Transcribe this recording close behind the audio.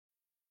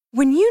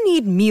When you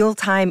need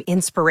mealtime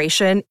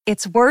inspiration,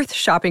 it's worth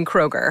shopping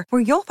Kroger,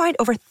 where you'll find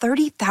over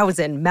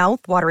 30,000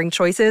 mouth-watering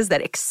choices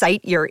that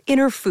excite your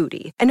inner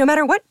foodie. And no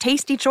matter what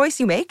tasty choice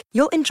you make,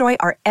 you'll enjoy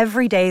our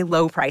everyday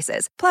low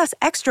prices, plus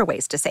extra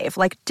ways to save,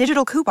 like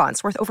digital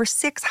coupons worth over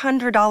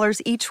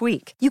 $600 each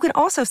week. You can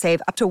also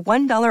save up to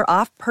 $1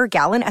 off per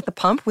gallon at the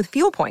pump with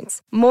fuel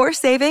points. More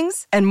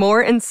savings and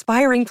more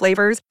inspiring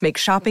flavors make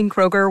shopping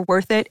Kroger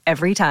worth it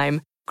every time.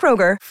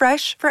 Kroger,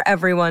 fresh for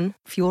everyone.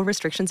 Fuel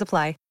restrictions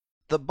apply.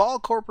 The Ball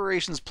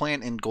Corporation's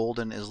plant in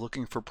Golden is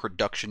looking for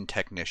production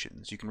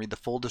technicians. You can read the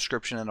full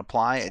description and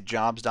apply at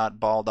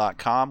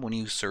jobs.ball.com when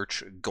you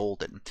search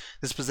Golden.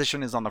 This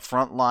position is on the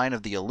front line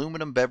of the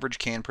aluminum beverage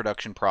can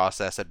production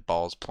process at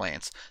Ball's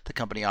plants. The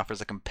company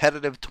offers a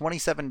competitive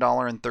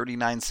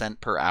 $27.39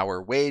 per hour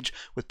wage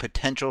with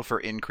potential for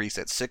increase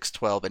at 6,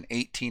 12, and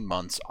 18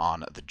 months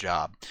on the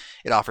job.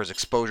 It offers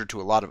exposure to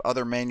a lot of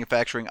other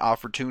manufacturing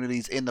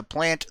opportunities in the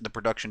plant. The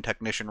production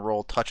technician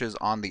role touches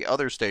on the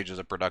other stages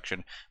of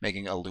production,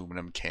 making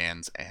aluminum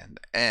cans and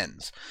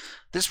ends.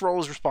 This role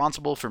is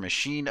responsible for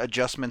machine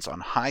adjustments on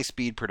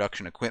high-speed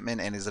production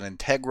equipment and is an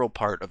integral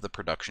part of the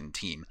production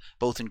team,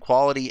 both in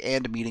quality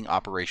and meeting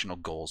operational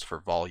goals for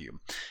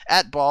volume.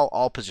 At Ball,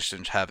 all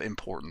positions have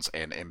importance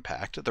and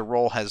impact. The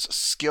role has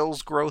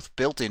skills growth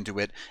built into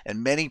it,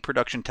 and many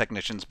production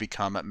technicians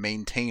become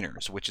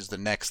maintainers, which is the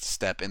next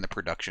step in the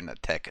production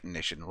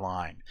technician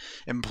line.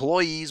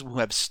 Employees who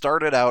have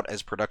started out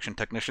as production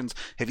technicians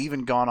have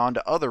even gone on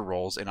to other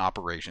roles in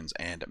operations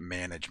and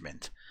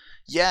management.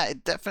 Yeah,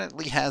 it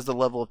definitely has the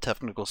level of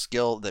technical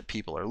skill that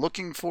people are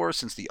looking for.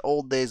 Since the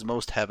old days,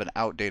 most have an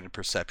outdated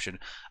perception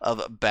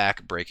of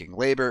back-breaking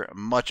labor.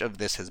 Much of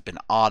this has been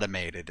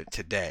automated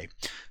today.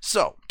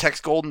 So,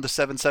 text Golden to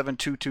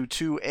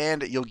 77222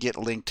 and you'll get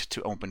linked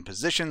to open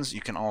positions.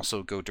 You can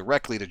also go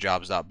directly to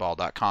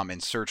jobs.ball.com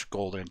and search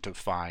Golden to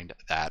find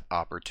that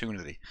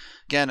opportunity.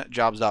 Again,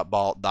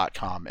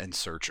 jobs.ball.com and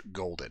search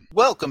Golden.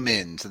 Welcome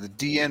in to the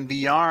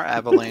DNVR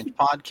Avalanche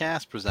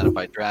Podcast presented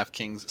by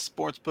DraftKings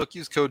Sportsbook.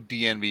 Use code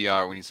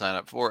DNVR when you sign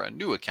up for a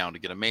new account to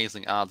get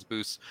amazing odds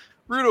boosts.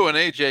 Rudo and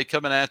AJ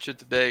coming at you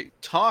today,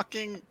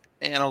 talking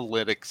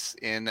analytics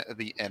in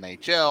the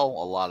NHL.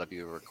 A lot of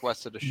you have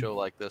requested a show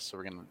like this, so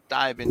we're going to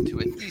dive into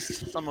at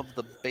least some of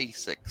the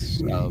basics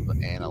of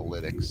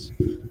analytics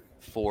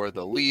for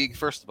the league.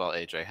 First of all,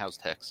 AJ, how's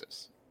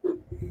Texas?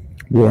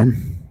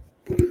 Warm.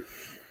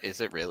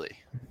 Is it really?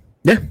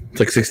 Yeah,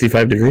 it's like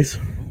 65 degrees.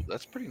 Ooh,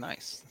 that's pretty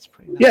nice.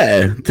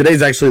 Yeah,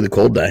 today's actually the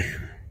cold day.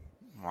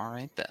 All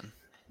right, then.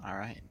 All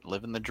right,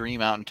 living the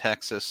dream out in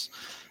Texas.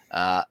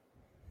 Let's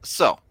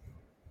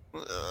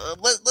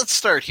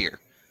start here.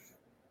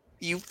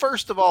 You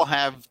first of all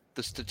have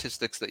the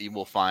statistics that you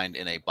will find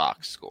in a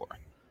box score.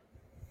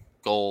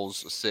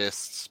 Goals,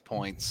 assists,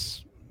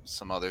 points,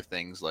 some other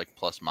things like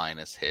plus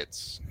minus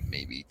hits,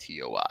 maybe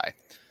TOI.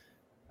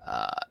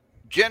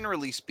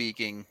 Generally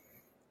speaking,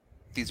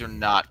 these are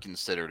not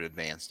considered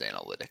advanced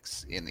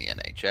analytics in the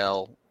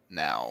NHL.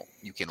 Now,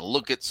 you can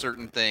look at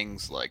certain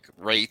things like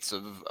rates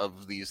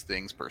of these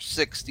things per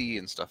 60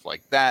 and stuff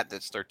like that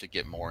start to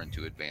get more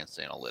into advanced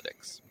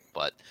analytics.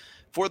 But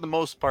for the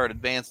most part,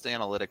 advanced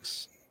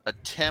analytics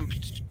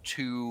attempt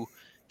to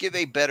give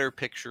a better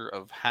picture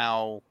of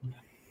how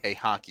a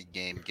hockey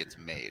game gets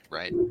made,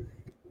 right?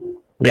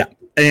 Yeah,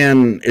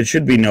 and it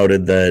should be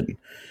noted that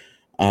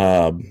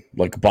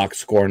like box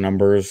score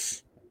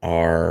numbers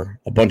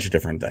are a bunch of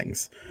different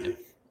things.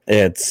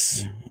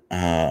 It's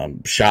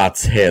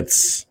shots,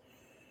 hits,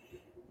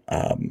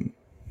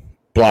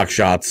 block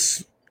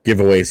shots,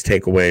 giveaways,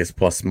 takeaways,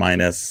 plus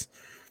minus,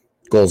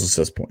 goals,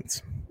 assist,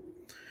 points.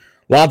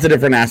 Lots of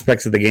different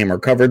aspects of the game are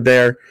covered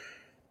there.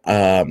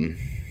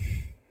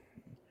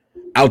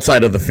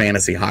 Outside of the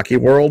fantasy hockey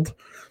world,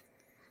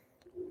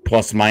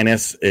 plus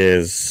minus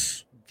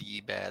is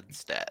the bad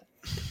stat.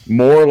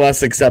 More or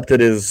less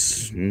accepted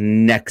as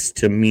next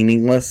to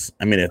meaningless.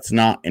 I mean, it's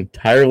not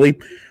entirely,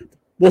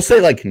 we'll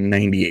say like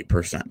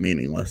 98%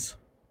 meaningless.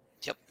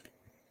 Yep.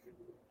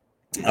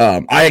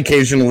 I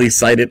occasionally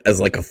cite it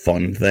as like a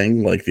fun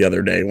thing, like the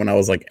other day when I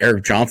was like,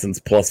 Eric Johnson's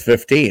plus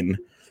 15.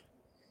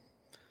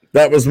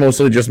 That was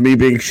mostly just me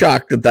being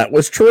shocked that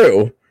was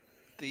true.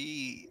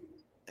 The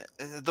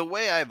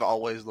way I've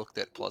always looked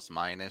at plus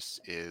minus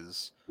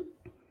is,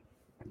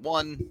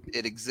 one,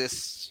 it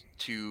exists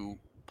to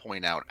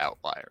point out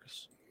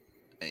outliers.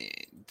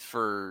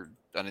 For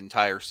an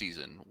entire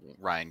season,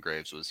 Ryan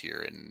Graves was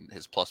here, and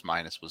his plus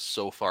minus was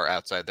so far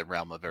outside the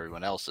realm of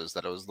everyone else's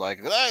that it was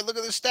like, hey, look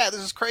at this stat,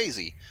 this is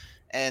crazy.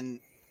 And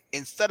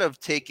instead of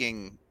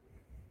taking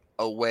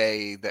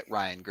away that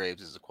Ryan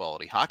Graves is a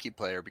quality hockey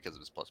player because of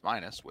his plus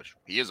minus, which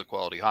he is a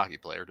quality hockey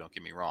player, don't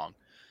get me wrong,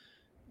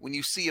 when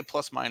you see a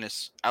plus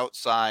minus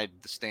outside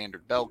the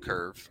standard bell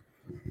curve,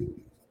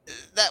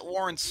 that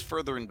warrants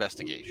further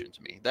investigation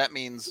to me. That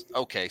means,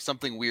 okay,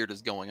 something weird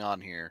is going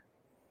on here.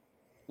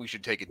 We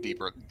should take a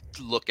deeper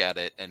look at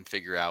it and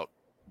figure out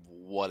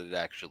what it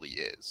actually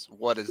is.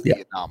 What is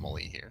the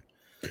anomaly here?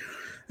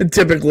 And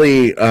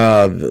typically,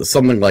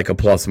 something like a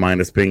plus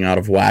minus being out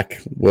of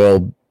whack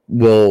will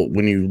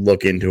when you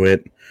look into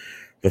it,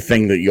 the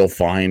thing that you'll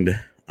find,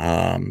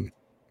 the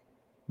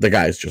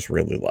guy's just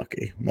really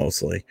lucky,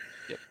 mostly.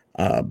 Yep.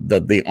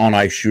 That the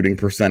on-ice shooting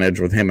percentage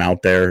with him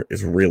out there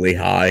is really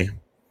high.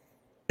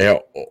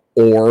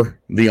 Or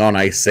the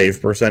on-ice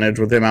save percentage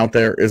with him out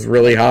there is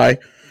really high.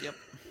 Yep.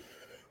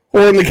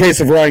 Or in the case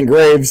of Ryan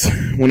Graves,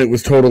 when it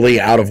was totally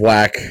out of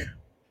whack,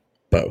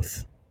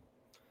 both.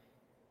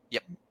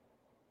 Yep.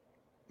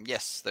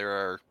 Yes, there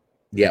are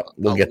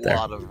we'll get there. A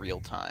lot of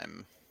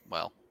real-time,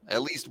 well,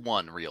 at least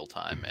one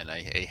real-time, and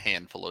a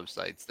handful of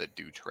sites that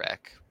do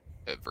track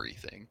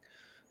everything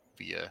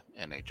via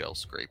NHL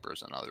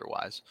scrapers and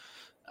otherwise.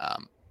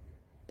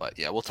 But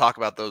yeah, we'll talk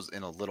about those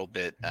in a little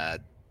bit.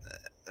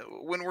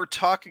 When we're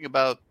talking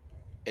about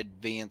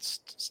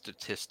advanced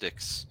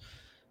statistics,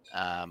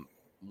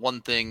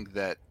 one thing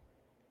that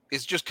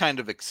is just kind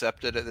of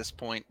accepted at this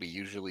point, we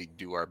usually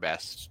do our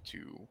best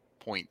to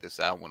point this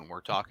out when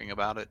we're talking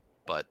about it,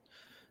 but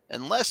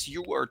unless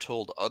you are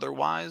told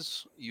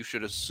otherwise, you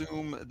should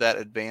assume that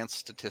advanced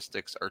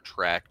statistics are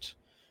tracked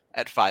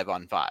at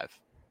 5-on-5.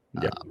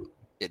 Yep.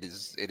 It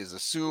is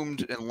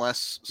assumed,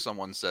 unless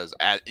someone says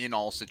in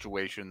all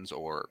situations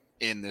or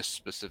in this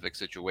specific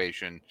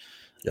situation,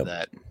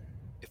 that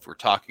if we're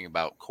talking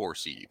about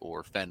Corsi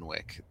or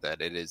Fenwick,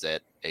 that it is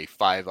at a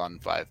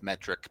 5-on-5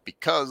 metric,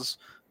 because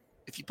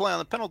if you play on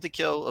the penalty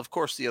kill, of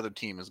course the other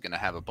team is going to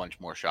have a bunch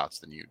more shots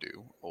than you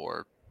do,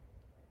 or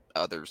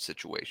other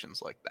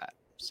situations like that.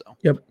 So,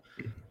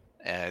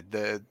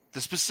 the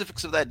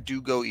specifics of that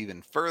do go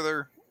even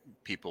further.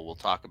 People will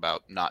talk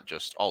about not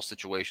just all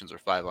situations are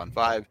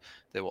 5-on-5.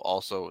 They will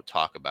also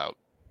talk about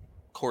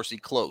Corsi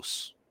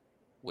close,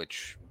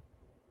 which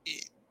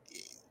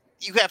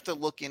you have to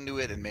look into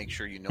it and make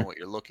sure you know what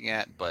you're looking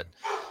at. But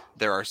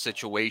there are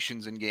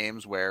situations in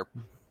games where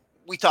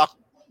we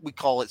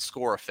call it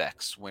score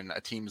effects. When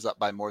a team's up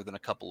by more than a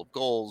couple of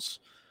goals,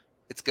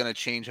 it's going to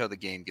change how the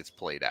game gets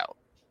played out.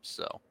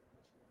 So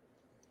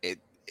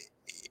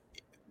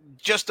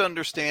just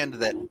understand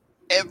that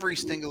every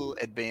single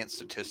advanced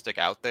statistic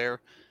out there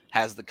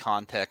has the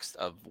context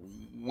of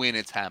when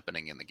it's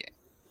happening in the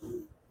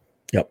game.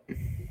 Yep.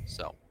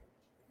 So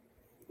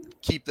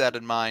keep that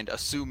in mind.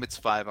 Assume it's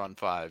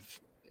 5-on-5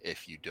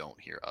 if you don't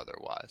hear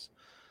otherwise.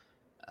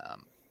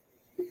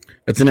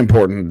 It's an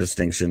important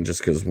distinction,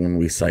 just because when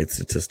we cite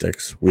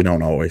statistics, we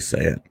don't always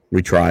say it.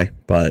 We try,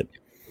 but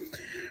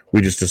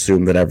we just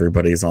assume that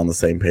everybody's on the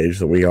same page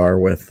that we are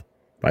with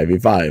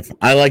 5v5.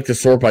 I like to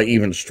sort by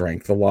even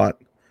strength a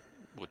lot.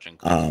 Which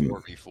includes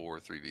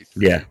 4v4, 3v3.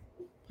 Yeah,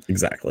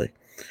 exactly.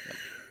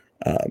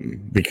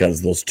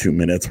 Because those 2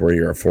 minutes where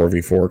you're a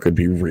 4v4 could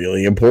be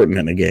really important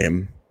in a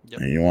game,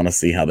 and you want to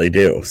see how they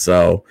do.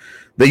 So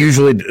they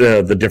usually,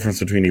 the difference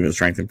between even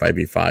strength and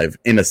 5v5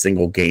 in a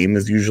single game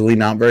is usually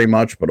not very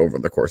much, but over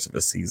the course of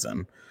a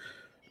season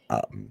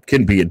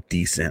can be a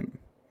decent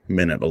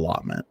minute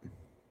allotment.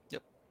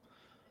 Yep.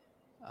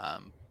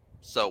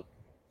 So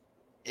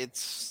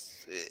it's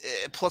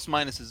plus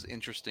minus is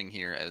interesting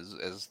here,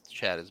 as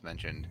Chad has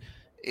mentioned.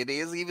 It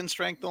is even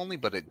strength only,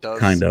 but it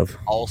does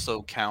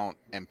also count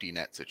empty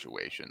net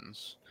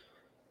situations.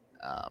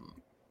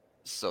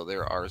 So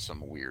there are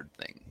some weird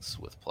things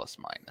with plus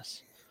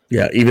minus.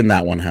 Yeah, even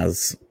that one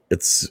has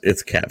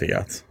its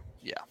caveats.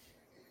 Yeah.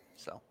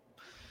 So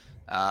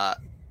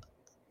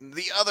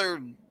the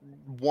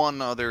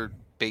other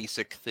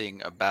basic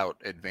thing about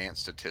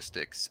advanced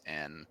statistics,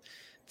 and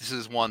this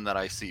is one that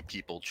I see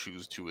people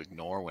choose to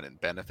ignore when it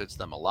benefits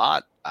them a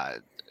lot.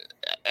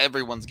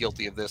 Everyone's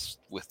guilty of this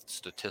with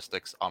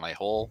statistics on a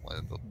whole.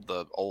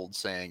 The old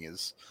saying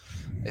is,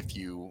 if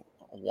you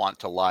want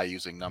to lie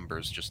using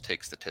numbers, just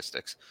take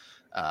statistics.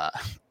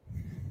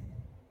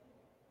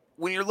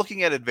 When you're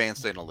looking at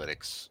advanced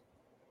analytics,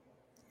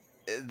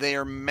 they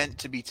are meant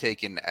to be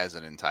taken as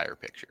an entire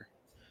picture.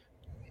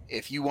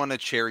 If you want to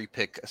cherry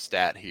pick a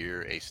stat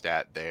here, a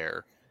stat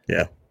there,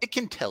 it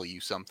can tell you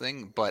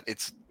something, but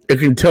it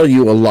can tell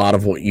you a lot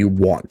of what you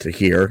want to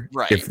hear,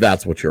 right, if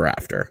that's what you're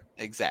after.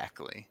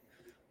 Exactly.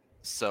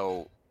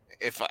 So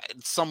if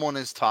someone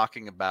is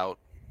talking about,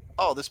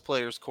 this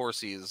player's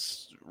Corsi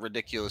is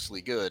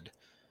ridiculously good,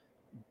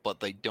 but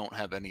they don't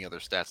have any other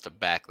stats to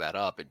back that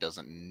up, it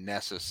doesn't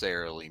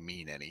necessarily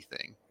mean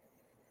anything.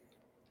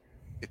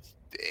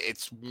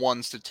 It's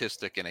one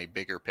statistic in a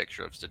bigger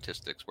picture of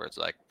statistics where it's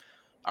like,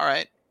 all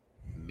right,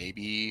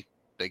 maybe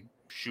they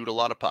shoot a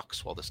lot of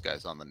pucks while this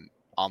guy's on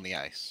the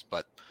ice,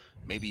 but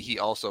maybe he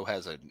also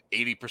has an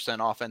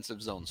 80%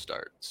 offensive zone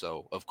start,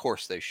 so of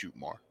course they shoot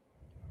more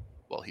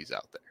while he's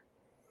out there.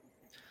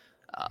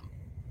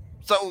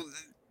 So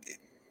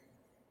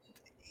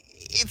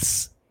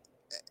it's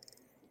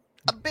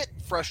a bit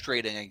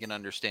frustrating, I can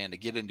understand, to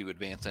get into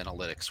advanced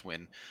analytics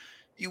when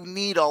you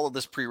need all of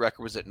this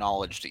prerequisite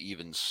knowledge to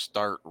even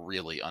start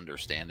really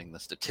understanding the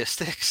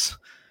statistics.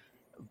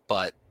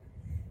 But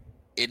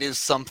it is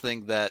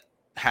something that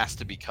has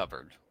to be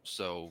covered.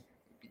 So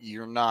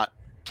you're not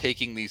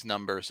taking these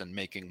numbers and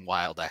making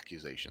wild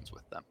accusations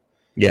with them.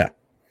 Yeah.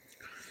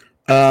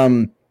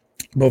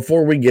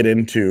 Before we get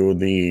into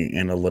the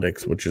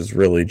analytics, which is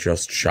really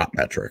just shot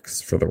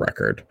metrics for the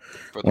record,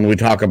 when we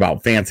talk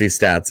about fancy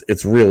stats,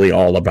 it's really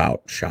all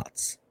about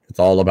shots. It's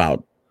all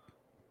about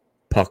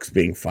pucks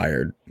being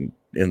fired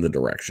in the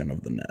direction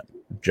of the net,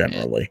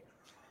 generally.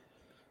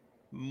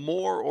 And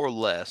more or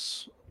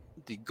less,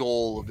 the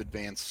goal of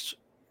advanced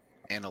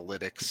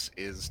analytics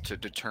is to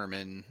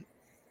determine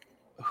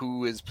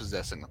who is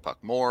possessing the puck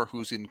more,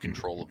 who's in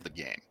control of the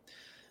game.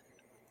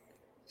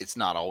 It's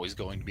not always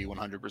going to be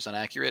 100%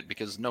 accurate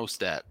because no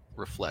stat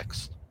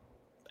reflects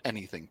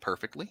anything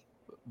perfectly.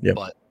 Yep.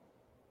 But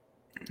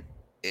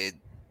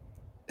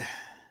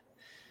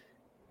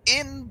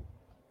in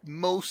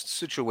most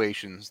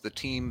situations, the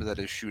team that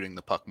is shooting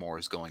the puck more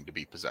is going to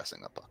be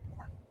possessing the puck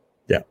more.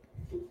 Yeah.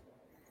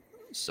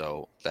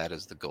 So that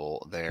is the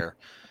goal there.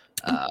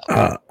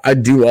 I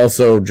do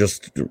also,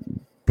 just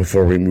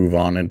before we move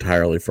on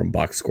entirely from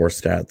box score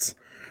stats,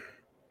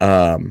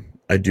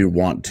 I do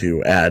want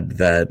to add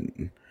that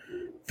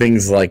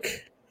things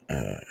like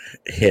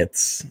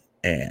hits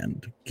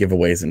and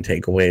giveaways and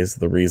takeaways,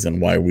 the reason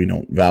why we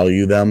don't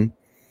value them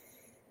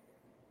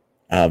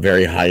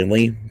very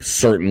highly,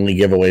 certainly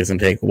giveaways and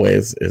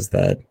takeaways, is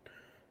that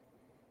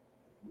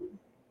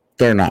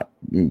they're not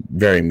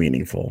very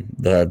meaningful.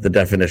 The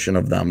definition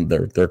of them,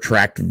 they're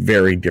tracked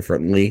very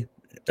differently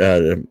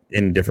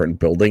in different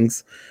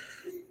buildings.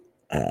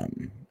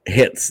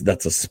 Hits,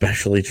 that's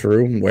especially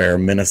true, where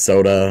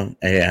Minnesota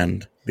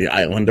and the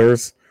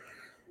Islanders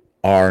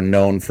are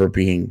known for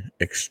being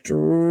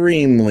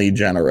extremely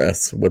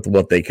generous with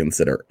what they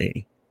consider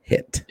a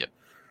hit. Yep.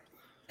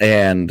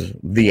 And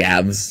the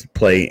Avs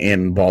play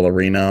in Ball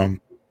Arena,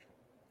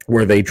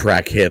 where they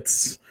track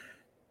hits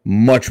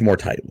much more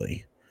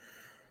tightly.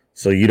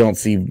 So you don't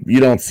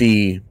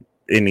see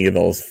any of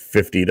those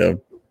 50 to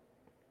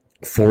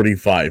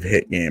 45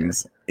 hit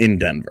games in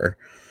Denver.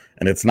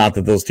 And it's not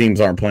that those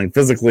teams aren't playing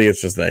physically,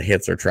 it's just that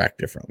hits are tracked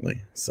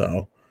differently.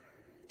 So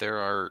there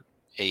are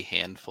a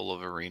handful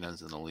of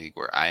arenas in the league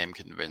where I am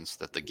convinced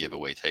that the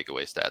giveaway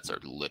takeaway stats are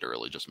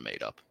literally just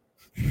made up.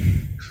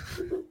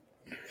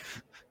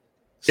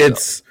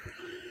 This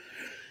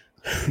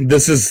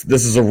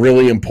is a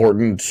really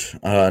important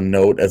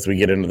note as we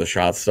get into the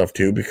shot stuff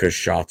too, because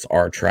shots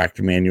are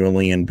tracked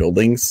manually in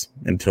buildings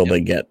until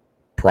they get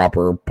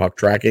proper puck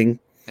tracking.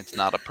 It's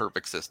not a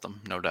perfect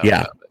system, no doubt.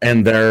 Yeah,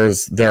 and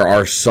there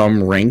are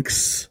some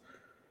rinks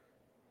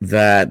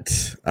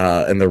that,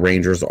 and the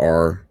Rangers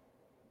are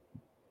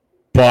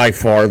by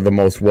far the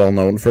most well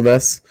known for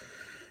this.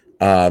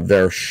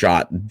 Their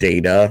shot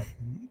data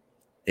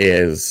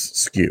is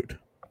skewed.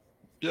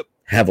 Yep,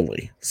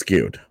 heavily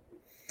skewed.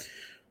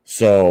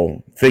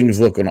 So things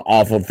look an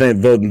awful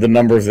thing. The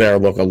numbers there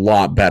look a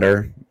lot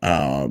better.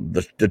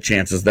 The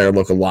chances there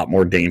look a lot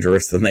more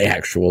dangerous than they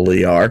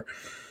actually are.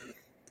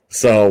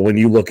 So when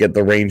you look at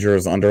the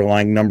Rangers'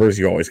 underlying numbers,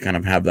 you always kind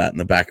of have that in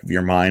the back of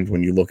your mind.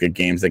 When you look at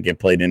games that get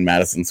played in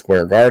Madison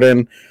Square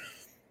Garden,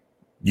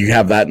 you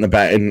have that in the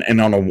back.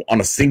 And on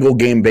a single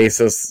game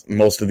basis,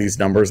 most of these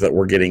numbers that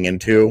we're getting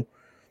into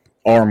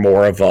are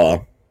more of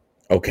a,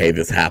 okay,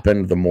 this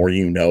happened, the more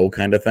you know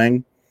kind of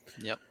thing.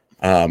 Yep.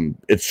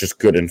 It's just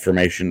good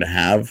information to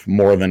have,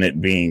 more than it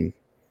being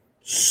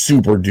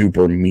super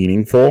duper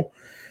meaningful.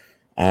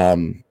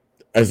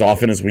 As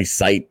often as we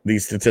cite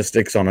these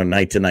statistics on a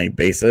night-to-night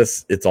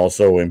basis, it's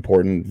also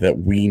important that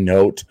we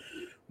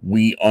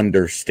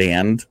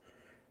understand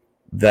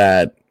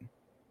that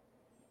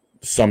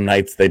some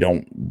nights they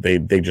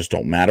just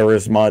don't matter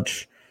as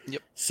much.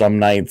 Yep. Some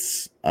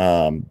nights,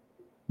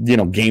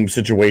 game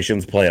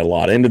situations play a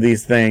lot into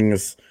these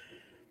things.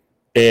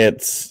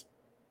 It's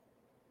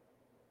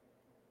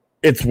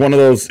one of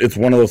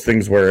those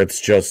things where it's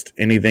just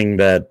anything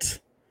that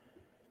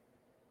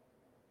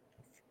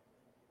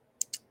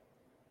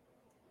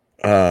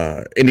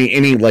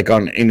any like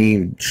on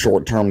any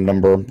short-term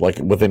number, like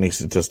with any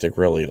statistic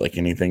really, like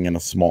anything in a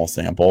small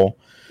sample,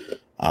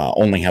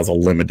 only has a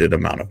limited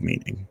amount of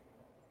meaning.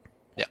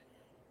 Yeah.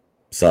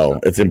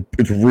 So it's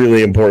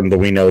really important that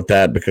we note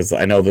that, because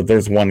I know that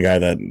there's one guy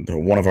that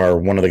one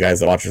of the guys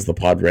that watches the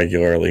pod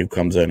regularly who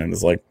comes in and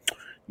is like,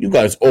 you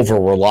guys over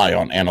rely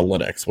on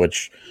analytics,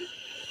 which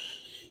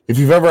if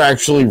you've ever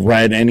actually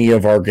read any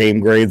of our game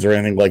grades or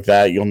anything like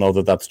that, you'll know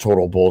that that's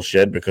total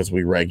bullshit, because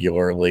we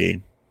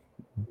regularly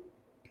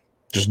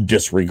just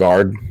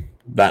disregard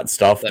that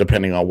stuff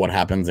depending on what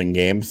happens in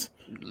games.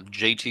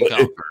 JT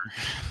Conquer.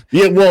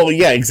 Yeah, well,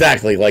 yeah,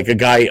 exactly. Like a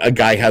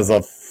guy has a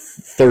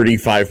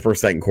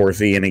 35%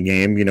 Corsi in a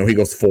game. You know, he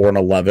goes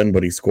 4-11,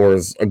 but he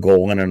scores a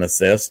goal and an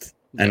assist,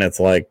 and it's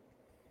like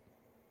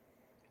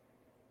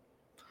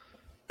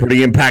pretty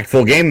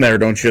impactful game there,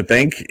 don't you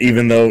think?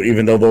 Even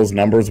though those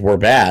numbers were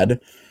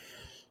bad.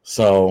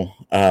 So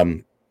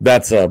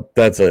that's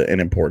an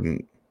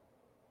important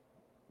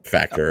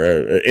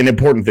factor, an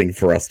important thing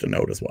for us to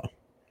note as well.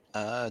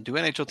 Do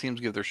NHL teams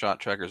give their shot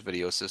trackers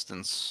video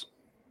assistance?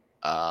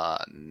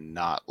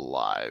 Not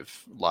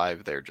live.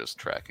 Live, they're just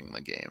tracking the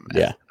game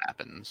as it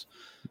happens.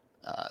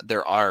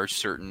 There are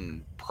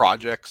certain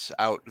projects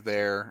out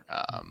there.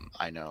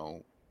 I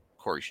know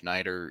Corey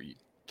Schneider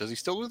does he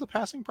still do the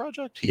Passing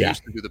Project? He Yeah.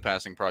 used to do the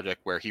Passing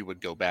Project where he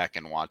would go back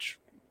and watch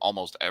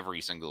almost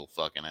every single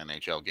fucking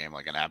NHL game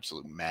like an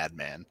absolute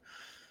madman.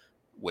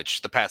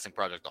 Which the Passing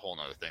Project, a whole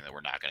nother thing that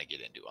we're not going to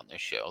get into on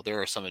this show. There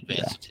are some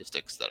advanced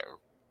statistics that are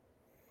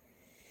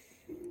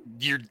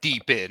you're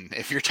deep in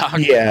if you're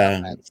talking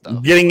about that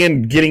stuff. Getting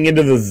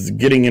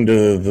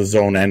into the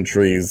zone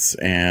entries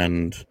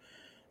and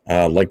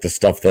like the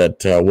stuff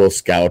that Will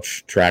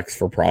Scouch tracks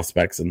for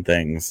prospects and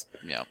things.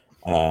 Yeah.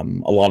 A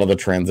lot of the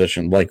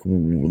transition, like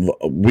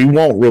we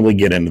won't really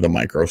get into the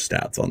micro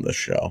stats on this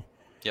show.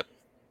 Yep.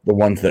 The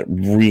ones that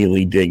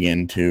really dig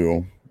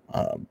into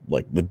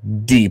like the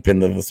deep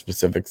into the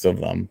specifics of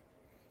them.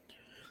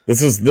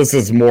 This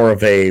is more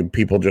of a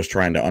people just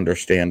trying to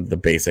understand the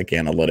basic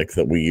analytics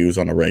that we use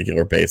on a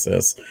regular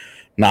basis,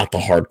 not the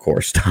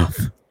hardcore stuff.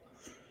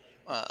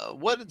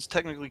 What is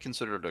technically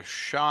considered a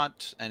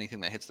shot? Anything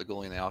that hits the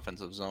goalie in the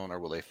offensive zone, or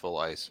will a full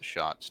ice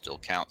shot still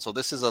count? So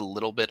this is a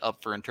little bit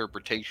up for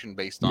interpretation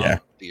based on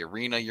the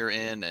arena you're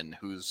in and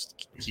who's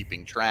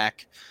keeping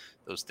track.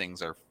 Those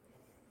things are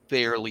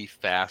fairly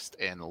fast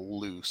and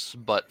loose,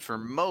 but for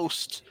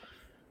most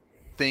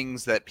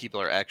things that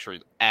people are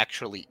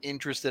actually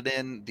interested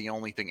in, the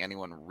only thing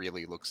anyone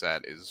really looks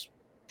at is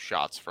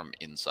shots from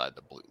inside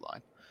the blue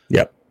line.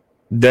 Yep.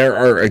 There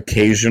are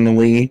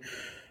occasionally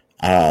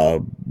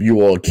you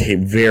will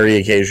very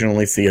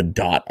occasionally see a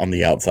dot on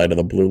the outside of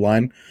the blue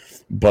line,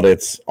 but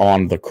it's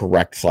on the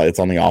correct side. It's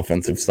on the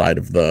offensive side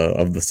of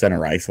the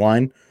center ice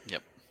line.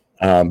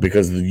 Yep.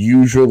 Because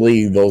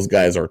usually those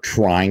guys are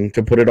trying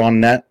to put it on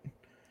net,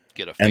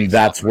 and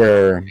that's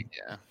where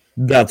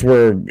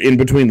in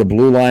between the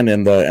blue line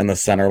and the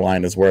center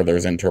line is where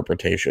there's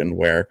interpretation.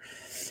 Where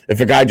if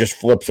a guy just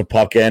flips a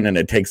puck in and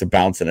it takes a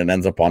bounce and it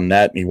ends up on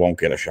net, he won't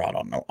get a shot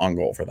on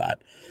goal for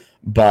that.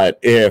 But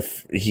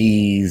if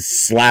he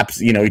slaps,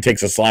 he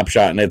takes a slap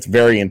shot and it's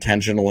very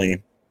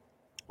intentionally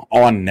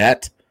on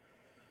net,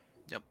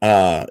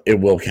 it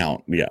will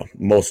count. Yeah,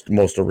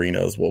 most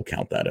arenas will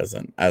count that as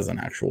an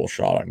actual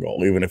shot on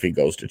goal, even if he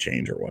goes to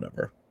change or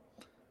whatever.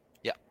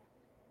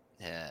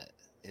 Yeah,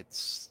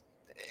 it's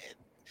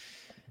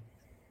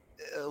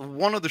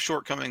one of the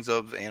shortcomings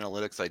of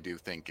analytics. I do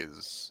think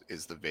is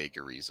the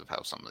vagaries of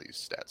how some of these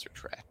stats are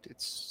tracked.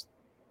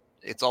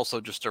 It's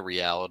also just a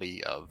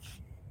reality of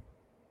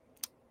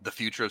the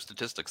future of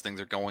statistics.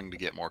 Things are going to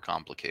get more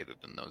complicated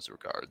in those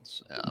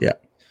regards.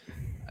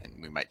 And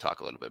we might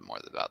talk a little bit more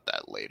about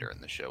that later in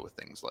the show with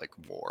things like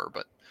WAR.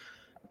 But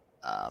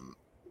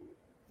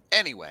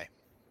anyway,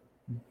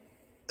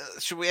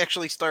 should we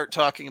actually start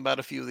talking about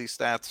a few of these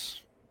stats?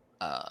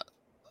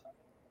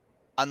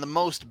 On the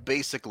most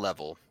basic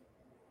level,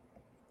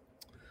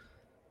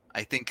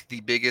 I think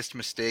the biggest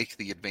mistake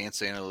the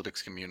advanced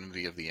analytics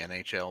community of the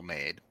NHL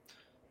made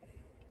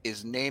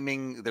is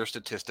naming their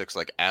statistics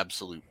like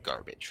absolute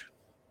garbage.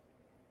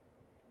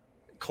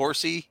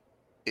 Corsi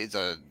is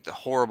a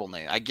horrible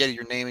name. I get it,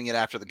 you're naming it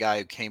after the guy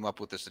who came up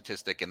with the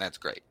statistic, and that's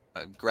great.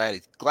 I'm glad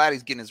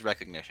he's getting his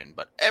recognition.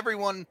 But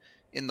everyone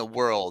in the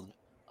world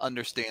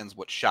understands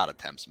what shot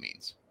attempts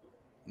means.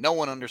 No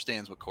one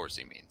understands what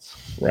Corsi means.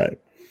 Right.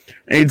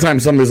 Anytime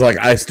somebody's like,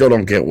 I still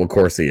don't get what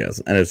Corsi is,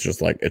 and it's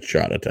just like, it's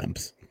shot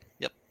attempts.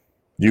 Yep.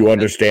 Do you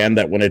understand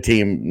that when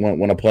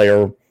a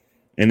player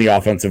in the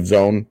offensive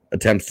zone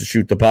attempts to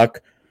shoot the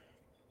puck,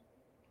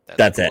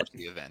 that's it.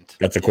 Event.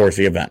 That's a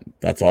Corsi event.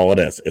 That's all it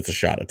is. It's a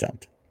shot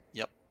attempt.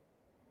 Yep.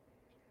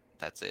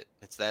 That's it.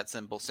 It's that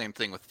simple. Same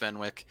thing with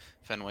Fenwick.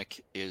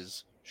 Fenwick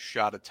is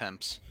shot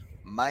attempts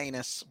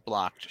minus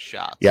blocked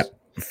shots. Yep.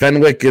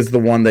 Fenwick is the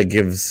one that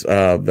gives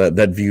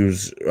that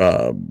views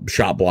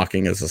shot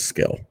blocking as a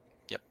skill.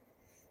 Yep.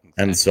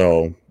 Exactly. And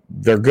so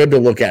they're good to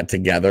look at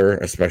together,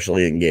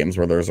 especially in games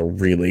where there's a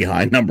really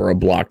high number of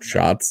blocked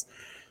shots.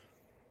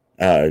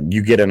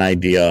 You get an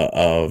idea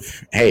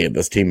of, hey,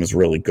 this team is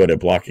really good at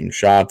blocking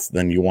shots.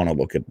 Then you want to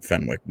look at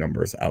Fenwick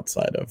numbers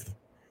outside of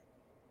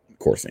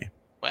Corsi.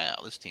 Wow,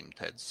 this team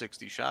had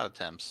 60 shot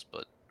attempts,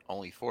 but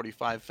only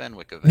 45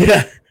 Fenwick events.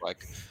 Yeah.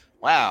 Like,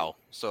 wow.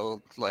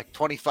 So, like,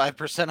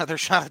 25% of their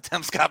shot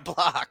attempts got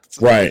blocked.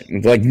 Right.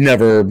 Like,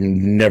 never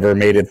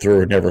made it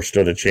through, never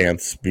stood a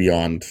chance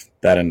beyond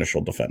that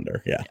initial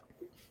defender. Yeah.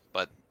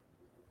 But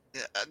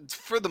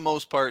for the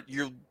most part,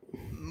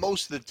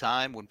 most of the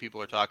time when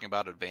people are talking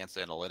about advanced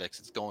analytics,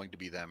 it's going to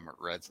be them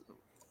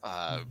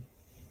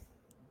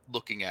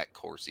looking at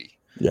Corsi.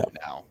 Yeah.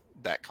 Now,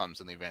 that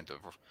comes in the event of,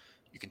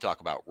 you can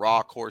talk about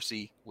raw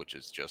Corsi, which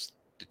is just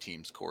the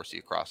team's Corsi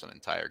across an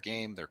entire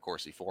game, their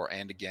Corsi for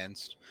and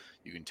against.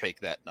 You can take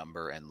that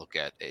number and look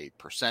at a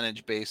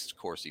percentage-based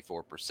Corsi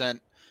 4%,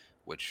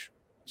 which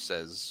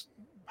says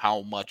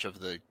how much of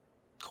the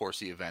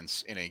Corsi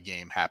events in a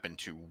game happen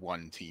to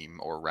one team,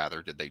 or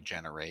rather did they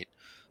generate.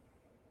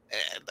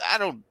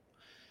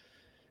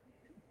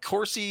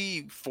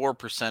 Corsi for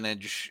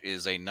percentage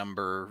is a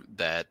number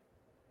that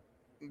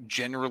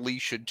generally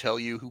should tell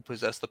you who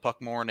possessed the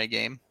puck more in a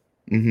game.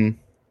 Mm-hmm.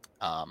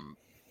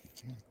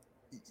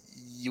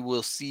 you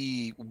will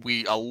see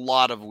a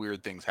lot of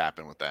weird things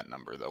happen with that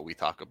number, though. We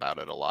talk about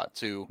it a lot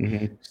too.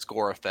 Mm-hmm.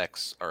 Score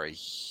effects are a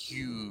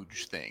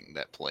huge thing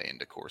that play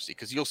into Corsi,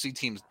 because you'll see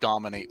teams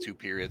dominate 2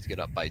 periods, get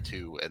up by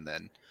 2, and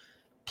then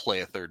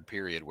play a third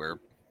period where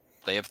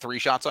they have 3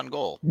 shots on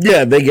goal.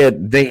 Yeah, they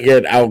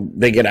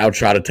get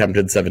outshot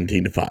attempted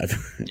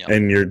 17-5,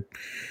 Yep.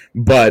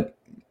 but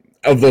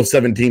of those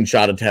 17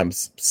 shot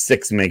attempts,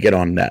 6 make it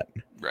on net.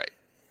 Right.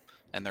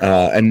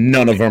 And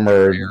none of them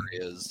are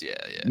areas.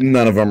 Yeah.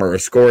 None of them are a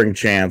scoring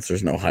chance.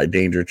 There's no high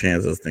danger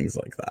chances, things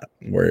like that,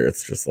 where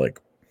it's just like,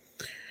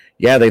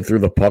 yeah, they threw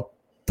the puck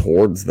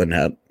towards the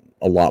net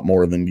a lot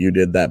more than you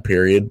did that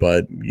period,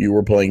 but you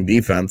were playing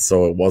defense,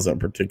 so it wasn't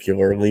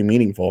particularly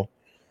meaningful.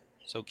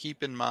 So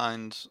keep in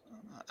mind,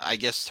 I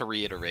guess to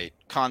reiterate,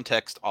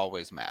 context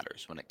always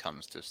matters when it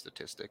comes to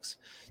statistics.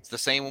 It's the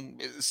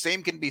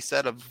same can be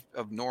said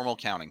of normal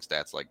counting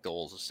stats like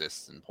goals,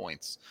 assists, and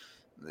points.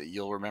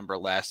 You'll remember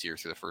last year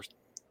through the first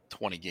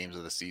 20 games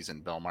of the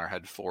season, Belmar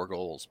had 4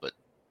 goals, but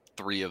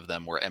 3 of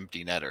them were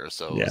empty netters.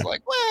 So it was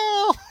like,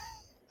 well,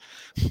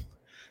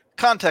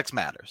 context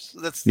matters.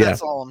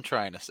 That's all I'm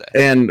trying to say.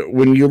 And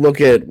when you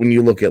look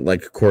at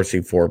like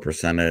Corsi for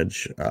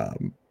percentage,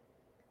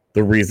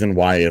 the reason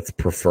why it's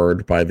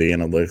preferred by the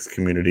analytics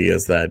community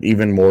is that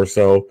even more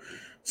so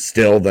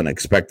still than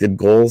expected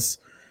goals,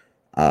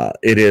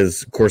 it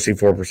is Corsi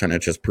for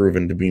percentage has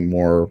proven to be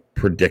more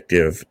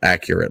predictive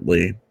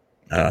accurately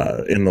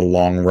in the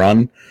long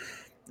run.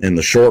 In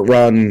the short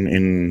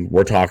run,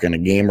 we're talking a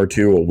game or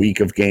two, a week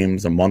of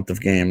games, a month of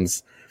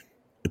games,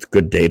 it's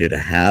good data to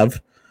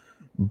have,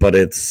 but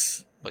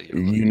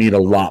you need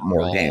a lot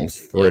more games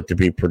for it to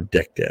be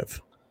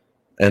predictive.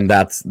 And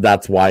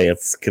that's why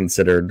it's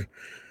considered,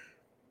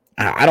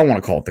 I don't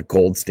want to call it the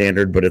gold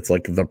standard, but it's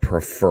like the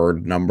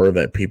preferred number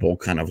that people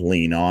kind of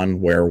lean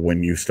on, where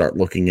when you start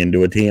looking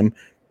into a team,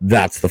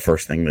 that's the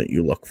first thing that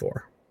you look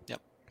for.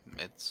 Yep.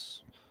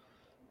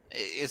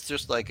 It's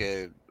just like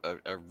a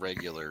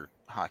regular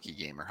hockey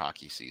game or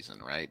hockey season,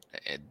 right?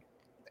 And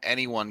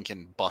anyone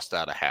can bust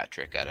out a hat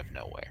trick out of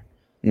nowhere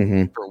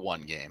for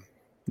one game.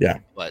 Yeah.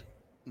 But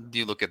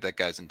you look at that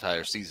guy's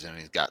entire season and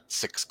he's got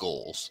 6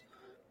 goals.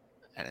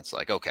 And it's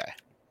like, okay.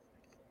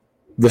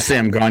 The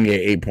Sam Gagner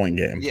 8-point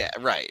game. Yeah,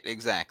 right.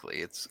 Exactly.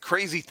 It's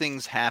crazy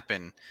things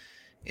happen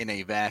in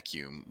a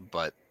vacuum,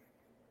 but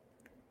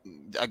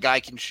a guy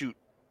can shoot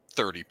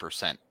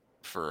 30%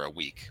 for a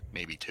week,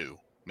 maybe 2,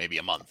 maybe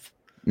a month.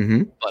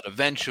 Mm-hmm. But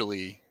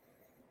eventually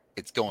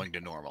it's going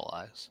to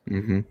normalize.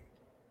 Mm-hmm.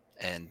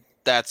 And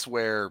that's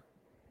where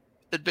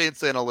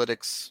advanced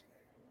analytics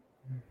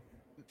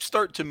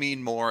start to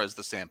mean more as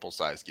the sample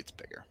size gets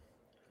bigger.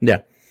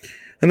 Yeah.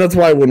 And that's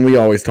why when we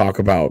always talk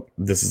about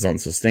this is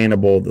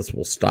unsustainable, this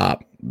will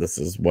stop, this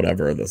is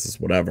whatever, there's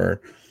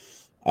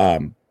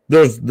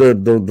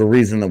the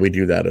reason that we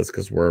do that is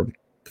because we're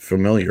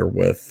familiar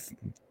with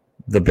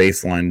the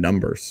baseline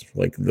numbers,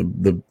 like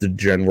the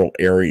general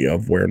area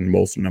of where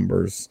most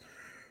numbers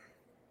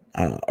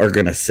are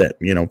going to sit,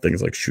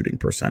 things like shooting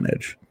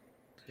percentage.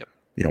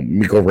 Yep.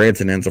 Mikko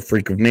Rantanen's a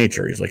freak of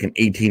nature. He's like an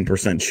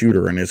 18%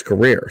 shooter in his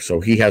career. So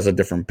he has a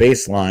different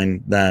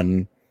baseline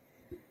than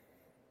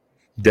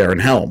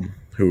Darren Helm,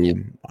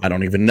 who I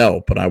don't even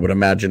know, but I would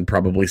imagine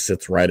probably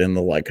sits right in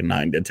the like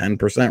 9 to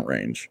 10%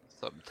 range.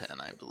 Sub 10,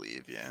 I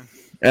believe, yeah.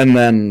 And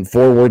then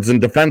forwards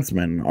and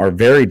defensemen are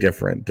very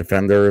different.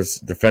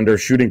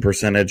 Defenders' shooting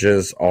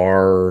percentages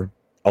are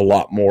a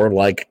lot more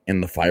like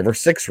in the 5 or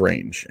 6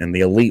 range, and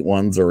the elite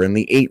ones are in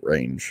the 8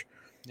 range.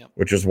 Yep.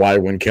 Which is why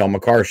when Cale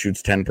Makar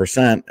shoots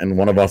 10% and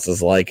one of us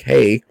is like,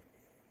 hey,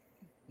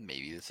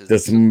 maybe this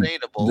isn't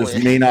sustainable.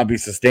 This may not be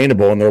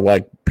sustainable. And they're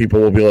like, people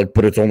will be like,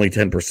 but it's only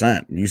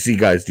 10%. You see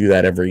guys do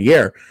that every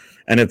year.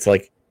 And it's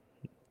like,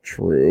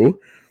 true.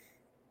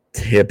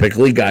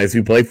 Typically guys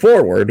who play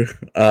forward,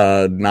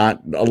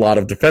 not a lot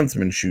of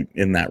defensemen shoot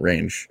in that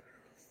range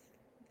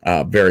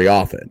very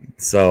often.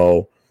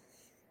 So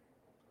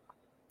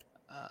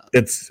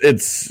it's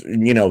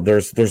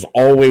there's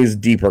always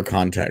deeper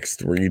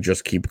context where you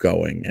just keep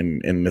going.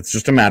 And it's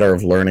just a matter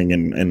of learning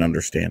and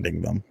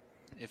understanding them.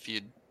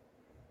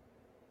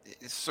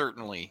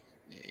 Certainly,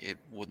 it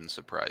wouldn't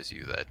surprise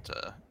you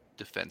that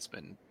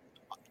defensemen,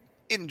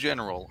 in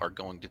general, are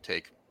going to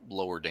take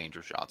lower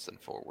danger shots than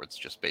forwards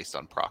just based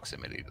on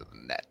proximity to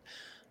the net.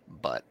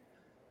 But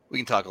we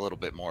can talk a little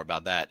bit more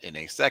about that in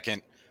a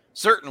second.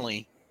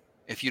 Certainly,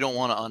 if you don't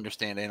want to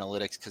understand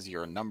analytics because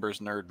you're a numbers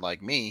nerd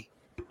like me,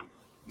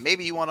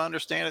 maybe you want to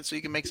understand it so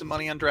you can make some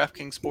money on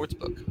DraftKings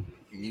Sportsbook.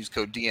 You can use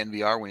code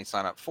DNVR when you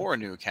sign up for a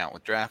new account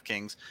with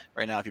DraftKings.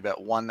 Right now, if you bet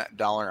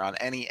 $1 on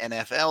any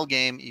NFL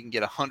game, you can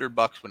get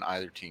 $100 when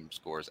either team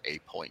scores a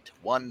point.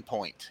 1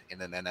 point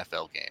in an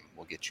NFL game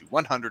will get you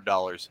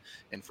 $100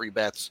 in free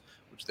bets,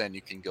 which then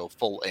you can go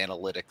full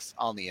analytics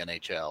on the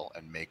NHL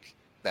and make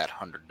that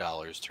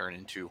 $100 turn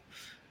into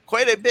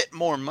quite a bit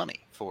more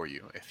money for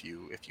you if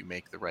you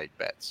make the right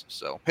bets.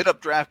 So hit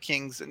up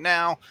DraftKings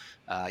now.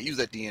 Use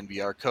that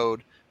DNVR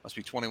code. Must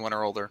be 21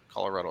 or older.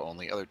 Colorado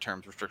only. Other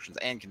terms, restrictions,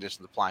 and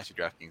conditions apply. See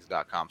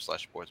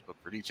DraftKings.com/sportsbook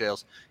for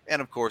details. And,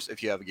 of course,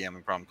 if you have a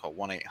gambling problem, call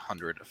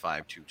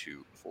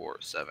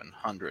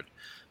 1-800-522-4700.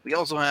 We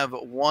also have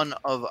one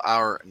of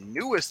our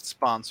newest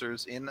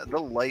sponsors in the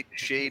Light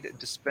Shade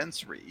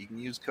Dispensary. You can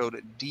use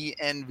code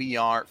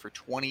DNVR for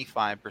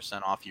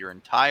 25% off your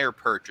entire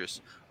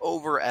purchase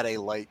over at a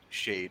Light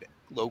Shade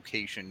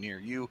location near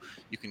you.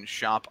 You can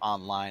shop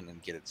online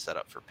and get it set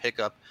up for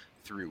pickup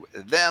through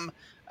them.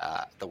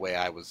 The way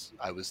I was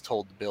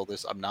told to build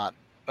this, I'm not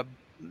a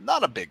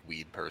big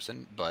weed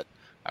person, but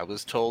I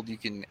was told you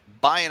can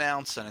buy an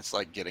ounce and it's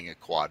like getting a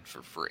quad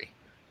for free.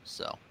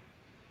 So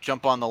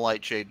jump on the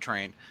Light Shade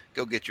train,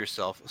 go get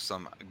yourself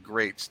some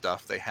great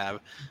stuff. They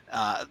have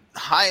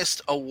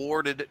highest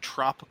awarded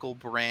tropical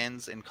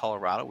brands in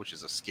Colorado, which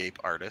is Escape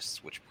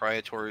Artists, which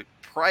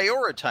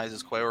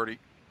prioritizes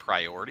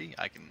priority.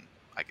 I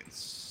can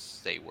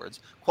say words,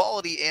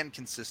 quality and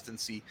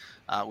consistency,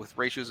 with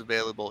ratios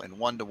available in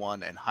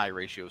 1-to-1 and high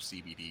ratio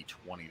CBD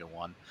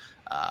 20-to-1.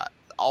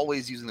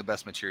 Always using the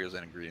best materials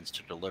and ingredients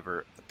to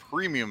deliver the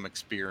premium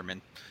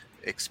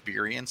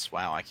experience.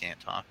 Wow, I can't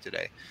talk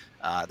today.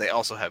 They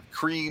also have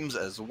creams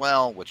as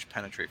well, which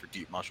penetrate for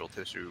deep muscle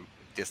tissue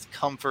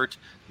discomfort,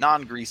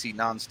 non-greasy,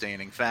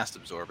 non-staining, fast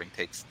absorbing,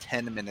 takes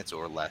 10 minutes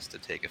or less to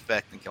take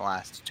effect, and can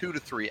last 2 to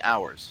 3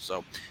 hours.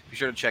 So be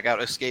sure to check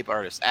out Escape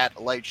Artists at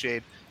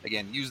Lightshade.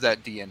 Again, use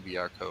that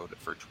DNVR code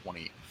for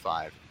 25%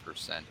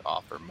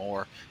 off or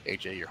more.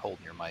 AJ, you're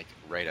holding your mic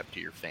right up to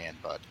your fan,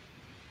 bud.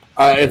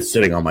 It's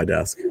sitting on my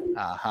desk.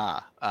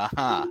 Yeah,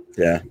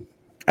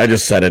 I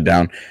just set it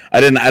down. I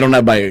don't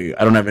have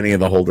any of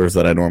the holders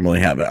that I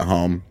normally have at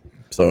home,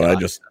 so I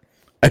just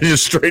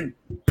straight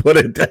put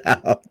it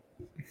down.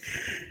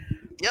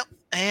 Yep,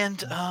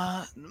 and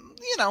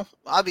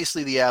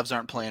obviously the Avs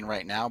aren't playing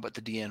right now, but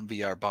the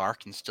DNVR bar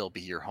can still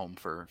be your home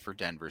for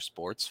Denver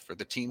sports for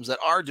the teams that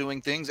are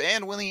doing things,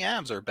 and when the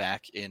Avs are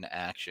back in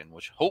action,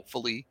 which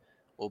hopefully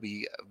will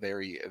be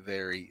very,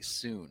 very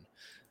soon.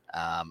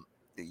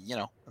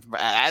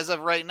 As of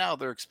right now,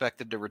 they're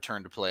expected to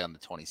return to play on the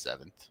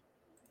 27th.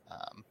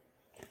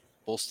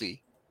 We'll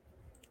see.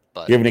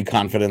 But do you have any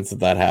confidence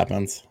that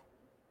happens?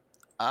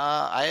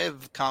 I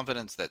have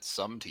confidence that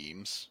some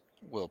teams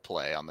will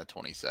play on the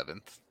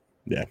 27th.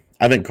 Yeah,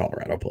 I think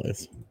Colorado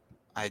plays.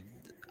 I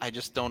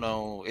just don't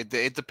know.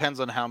 It depends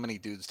on how many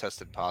dudes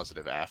tested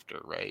positive after,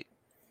 right?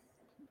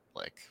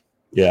 Like,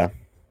 yeah.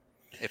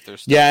 If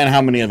there's still, and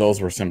how many of those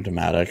were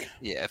symptomatic?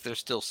 Yeah, if there's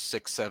still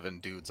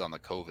 6-7 dudes on the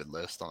COVID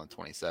list on the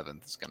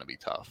 27th, it's going to be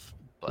tough.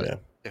 But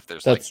if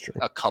there's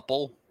a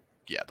couple,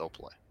 yeah, they'll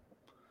play.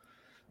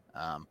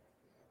 All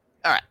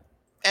right.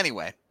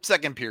 Anyway,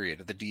 second period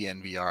of the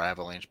DNVR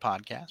Avalanche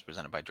Podcast,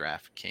 presented by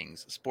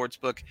DraftKings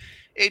Sportsbook.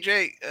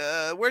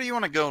 AJ, where do you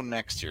want to go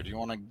next here? Do you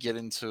want to get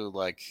into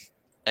like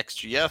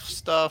XGF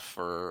stuff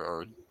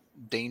or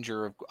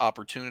danger of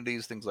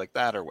opportunities, things like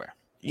that, or where?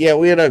 Yeah,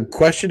 we had a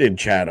question in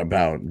chat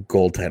about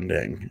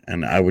goaltending,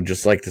 and I would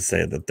just like to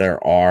say that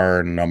there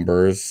are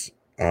numbers,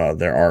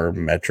 there are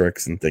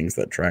metrics and things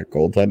that track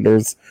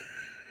goaltenders.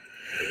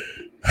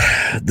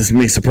 This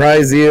may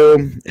surprise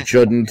you. It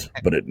shouldn't,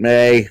 but it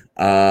may.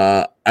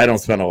 I don't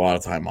spend a lot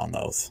of time on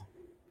those.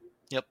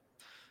 Yep.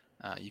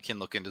 You can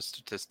look into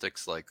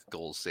statistics like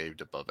goals saved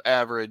above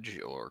average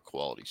or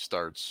quality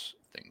starts,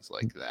 things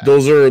like that.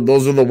 Those are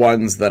the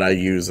ones that I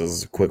use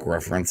as quick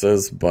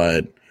references,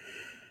 but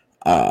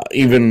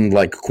even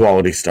like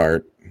quality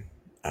start,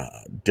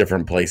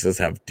 different places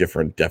have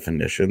different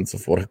definitions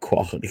of what a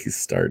quality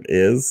start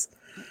is.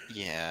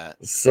 Yeah.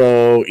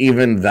 So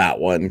even that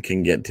one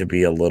can get to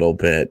be a little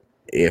bit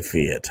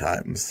iffy at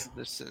times.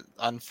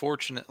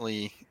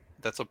 Unfortunately,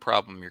 that's a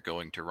problem you're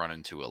going to run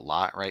into a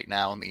lot right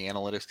now in the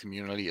analytics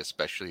community,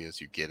 especially as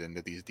you get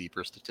into these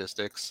deeper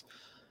statistics.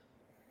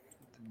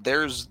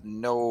 There's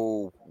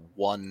no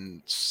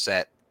one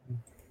set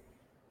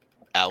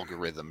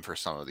algorithm for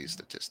some of these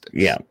statistics.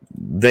 Yeah,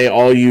 they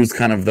all use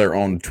kind of their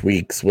own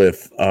tweaks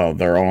with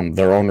their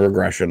own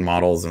regression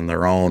models and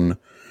their own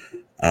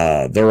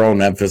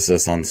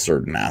emphasis on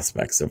certain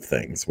aspects of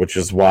things, which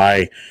is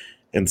why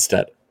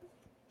instead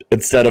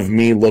of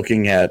me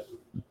looking at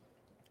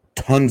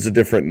tons of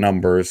different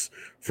numbers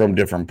from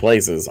different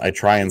places, I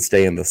try and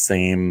stay in the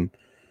same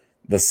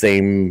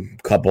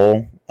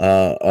couple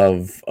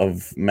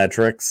of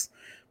metrics,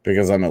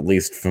 because I'm at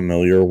least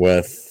familiar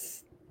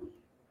with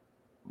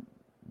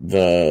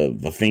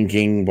the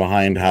thinking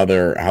behind how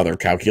they're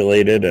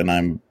calculated, and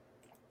I'm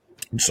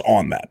just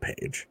on that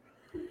page.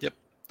 Yep.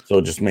 So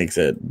it just makes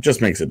it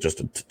just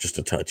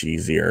a touch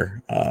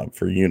easier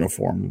for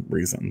uniform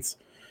reasons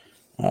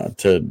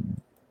to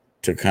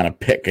kind of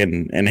pick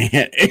an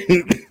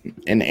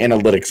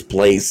analytics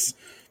place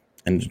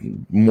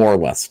and more or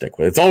less stick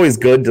with it. It's always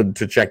good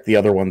to check the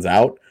other ones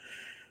out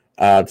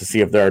to see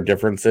if there are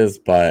differences,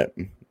 but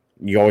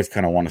you always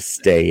kind of want to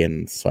stay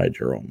inside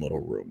your own little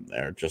room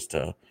there just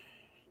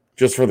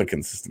for the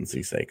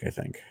consistency's sake, I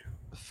think.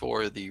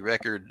 For the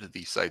record,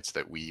 the sites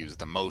that we use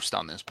the most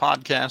on this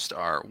podcast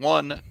are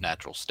 1,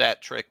 Natural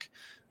Stat Trick,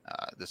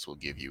 This will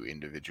give you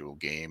individual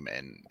game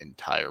and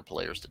entire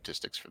player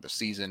statistics for the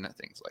season,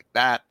 things like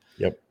that.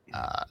 Yep.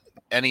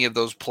 Any of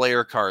those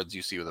player cards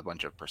you see with a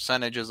bunch of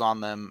percentages on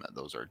them,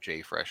 those are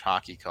JFresh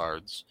hockey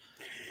cards.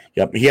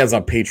 Yep. He has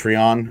a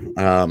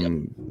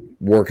Patreon,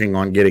 working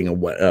on getting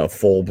a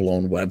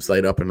full-blown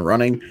website up and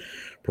running.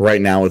 But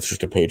right now, it's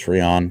just a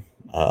Patreon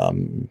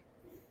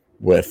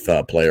with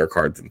player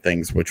cards and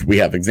things, which we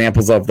have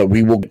examples of that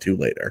we will get to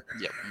later.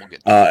 Yep, we'll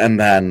get to and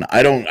then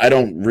I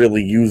don't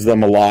really use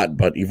them a lot,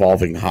 but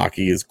Evolving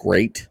Hockey is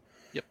great.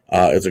 Yep.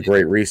 It's a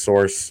great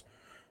resource.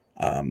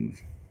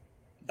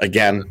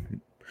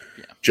 Again,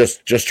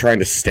 just trying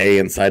to stay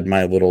inside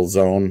my little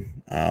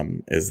zone.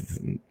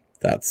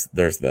 That's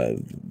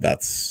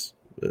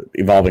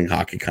Evolving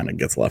Hockey kind of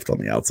gets left on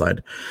the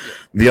outside.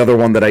 The other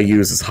one that I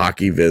use is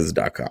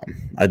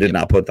hockeyviz.com. I did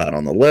not put that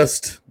on the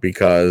list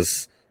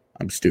because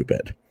I'm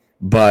stupid,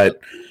 but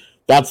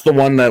that's the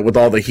one that with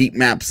all the heat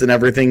maps and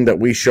everything that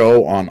we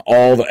show on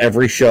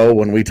every show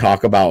when we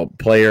talk about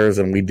players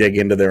and we dig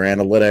into their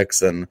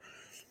analytics and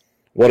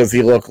what does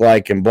he look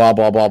like and blah,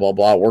 blah, blah, blah,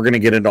 blah. We're going to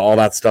get into all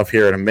that stuff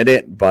here in a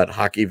minute, but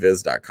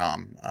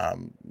hockeyviz.com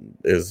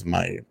is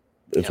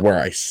where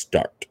I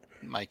start.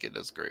 Micah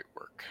does great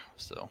work.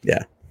 So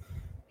yeah.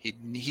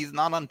 He's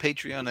not on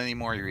Patreon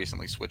anymore. He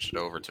recently switched it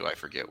over to, I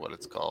forget what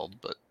it's called,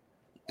 but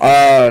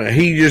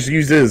he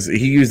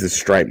uses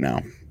Stripe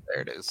now.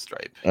 There it is,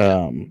 Stripe.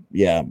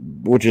 Yeah,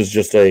 which is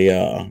just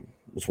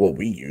it's what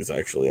we use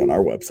actually on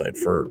our website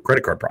for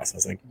credit card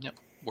processing. Yep,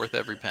 worth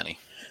every penny.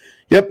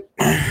 Yep.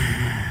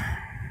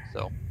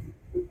 So,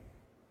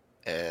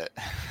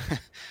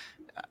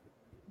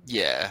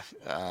 yeah,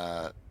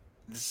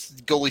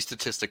 goalie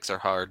statistics are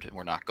hard, and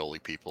we're not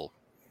goalie people.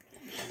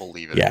 We'll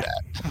leave it at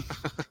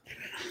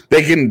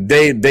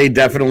that. They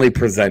definitely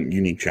present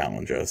unique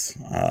challenges.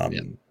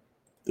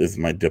 Is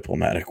my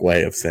diplomatic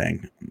way of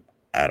saying,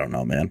 I don't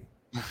know, man.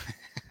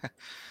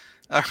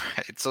 All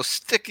right, so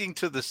sticking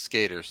to the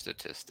skater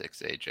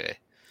statistics, AJ,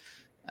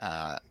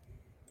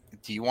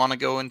 do you want to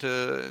go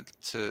into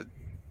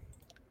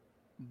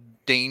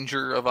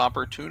danger of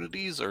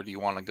opportunities, or do you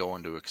want to go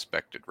into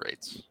expected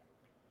rates?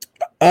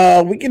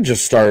 We can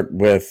just start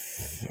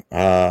with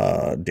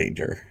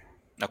danger.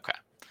 Okay.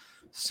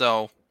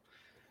 So,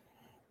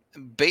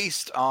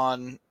 based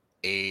on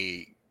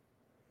a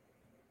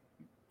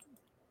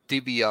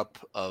divvy up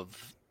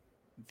of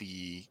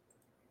the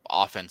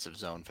offensive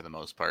zone for the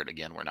most part,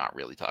 again, we're not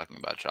really talking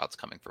about shots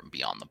coming from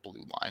beyond the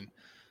blue line.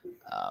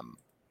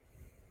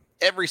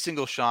 Every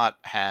single shot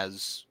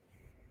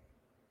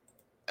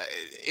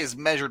is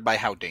measured by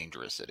how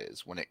dangerous it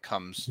is when it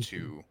comes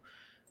to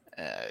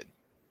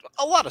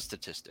a lot of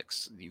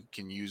statistics. You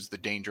can use the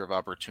danger of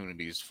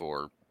opportunities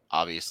for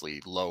obviously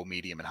low,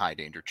 medium, and high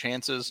danger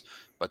chances,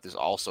 but this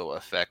also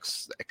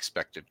affects the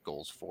expected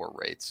goals for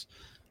rates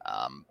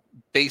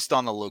based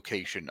on the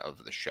location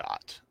of the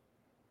shot.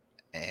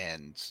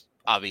 And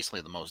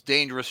obviously the most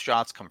dangerous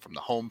shots come from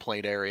the home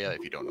plate area. If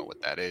you don't know what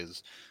that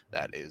is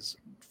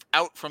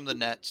out from the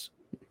net,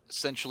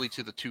 essentially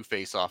to the two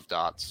face-off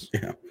dots,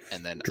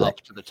 and then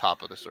up to the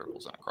top of the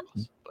circles and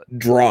across. But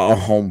draw a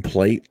home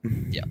plate.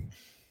 Yeah.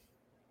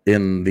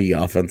 In the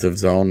offensive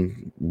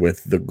zone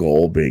with the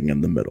goal being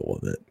in the middle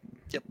of it.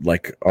 Yep.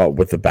 Like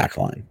with the back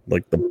line.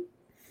 Like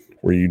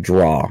where you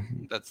draw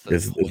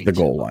is the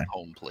goal line.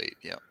 Home plate,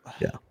 yeah.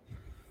 Yeah.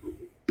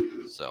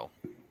 So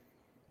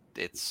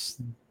it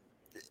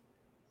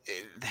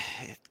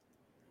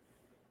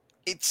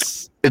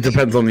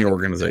depends on the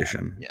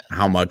organization. Yeah.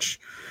 How much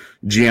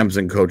GMs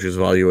and coaches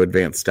value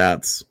advanced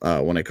stats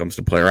when it comes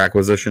to player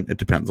acquisition. It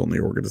depends on the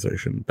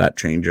organization. That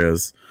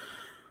changes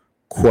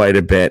quite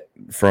a bit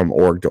from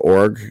org to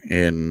org.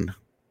 In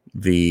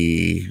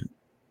the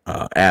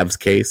Avs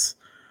case,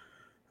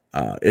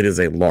 it is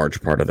a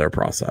large part of their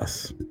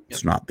process. Yep.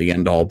 It's not the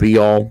end-all,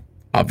 be-all.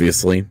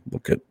 Obviously,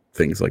 look at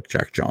things like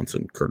Jack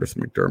Johnson, Curtis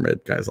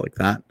McDermott, guys like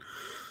that.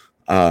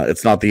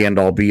 It's not the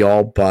end-all,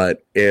 be-all,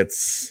 but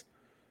it's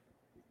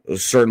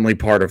certainly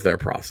part of their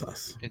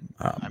process.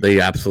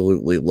 They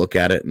absolutely look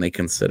at it and they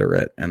consider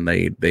it and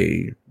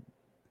they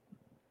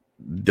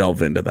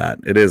delve into that.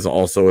 It is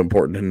also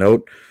important to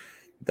note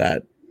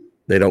that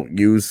they don't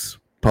use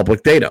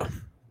public data.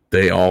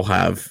 They all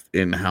have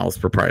in-house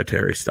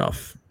proprietary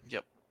stuff.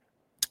 Yep.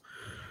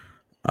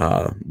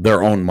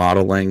 Their own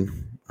modeling.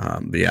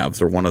 The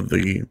Avs are one of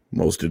the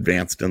most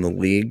advanced in the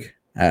league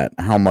at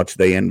how much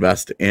they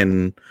invest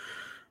in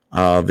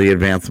the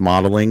advanced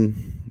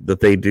modeling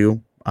that they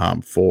do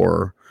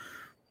for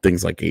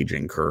things like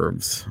aging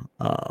curves,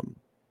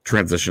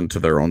 transition to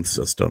their own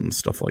systems,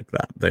 stuff like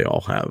that. They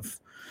all have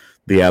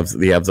the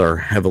Avs are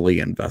heavily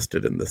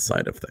invested in this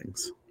side of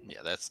things.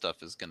 Yeah, that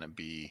stuff is going to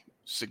be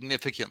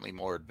significantly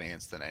more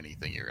advanced than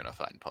anything you're going to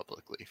find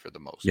publicly for the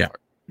most part.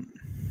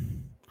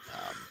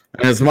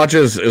 And as much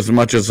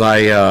as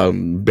I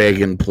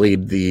beg and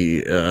plead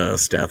the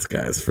stats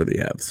guys for the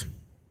Avs,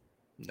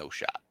 no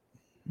shot.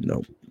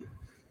 Nope.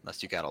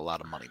 Unless you got a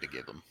lot of money to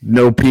give them.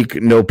 No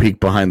peek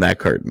behind that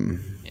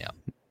curtain. Yeah.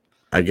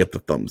 I get the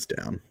thumbs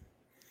down.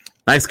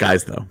 Nice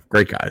guys though,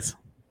 great guys.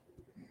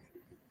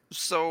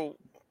 So,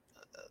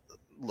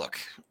 look,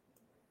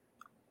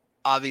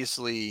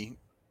 obviously,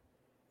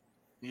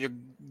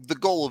 the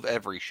goal of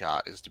every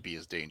shot is to be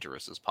as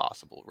dangerous as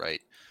possible,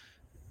 right?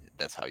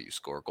 That's how you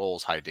score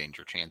goals. High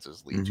danger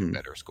chances lead to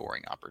better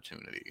scoring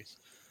opportunities.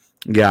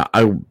 Yeah,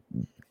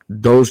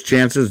 those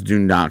chances do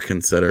not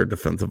consider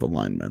defensive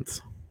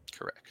alignments.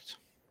 Correct.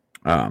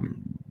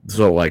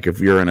 So, like, if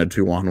you're in a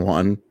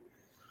 2-on-1,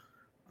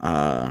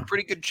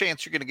 pretty good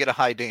chance you're going to get a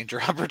high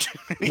danger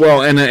opportunity.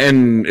 Well,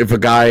 and if a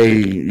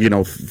guy,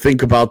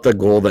 think about the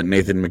goal that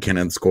Nathan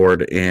MacKinnon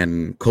scored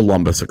in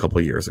Columbus a couple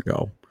of years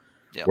ago,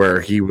 where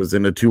he was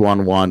in a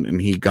 2-on-1 and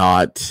he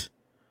got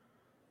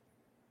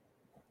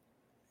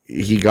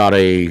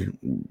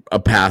a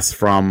pass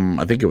from,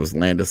 I think it was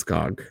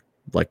Landeskog,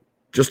 like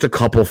just a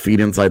couple feet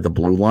inside the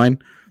blue line.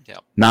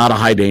 Yep. Not a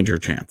high danger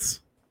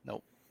chance.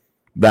 Nope.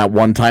 That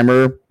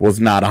one-timer was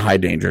not a high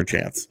danger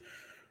chance.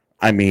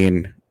 I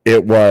mean,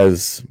 it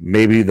was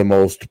maybe the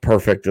most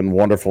perfect and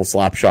wonderful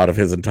slap shot of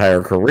his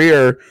entire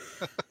career,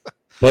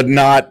 but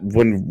not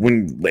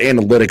when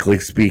analytically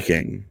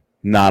speaking,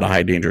 not a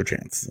high danger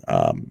chance.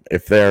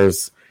 If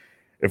there's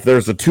a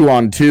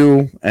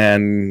 2-on-2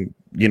 and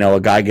a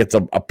guy gets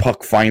a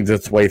puck, finds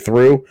its way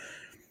through,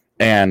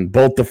 and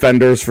both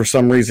defenders for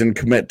some reason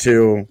commit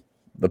to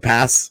the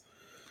pass,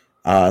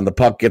 and the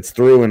puck gets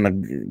through and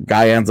the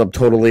guy ends up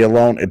totally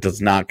alone, it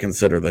does not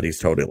consider that he's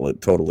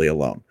totally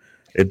alone.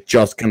 It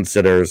just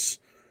considers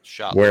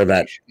where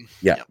that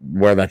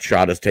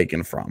shot is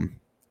taken from.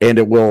 And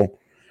it will,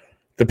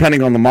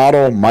 depending on the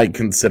model, might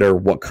consider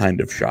what kind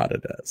of shot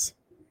it is.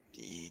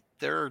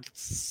 There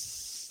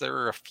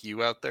are a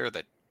few out there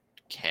that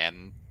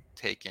can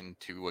take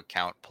into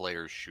account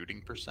players'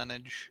 shooting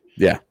percentage.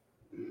 Yeah.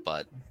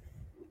 But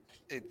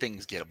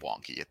things get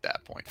wonky at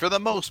that point. For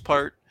the most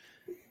part,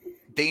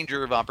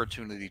 danger of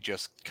opportunity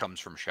just comes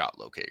from shot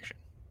location.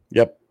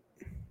 Yep.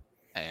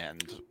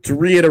 And to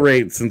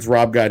reiterate, since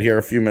Rob got here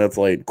a few minutes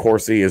late,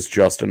 Corsi is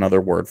just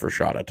another word for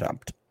shot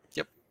attempt.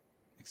 Yep,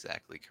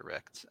 exactly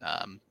correct.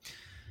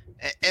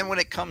 And when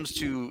it comes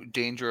to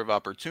danger of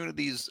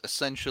opportunities,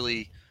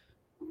 essentially,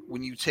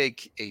 when you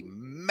take a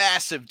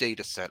massive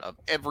data set of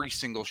every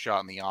single shot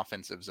in the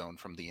offensive zone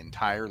from the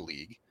entire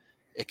league,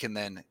 it can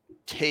then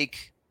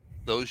take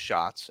those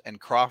shots and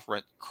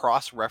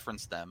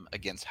cross-reference them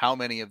against how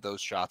many of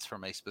those shots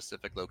from a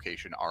specific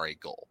location are a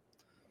goal.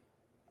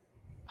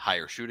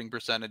 Higher shooting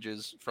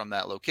percentages from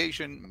that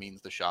location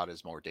means the shot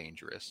is more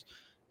dangerous.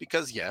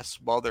 Because yes,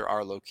 while there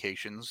are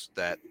locations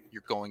that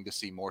you're going to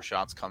see more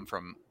shots come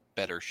from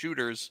better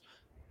shooters,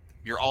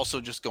 you're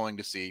also just going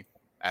to see,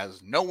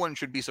 as no one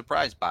should be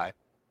surprised by,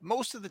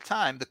 most of the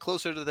time, the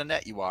closer to the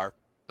net you are,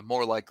 the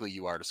more likely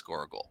you are to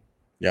score a goal.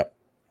 Yep.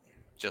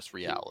 Just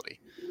reality.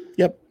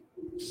 Yep.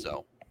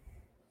 So,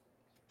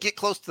 get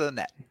close to the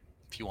net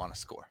if you want to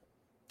score,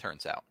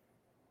 turns out.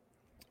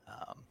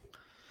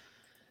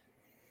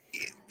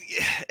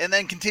 And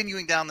then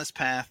continuing down this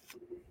path,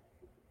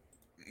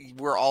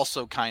 we're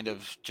also kind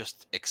of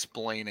just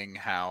explaining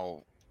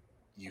how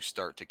you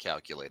start to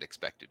calculate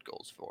expected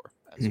goals for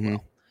as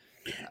well.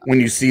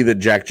 When you see that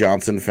Jack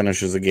Johnson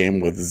finishes a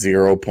game with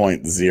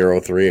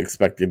 0.03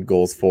 expected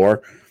goals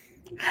for,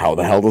 how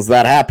the hell does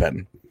that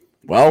happen?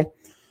 Well,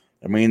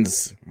 it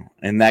means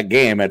in that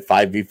game at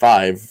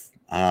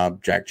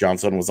 5v5, Jack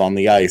Johnson was on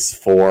the ice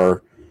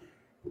for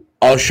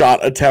a shot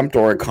attempt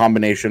or a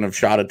combination of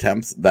shot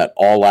attempts that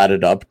all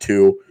added up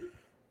to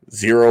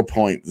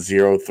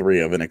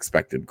 0.03 of an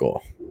expected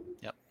goal.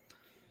 Yep.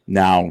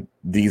 Now,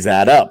 these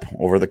add up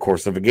over the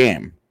course of a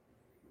game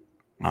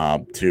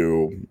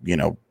to,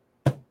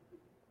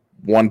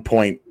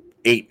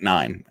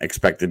 1.89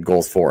 expected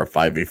goals for a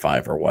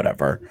 5v5 or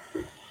whatever.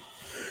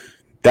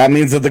 That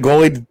means that the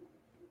goalie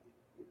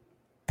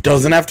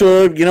doesn't have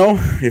to,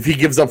 if he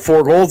gives up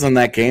 4 goals in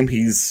that game,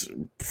 he's,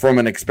 from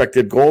an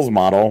expected goals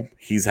model,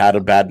 he's had a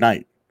bad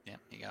night. Yeah,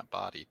 he got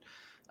bodied.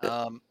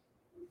 Go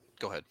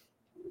ahead.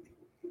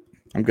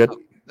 I'm good.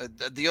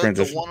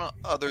 The one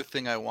other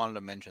thing I wanted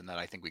to mention that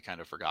I think we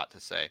kind of forgot to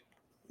say,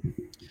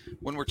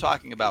 when we're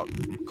talking about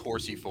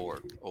Corsi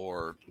for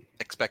or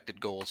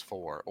expected goals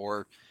for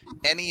or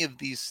any of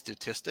these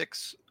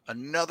statistics,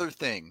 another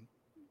thing,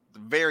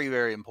 very,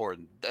 very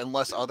important,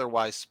 unless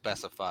otherwise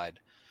specified,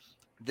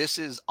 this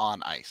is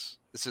on ice.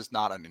 This is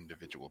not an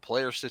individual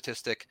player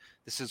statistic.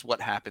 This is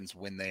what happens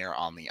when they are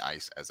on the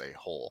ice as a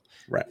whole.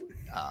 Right.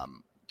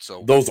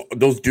 So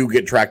those do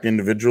get tracked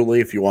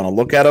individually if you want to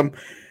look at them.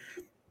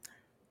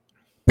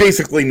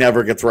 Basically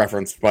never gets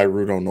referenced by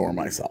Rudo nor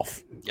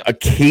myself. Yep.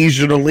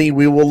 Occasionally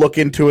we will look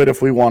into it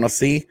if we want to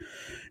see.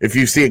 If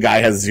you see a guy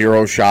has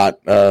 0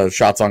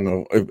 shots on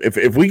goal,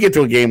 if we get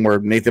to a game where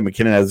Nathan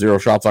MacKinnon has 0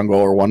 shots on goal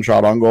or 1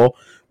 shot on goal,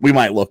 we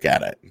might look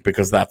at it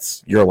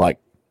because you're like,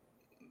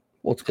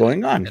 what's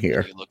going on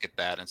here? You look at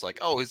that and it's like,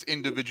 oh, his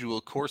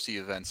individual Corsi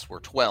events were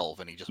 12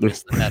 and he just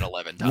missed the net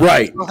 11 times.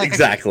 Right,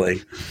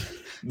 exactly.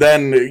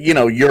 Then,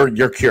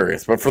 you're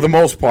curious. But for the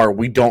most part,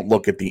 we don't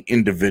look at the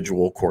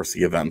individual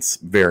Corsi events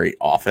very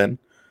often.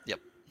 Yep.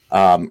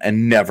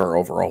 And never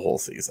over a whole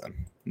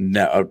season.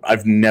 No,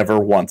 I've never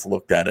once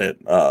looked at it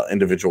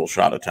individual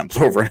shot attempts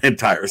over an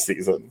entire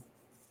season.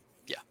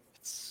 Yeah,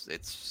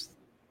 it's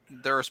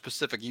there are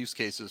specific use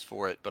cases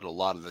for it, but a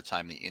lot of the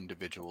time the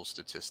individual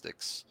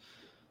statistics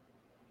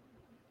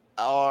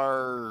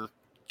are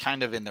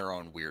kind of in their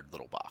own weird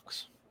little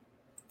box.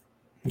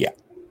 Yeah.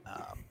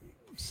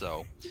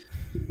 So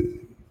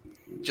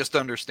just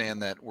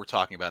understand that we're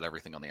talking about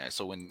everything on the ice.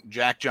 So when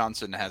Jack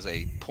Johnson has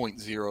a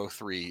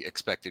 .03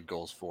 expected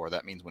goals for,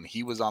 that means when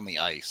he was on the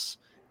ice,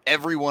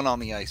 everyone on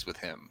the ice with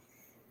him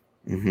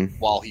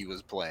while he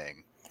was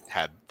playing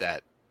had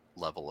that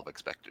level of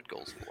expected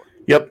goals for.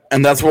 Yep,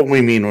 and that's what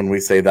we mean when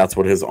we say that's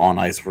what his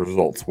on-ice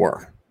results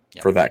were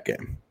for that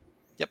game.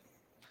 Yep.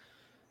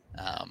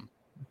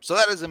 So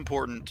that is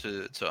important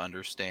to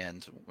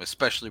understand,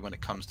 especially when it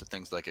comes to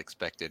things like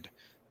expected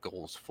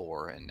goals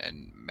for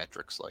and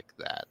metrics like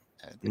that.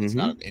 And it's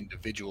not an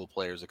individual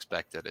player's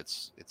expected;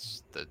 it's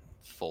the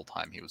full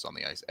time he was on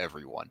the ice,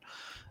 everyone.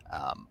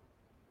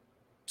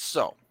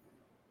 So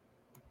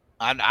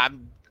I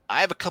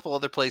have a couple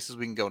other places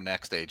we can go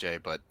next,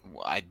 AJ, but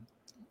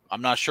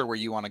I'm not sure where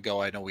you want to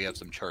go. I know we have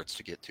some charts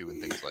to get to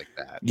and things like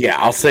that. Yeah,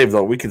 I'll save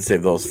those. We can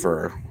save those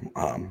for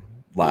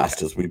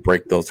last as we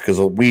break those because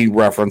we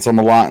reference them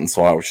a lot, and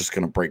so I was just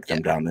going to break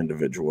them down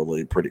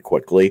individually pretty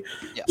quickly.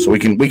 Yeah. So we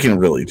can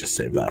really just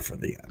save that for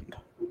the end.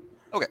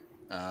 Okay,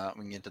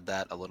 we can get to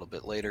that a little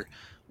bit later.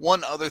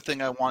 One other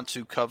thing I want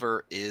to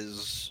cover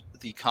is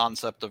the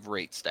concept of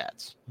rate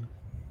stats.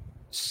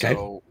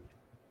 So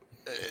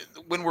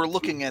when we're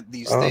looking at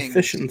these things,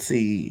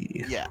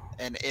 efficiency,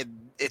 and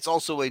it's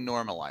also a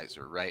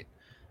normalizer, right?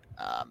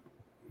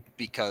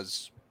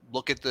 Because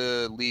look at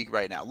the league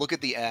right now. Look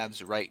at the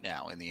Avs right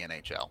now in the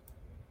NHL.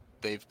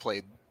 They've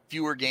played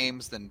fewer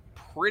games than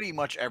pretty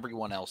much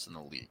everyone else in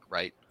the league,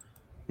 right?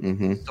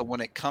 So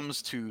when it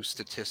comes to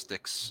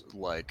statistics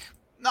like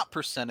not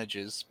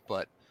percentages,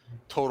 but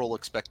total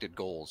expected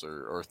goals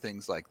or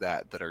things like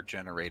that are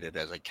generated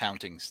as a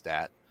counting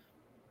stat,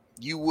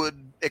 you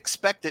would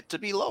expect it to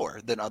be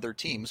lower than other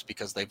teams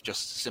because they've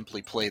just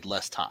simply played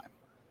less time.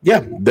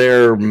 Yeah,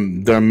 their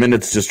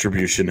minutes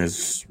distribution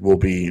will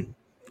be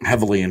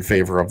heavily in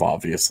favor of,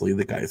 obviously,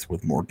 the guys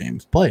with more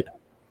games played.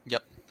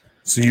 Yep.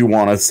 So you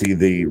want to see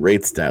the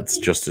rate stats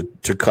just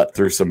to cut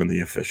through some of the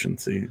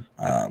efficiency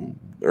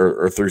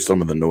or through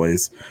some of the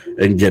noise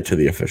and get to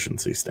the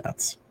efficiency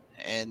stats.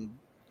 And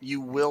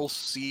you will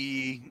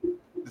see,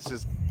 this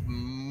is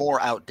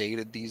more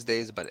outdated these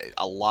days, but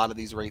a lot of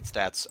these rate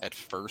stats at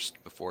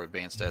first, before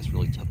advanced stats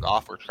really took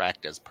off, were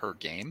tracked as per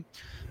game.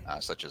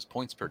 Such as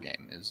points per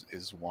game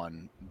is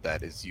one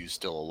that is used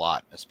still a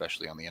lot,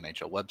 especially on the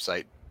NHL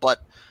website.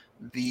 But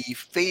the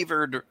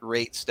favored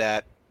rate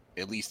stat,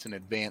 at least in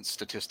advanced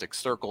statistics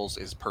circles,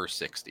 is per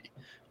 60,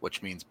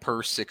 which means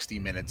per 60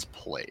 minutes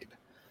played.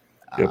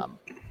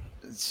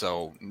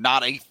 So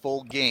not a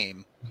full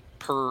game,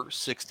 per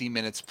 60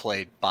 minutes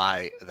played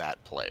by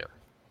that player.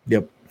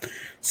 Yep.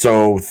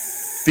 So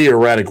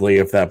theoretically,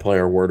 if that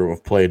player were to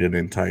have played an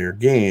entire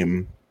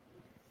game,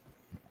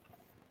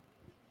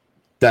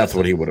 that's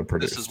what he would have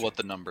produced. This is what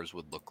the numbers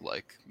would look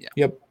like. Yeah.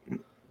 Yep.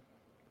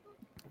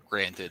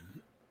 Granted,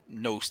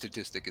 no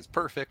statistic is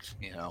perfect.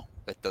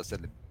 That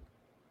doesn't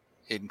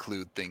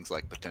include things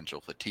like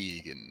potential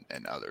fatigue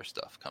and other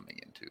stuff coming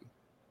into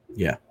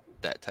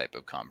that type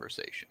of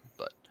conversation.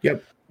 But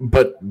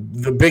But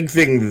the big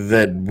thing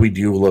that we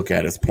do look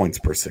at is points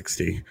per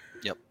 60.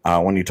 Yep.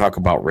 When you talk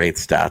about rate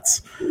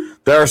stats,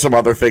 there are some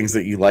other things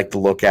that you like to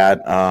look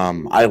at.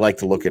 I like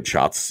to look at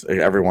shots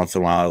every once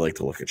in a while. I like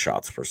to look at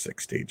shots per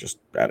 60, just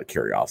out of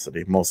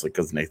curiosity, mostly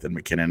because Nathan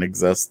McKinnon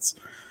exists,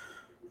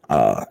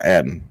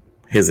 and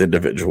his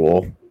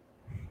individual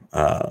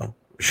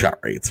shot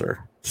rates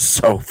are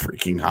so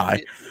freaking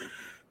high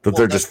that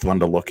they're just fun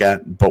to look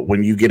at. But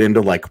when you get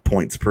into like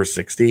points per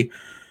 60,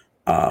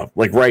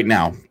 like right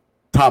now,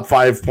 top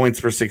 5 points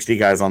per 60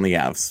 guys on the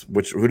Avs.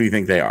 Who do you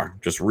think they are?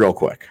 Just real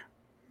quick.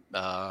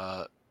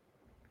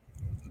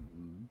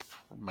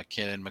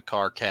 McKinnon,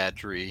 Makar,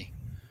 Kadri.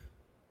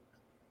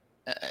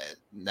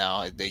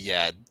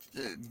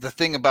 The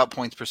thing about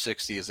points per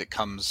 60 is it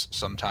comes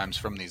sometimes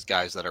from these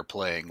guys that are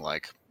playing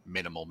like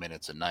minimal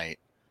minutes a night.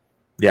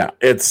 Yeah,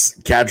 it's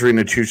Kadri,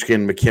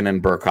 Nichushkin,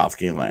 McKinnon,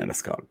 Burakovsky, and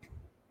Landeskog.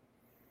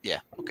 Yeah,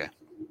 okay.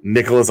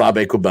 Nicholas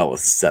Abe-Kubel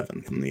is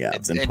 7th in the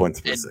Avs in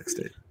points per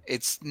 60.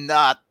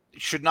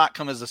 Should not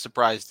come as a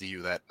surprise to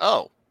you that,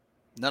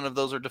 none of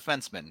those are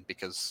defensemen,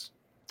 because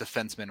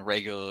defensemen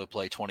regularly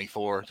play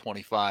 24,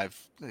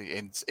 25,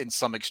 in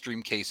some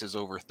extreme cases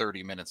over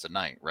 30 minutes a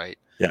night, right?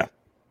 Yeah.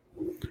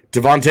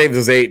 Devon Taves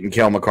is 8 and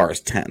Cale Makar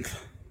is 10th.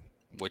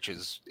 Which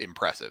is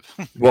impressive.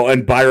 Well,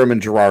 and Byram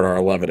and Girard are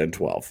 11 and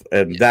 12.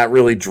 And that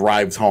really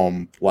drives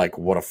home like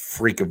what a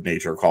freak of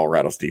nature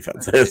Colorado's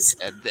defense is.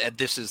 And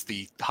this is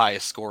the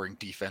highest scoring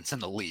defense in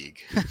the league.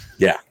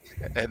 Yeah.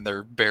 And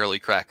they're barely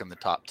cracking the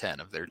top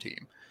 10 of their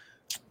team.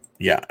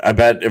 Yeah, I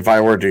bet if I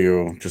were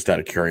to, just out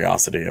of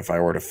curiosity, if I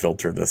were to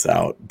filter this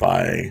out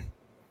by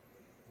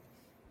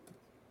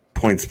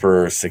points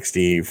per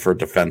 60 for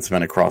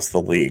defensemen across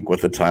the league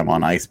with the time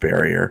on ice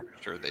barrier.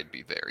 Sure, they'd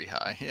be very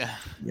high. Yeah.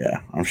 Yeah,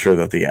 I'm sure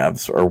that the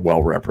Avs are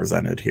well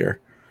represented here.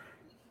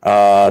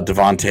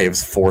 Devon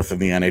Taves 4th in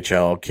the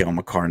NHL, Cale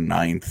Makar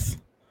 9th,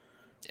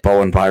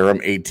 Bowen Byram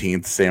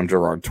 18th, Sam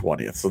Girard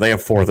 20th. So they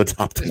have 4 of the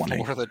top 20.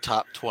 4 of the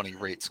top 20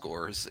 rate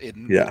scorers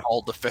in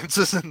all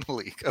defenses in the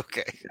league.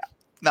 Okay. Yeah.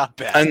 Not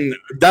bad. And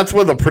that's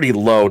with a pretty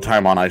low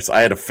time on ice.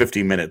 I had a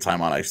 50-minute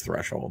time on ice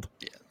threshold.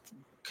 Yeah.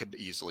 Could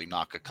easily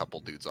knock a couple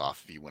dudes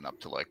off if you went up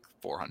to like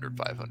 400,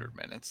 500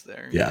 minutes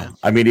there. Yeah.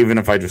 I mean, even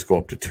if I just go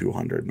up to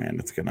 200,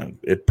 man,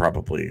 it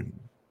probably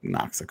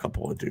knocks a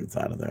couple of dudes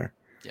out of there.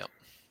 Yep.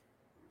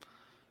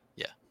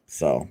 Yeah.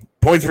 So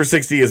points per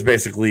 60 is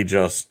basically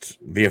just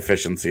the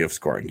efficiency of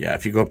scoring. Yeah.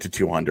 If you go up to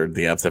 200,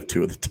 the Avs have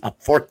 2 of the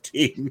top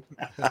 14.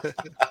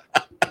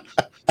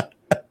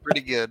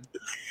 Pretty good.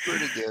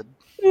 Pretty good.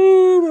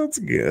 Oh, that's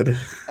good.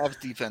 Avs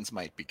defense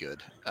might be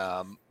good.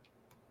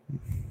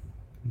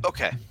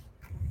 Okay.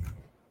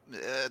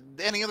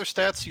 Any other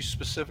stats you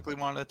specifically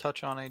wanted to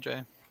touch on,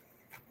 AJ?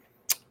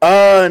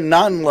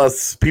 Not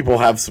unless people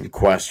have some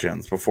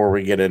questions before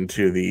we get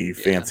into the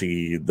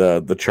fancy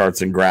the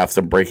charts and graphs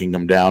and breaking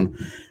them down.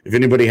 If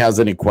anybody has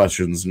any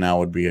questions, now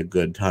would be a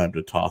good time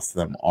to toss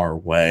them our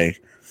way.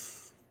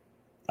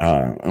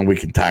 And we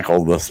can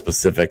tackle the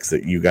specifics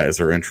that you guys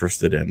are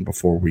interested in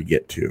before we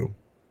get to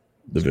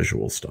the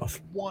visual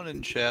stuff. One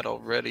in chat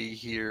already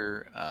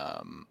here.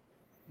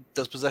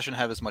 Does possession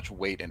have as much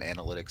weight in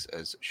analytics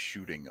as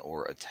shooting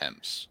or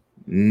attempts?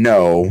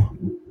 No.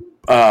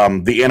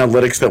 The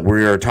analytics that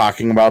we are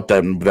talking about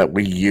that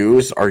we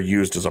use are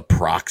used as a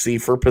proxy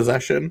for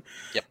possession.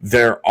 Yep.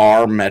 There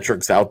are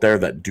metrics out there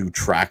that do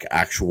track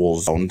actual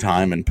zone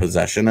time and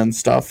possession and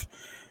stuff.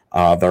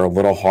 They're a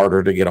little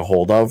harder to get a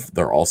hold of.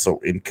 They're also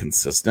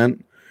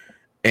inconsistent.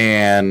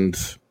 And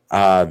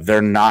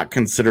they're not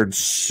considered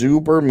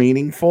super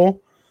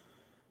meaningful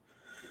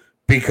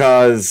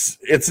because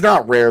it's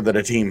not rare that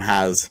a team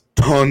has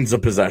tons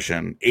of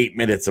possession, 8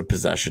 minutes of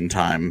possession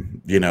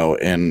time,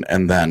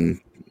 and then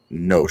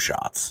no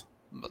shots.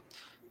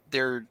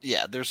 There's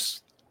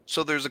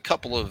a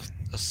couple of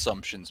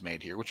assumptions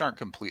made here, which aren't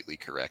completely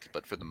correct,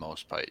 but for the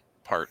most part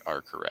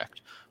are correct.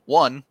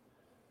 One,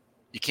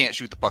 you can't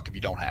shoot the puck if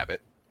you don't have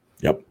it.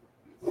 Yep.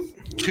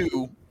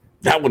 2,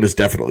 that one is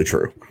definitely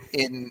true.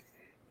 You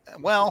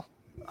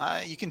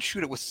can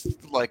shoot it with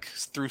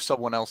through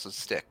someone else's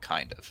stick,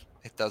 kind of.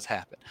 It does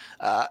happen.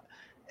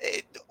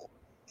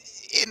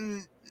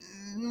 In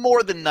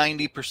more than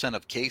 90%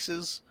 of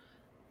cases,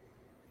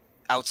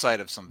 outside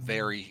of some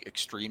very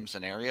extreme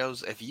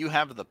scenarios, if you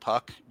have the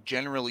puck,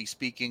 generally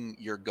speaking,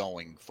 you're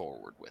going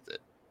forward with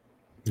it.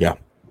 Yeah.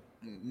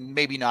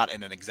 Maybe not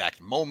in an exact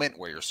moment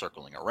where you're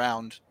circling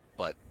around,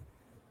 but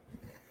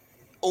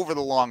over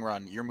the long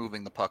run, you're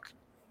moving the puck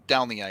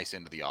down the ice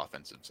into the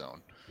offensive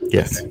zone.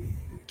 Yes.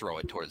 Throw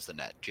it towards the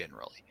net,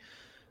 generally.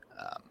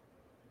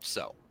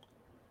 So,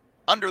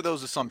 under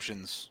those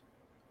assumptions,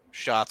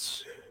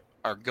 shots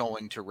are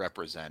going to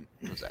represent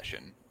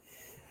possession.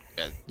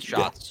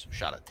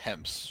 Shot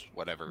attempts,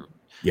 whatever.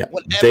 Yeah,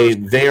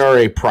 they are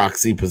a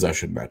proxy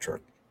possession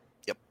metric.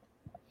 Yep.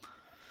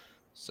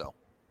 So,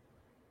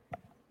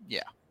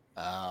 yeah.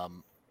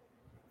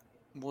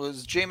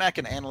 Was J-Mac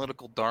an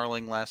analytical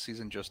darling last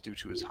season just due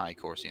to his high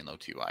Corsi and low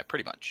TUI?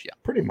 Pretty much, yeah.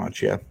 Pretty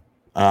much, yeah.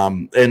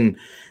 And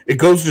it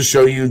goes to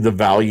show you the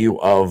value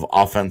of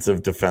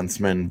offensive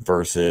defensemen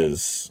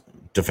versus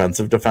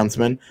defensive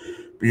defensemen.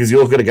 Because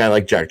you look at a guy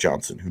like Jack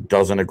Johnson, who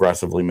doesn't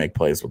aggressively make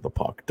plays with the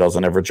puck,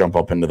 doesn't ever jump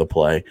up into the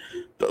play,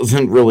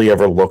 doesn't really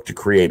ever look to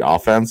create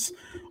offense.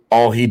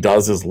 All he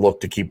does is look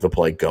to keep the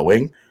play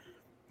going.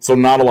 So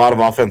not a lot of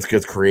offense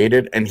gets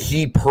created, and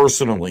he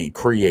personally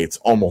creates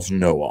almost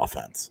no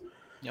offense.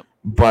 Yep.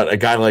 But a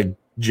guy like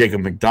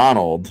Jacob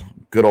McDonald,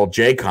 good old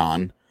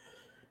J-Con,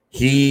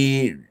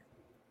 he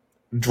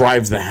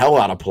drives the hell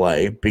out of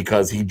play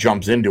because he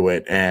jumps into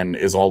it and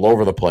is all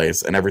over the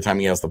place, and every time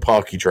he has the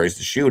puck, he tries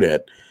to shoot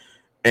it.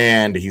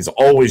 And he's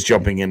always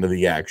jumping into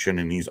the action,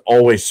 and he's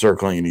always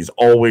circling, and he's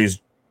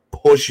always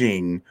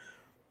pushing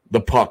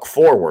the puck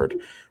forward,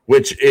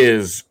 which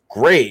is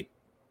great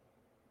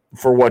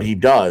for what he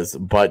does,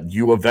 but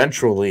you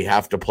eventually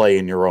have to play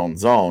in your own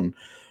zone,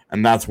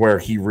 and that's where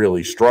he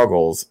really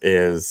struggles,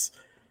 is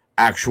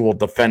actual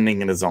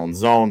defending in his own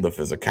zone, the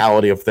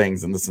physicality of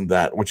things, and this and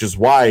that, which is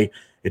why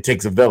it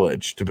takes a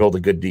village to build a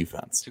good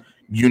defense.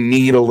 You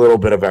need a little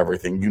bit of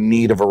everything. You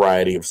need a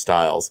variety of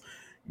styles.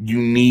 You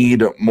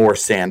need more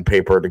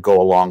sandpaper to go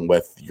along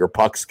with your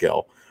puck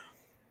skill.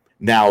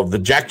 Now, the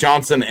Jack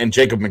Johnson and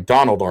Jacob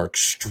McDonald are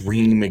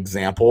extreme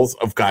examples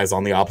of guys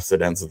on the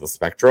opposite ends of the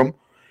spectrum,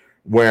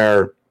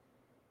 where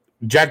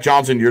Jack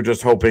Johnson, you're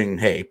just hoping,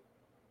 hey,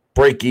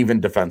 break even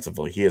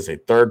defensively. He is a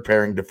third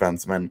pairing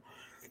defenseman.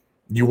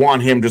 You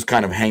want him just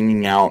kind of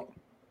hanging out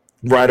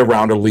right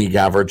around a league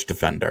average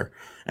defender,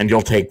 and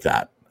you'll take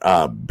that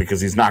because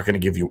he's not going to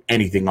give you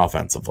anything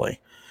offensively.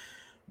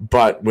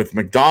 But with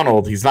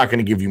McDonald, he's not going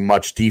to give you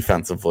much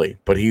defensively,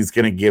 but he's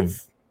going to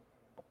give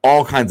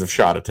all kinds of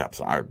shot attempts.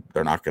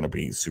 They're not going to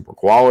be super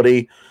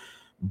quality,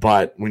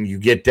 But when you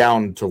get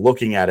down to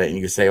looking at it and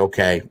you say,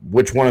 okay,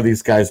 which one of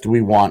these guys do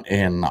we want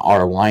in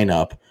our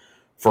lineup?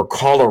 For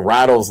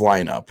Colorado's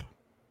lineup,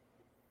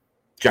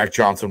 Jack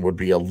Johnson would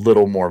be a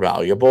little more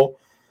valuable,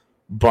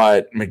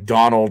 but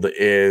McDonald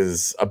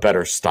is a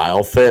better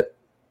style fit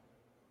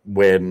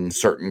when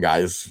certain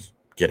guys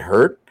get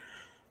hurt.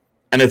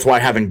 And it's why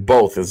having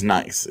both is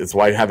nice. It's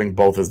why having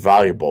both is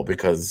valuable,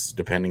 because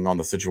depending on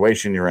the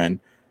situation you're in,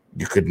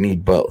 you could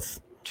need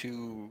both.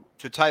 To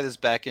tie this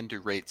back into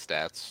rate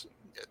stats,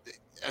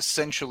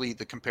 essentially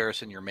the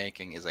comparison you're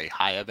making is a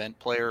high event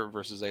player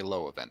versus a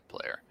low event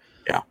player.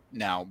 Yeah.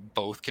 Now,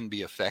 both can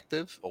be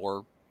effective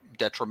or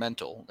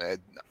detrimental,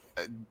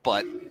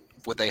 but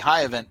with a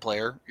high event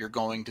player, you're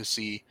going to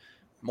see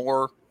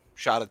more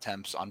shot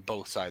attempts on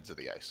both sides of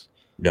the ice.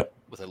 Yep.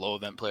 With a low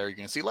event player, you're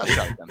going to see less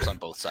shot attempts on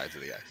both sides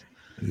of the ice.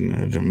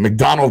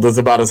 McDonald is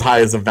about as high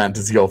as event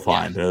as you'll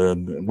find. Yeah.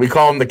 We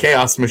call him the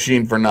chaos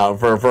machine for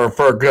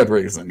a good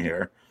reason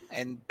here.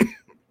 And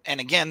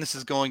again, this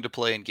is going to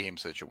play in game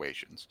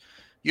situations.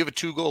 You have a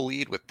 2-goal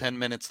lead with 10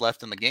 minutes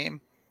left in the game.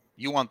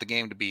 You want the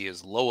game to be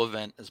as low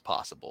event as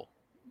possible.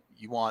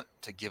 You want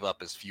to give up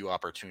as few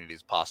opportunities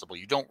as possible.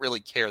 You don't really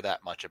care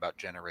that much about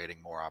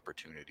generating more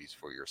opportunities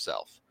for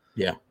yourself.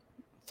 Yeah.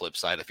 Flip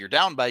side, if you're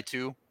down by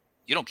 2,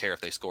 you don't care if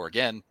they score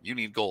again. You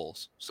need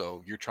goals.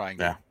 So you're trying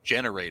to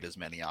generate as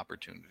many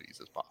opportunities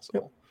as possible.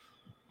 Yep.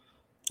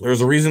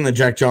 There's a reason that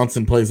Jack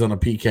Johnson plays on a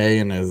PK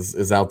and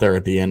is out there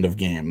at the end of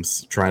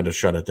games trying to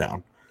shut it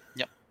down.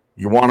 Yep.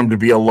 You want him to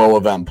be a low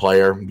event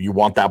player. You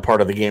want that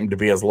part of the game to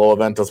be as low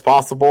event as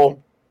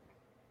possible.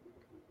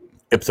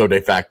 Ipso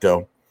de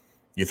facto,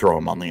 you throw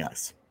him on the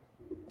ice.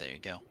 There you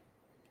go.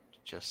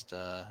 Just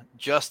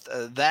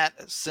that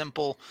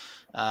simple.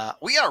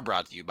 We are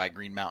brought to you by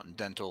Green Mountain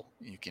Dental.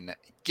 You can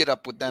get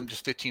up with them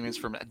just 15 minutes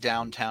from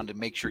downtown to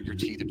make sure your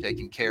teeth are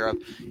taken care of.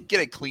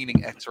 Get a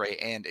cleaning, x-ray,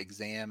 and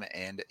exam,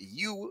 and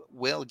you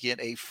will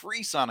get a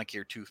free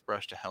Sonicare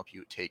toothbrush to help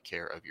you take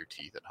care of your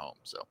teeth at home.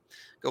 So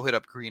go hit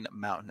up Green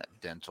Mountain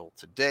Dental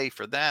today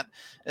for that.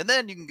 And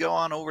then you can go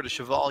on over to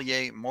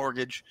Chevalier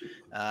Mortgage.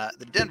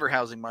 The Denver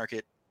housing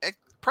market,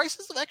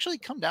 prices have actually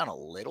come down a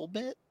little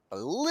bit.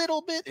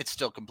 It's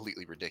still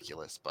completely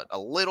ridiculous, but a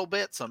little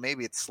bit. So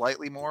maybe it's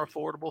slightly more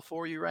affordable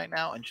for you right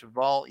now. And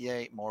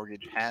Chevalier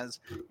Mortgage has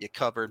you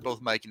covered.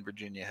 Both Mike and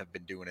Virginia have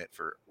been doing it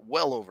for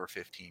well over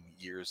 15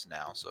 years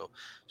now. So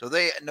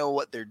they know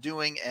what they're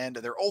doing, and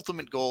their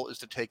ultimate goal is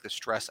to take the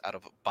stress out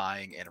of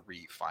buying and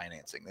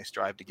refinancing. They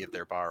strive to give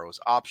their borrowers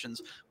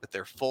options with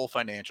their full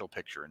financial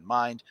picture in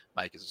mind.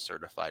 Mike is a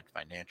certified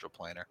financial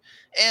planner,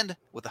 and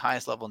with the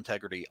highest level of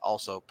integrity,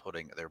 also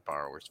putting their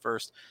borrowers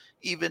first.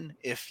 Even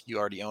if you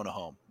already own a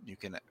home, you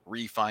can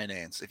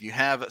refinance. If you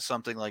have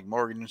something like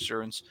mortgage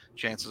insurance,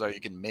 chances are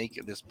you can make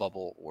this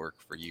bubble work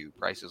for you.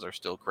 Prices are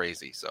still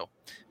crazy, so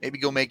maybe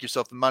go make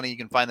yourself the money. You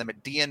can find them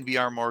at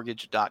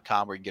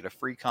dnvrmortgage.com, where you can get a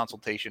free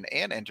consultation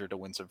and enter to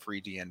win some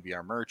free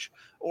DNVR merch.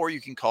 Or you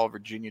can call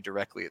Virginia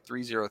directly at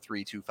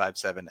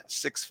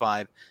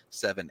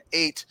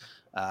 303-257-6578.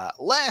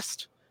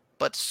 Last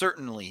but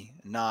certainly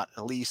not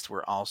least,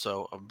 we're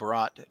also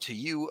brought to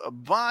you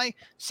by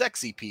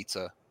Sexy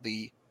Pizza,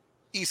 the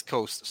East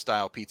Coast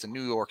style pizza,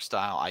 New York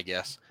style, I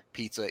guess,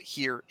 pizza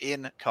here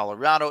in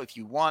Colorado. If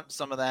you want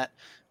some of that,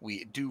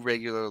 we do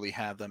regularly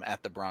have them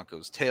at the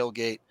Broncos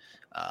tailgate.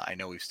 I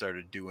know we've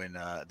started doing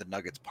the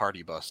Nuggets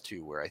party bus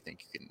too, where I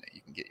think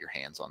you can get your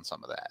hands on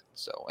some of that.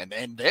 So,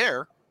 and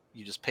there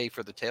you just pay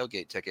for the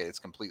tailgate ticket. It's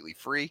completely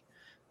free.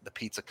 The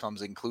pizza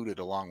comes included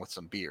along with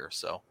some beer.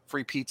 So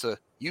free pizza,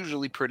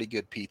 usually pretty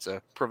good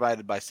pizza,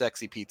 provided by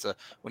Sexy Pizza.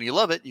 When you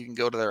love it, you can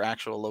go to their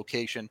actual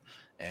location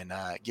and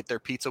get their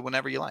pizza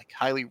whenever you like.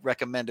 Highly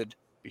recommended.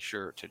 Be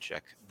sure to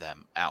check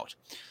them out.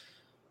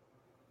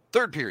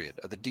 Third period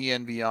of the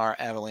DNVR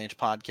Avalanche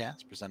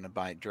Podcast, presented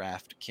by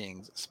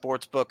DraftKings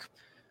Sportsbook.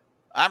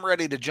 I'm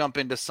ready to jump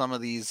into some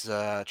of these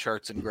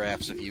charts and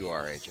graphs if you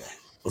are, AJ.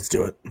 Let's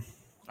do it.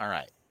 All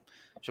right.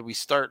 Should we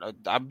start?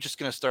 I'm just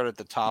going to start at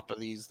the top of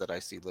these that I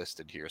see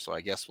listed here. So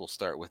I guess we'll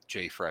start with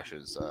Jay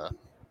Fresh's.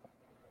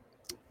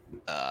 We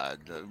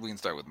can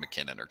start with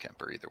McKinnon or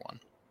Kemper, either one.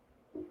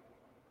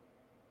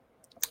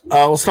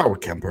 We'll start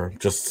with Kemper.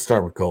 Just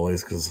start with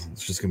goalies because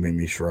it's just going to be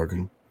me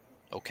shrugging.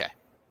 Okay.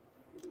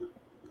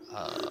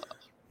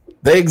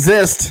 They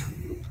exist.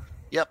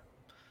 Yep.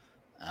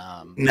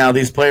 Now,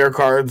 these player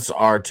cards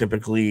are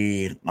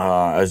typically,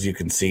 as you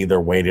can see,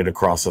 they're weighted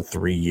across a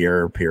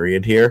 3-year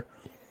period here.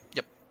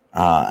 Yep.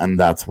 And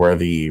that's where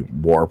the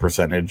WAR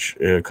percentage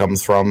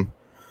comes from.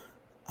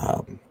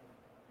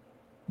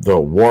 The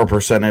WAR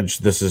percentage,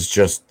 this is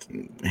just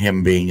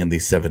him being in the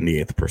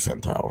 78th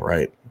percentile,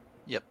 right?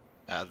 Yep.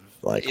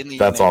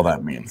 That's all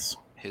that means.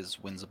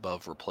 His wins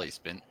above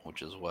replacement,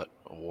 which is what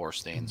WAR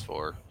stands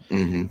for,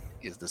 mm-hmm.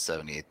 is the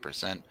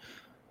 78%.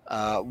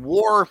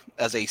 WAR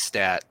as a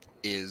stat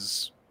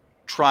is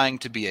trying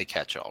to be a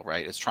catch-all,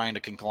 right? It's trying to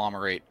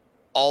conglomerate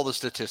all the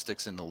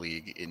statistics in the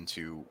league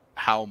into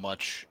how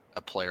much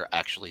a player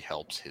actually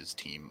helps his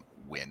team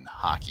win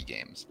hockey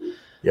games.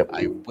 Yep.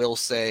 I will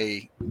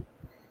say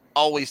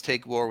always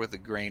take war with a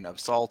grain of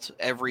salt.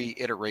 Every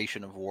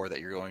iteration of war that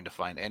you're going to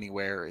find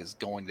anywhere is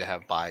going to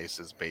have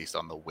biases based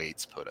on the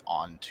weights put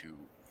onto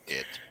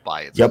it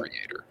by its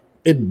creator.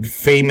 It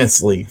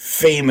famously,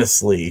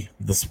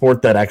 the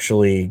sport that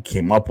actually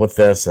came up with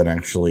this and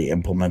actually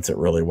implements it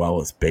really well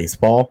is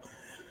baseball.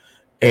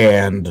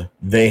 And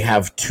they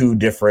have two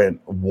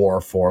different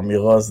war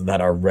formulas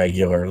that are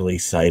regularly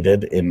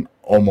cited in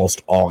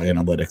almost all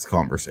analytics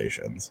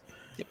conversations.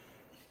 Yep.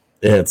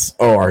 It's,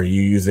 are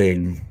you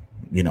using,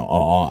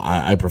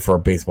 I prefer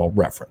baseball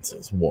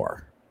references,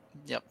 war.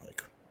 Yep.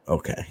 Like,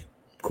 okay,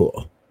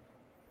 cool.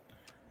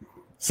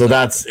 So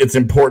it's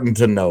important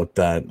to note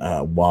that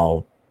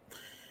while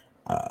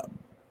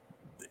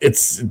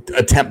its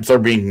attempts are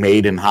being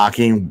made in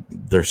hockey,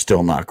 they're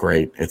still not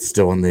great. It's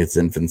still in its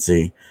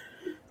infancy.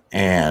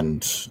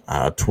 And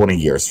 20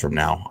 years from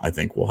now, I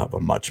think we'll have a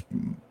much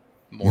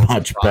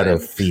better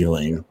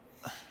feeling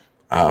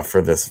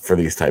for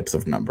these types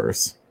of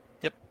numbers.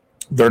 Yep,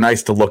 they're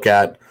nice to look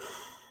at.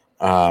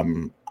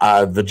 The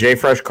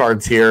JFresh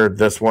cards here.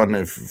 This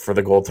one, for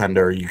the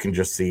goaltender, you can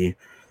just see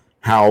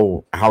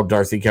how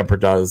Darcy Kemper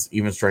does.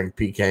 Even strength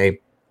PK,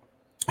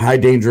 high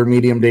danger,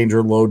 medium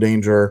danger, low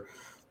danger.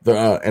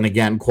 And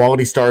again,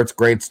 quality starts,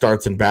 great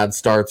starts, and bad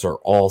starts are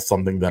all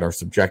something that are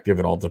subjective.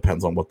 It all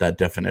depends on what that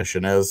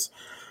definition is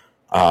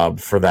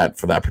for that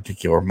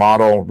particular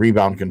model.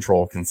 Rebound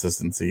control,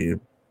 consistency,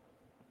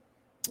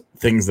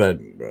 things that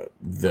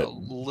a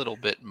little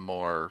bit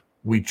more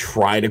we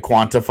try to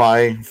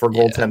quantify for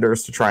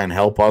goaltenders to try and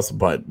help us,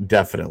 but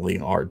definitely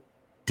are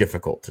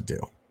difficult to do.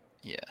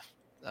 Yeah.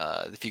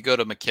 If you go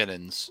to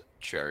McKinnon's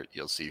chart,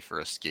 you'll see for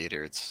a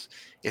skater, it's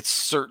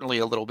certainly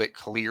a little bit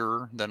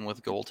clearer than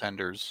with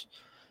goaltenders.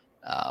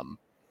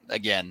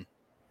 Again,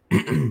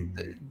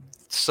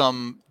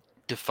 some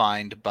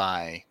defined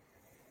by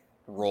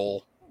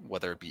role,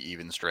 whether it be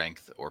even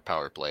strength or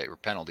power play or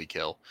penalty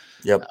kill.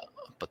 Yep.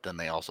 But then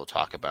they also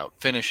talk about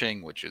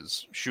finishing, which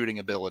is shooting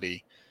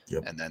ability.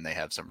 Yep. And then they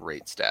have some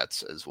rate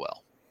stats as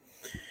well.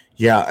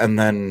 Yeah, and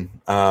then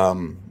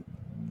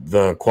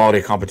the quality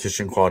of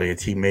competition, quality of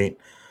teammate.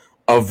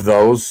 Of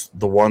those,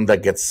 the one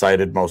that gets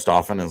cited most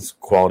often is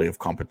quality of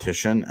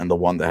competition, and the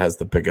one that has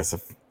the biggest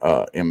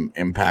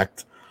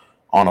impact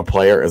on a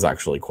player is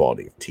actually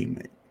quality of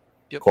teammate.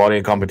 Yep. Quality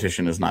of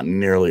competition is not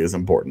nearly as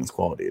important as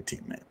quality of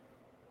teammate.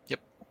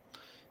 Yep.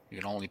 You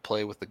can only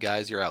play with the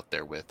guys you're out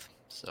there with.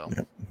 So,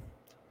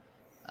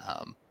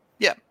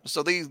 yep.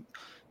 So these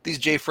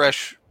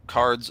JFresh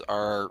cards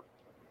are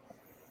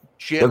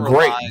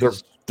generalized. They're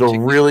great. They're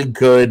really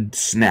good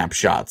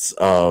snapshots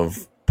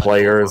of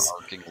players.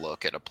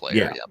 Look at a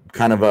player.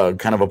 Kind of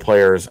a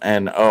players,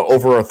 and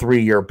over a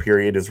 3-year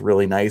period is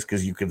really nice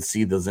because you can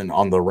see those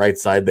on the right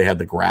side. They had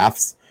the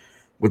graphs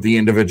with the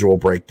individual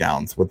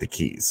breakdowns with the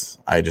keys.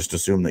 I just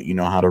assumed that you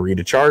know how to read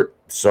a chart,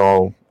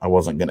 so I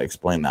wasn't going to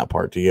explain that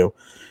part to you.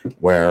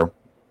 Where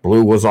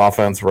blue was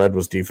offense, red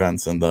was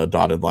defense, and the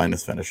dotted line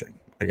is finishing.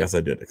 I guess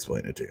I did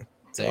explain it to you.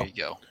 There you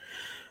go.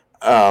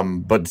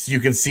 But you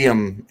can see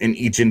him in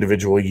each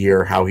individual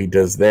year, how he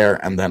does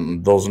there. And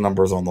then those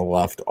numbers on the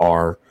left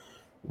are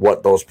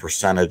what those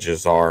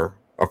percentages are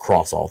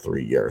across all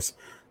 3 years,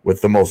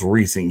 with the most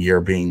recent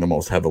year being the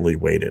most heavily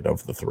weighted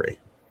of the three.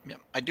 Yeah,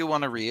 I do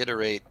want to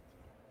reiterate,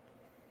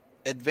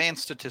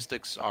 advanced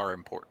statistics are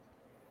important.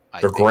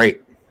 They're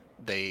great.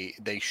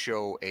 They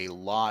show a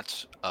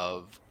lot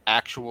of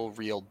actual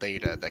real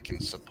data that can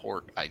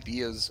support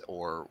ideas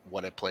or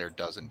what a player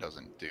does and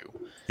doesn't do.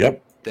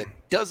 Yep. That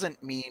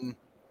doesn't mean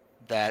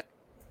that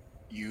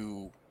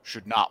you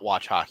should not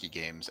watch hockey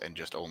games and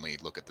just only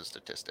look at the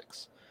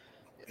statistics.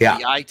 Yeah.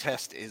 The eye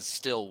test is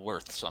still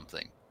worth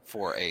something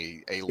for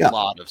a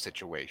lot of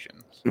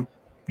situations.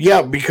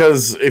 Yeah,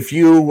 because if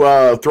you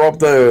throw up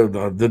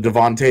the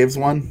Devon Taves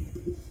one,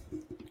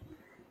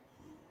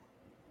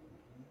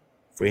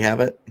 if we have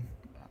it.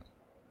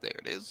 There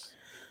it is.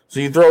 So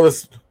you throw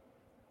this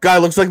guy,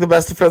 looks like the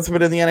best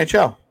defenseman in the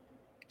NHL.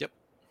 Yep.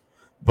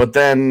 But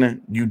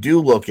then you do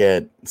look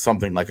at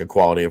something like a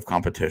quality of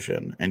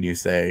competition, and you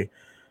say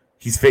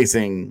he's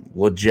facing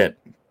legit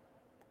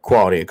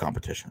quality of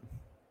competition.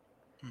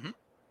 Mm-hmm.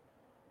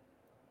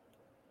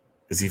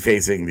 Is he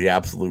facing the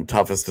absolute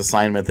toughest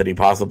assignment that he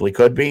possibly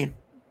could be?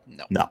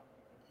 No.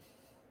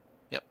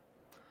 Yep.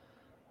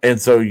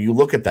 And so you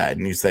look at that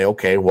and you say,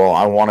 okay, well,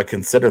 I want to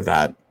consider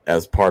that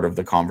as part of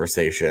the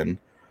conversation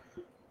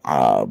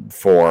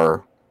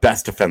for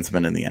best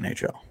defenseman in the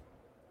NHL.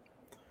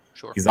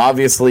 Sure. He's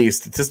obviously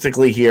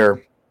statistically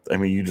here. I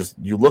mean,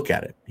 you look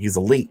at it. He's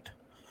elite.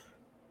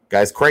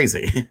 Guy's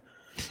crazy.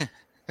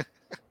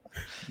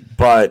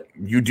 But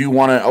you do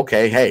want to,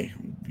 okay, hey,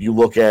 you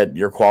look at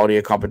your quality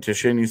of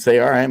competition, you say,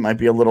 all right, might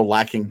be a little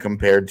lacking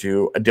compared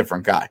to a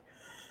different guy.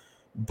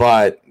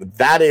 But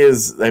that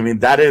is,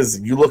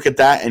 you look at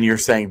that and you're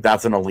saying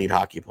that's an elite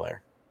hockey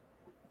player.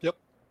 Yep.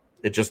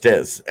 It just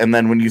is. And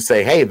then when you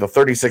say, hey, the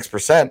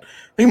 36%,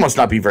 he must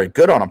not be very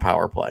good on a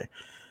power play.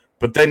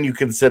 But then you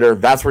consider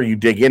that's where you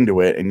dig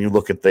into it and you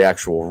look at the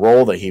actual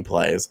role that he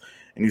plays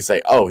and you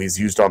say, oh, he's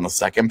used on the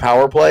second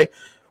power play.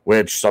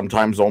 which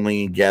sometimes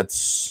only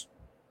gets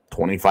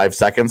 25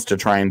 seconds to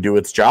try and do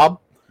its job.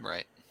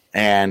 Right.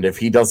 And if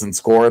he doesn't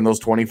score in those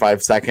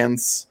 25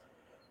 seconds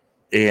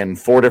in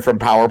 4 different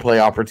power play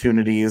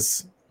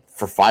opportunities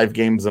for 5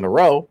 games in a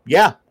row,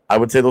 yeah, I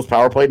would say those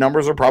power play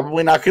numbers are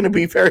probably not going to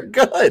be very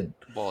good.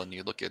 Well, and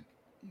you look at,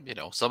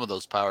 some of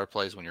those power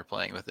plays when you're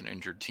playing with an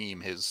injured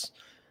team,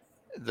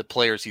 the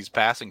players he's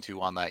passing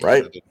to on that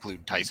unit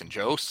include Tyson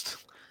Jost.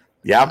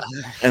 Yeah,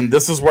 and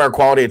this is where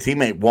quality of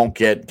teammate won't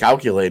get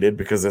calculated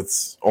because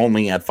it's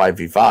only at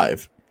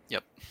 5v5.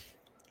 Yep.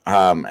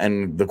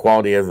 And the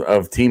quality of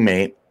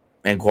teammate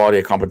and quality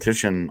of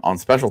competition on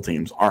special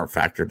teams aren't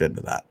factored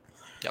into that.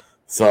 Yep.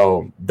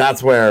 So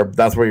that's where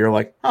you're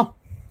like, oh,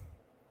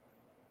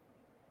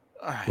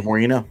 all right. The more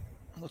you know.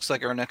 Looks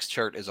like our next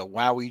chart is a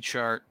Wowie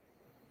chart.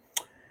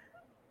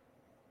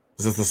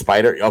 Is this the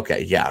spider?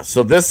 Okay, yeah.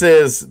 So this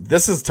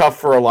is tough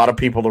for a lot of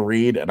people to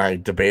read, and I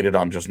debated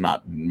on just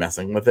not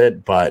messing with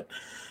it, but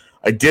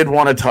I did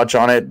want to touch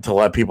on it to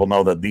let people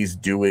know that these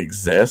do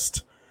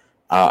exist.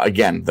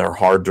 Again, they're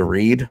hard to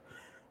read,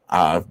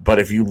 but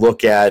if you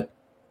look at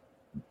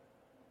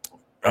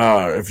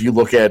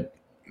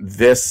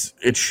this,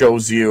 it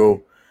shows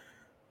you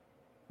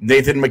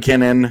Nathan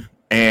MacKinnon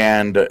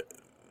and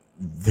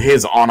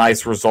his on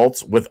ice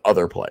results with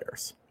other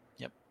players.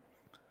 Yep.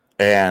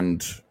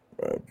 And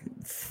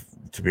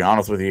to be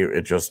honest with you,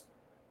 you just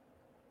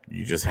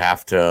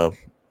have to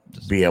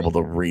be able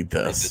to read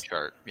this. Read the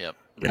chart. Yep.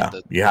 Yeah.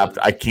 You have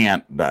to, I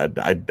can't, I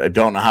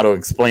don't know how to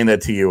explain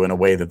that to you in a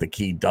way that the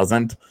key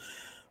doesn't,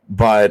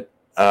 but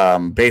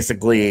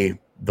basically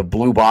the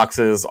blue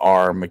boxes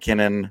are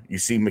MacKinnon. You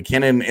see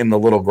MacKinnon in the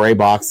little gray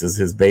box is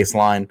his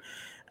baseline.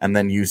 And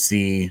then you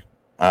see,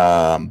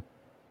 the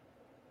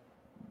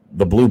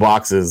blue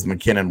box is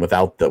MacKinnon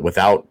without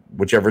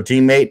whichever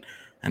teammate,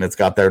 and it's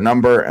got their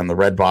number, and the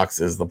red box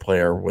is the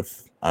player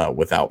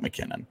without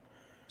MacKinnon.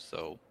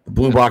 So the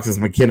blue box is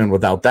MacKinnon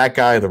without that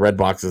guy, the red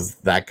box is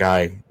that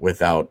guy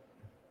without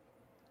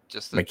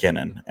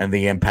MacKinnon and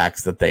the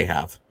impacts that they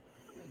have.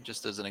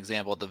 Just as an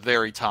example, at the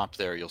very top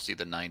there, you'll see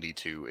the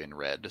 92 in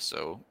red.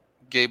 So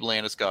Gabe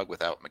Landeskog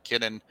without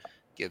MacKinnon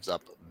gives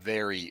up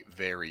very,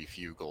 very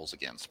few goals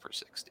against per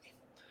 60.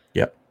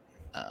 Yep.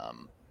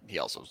 He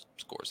also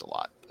scores a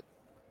lot, but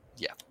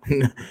yeah.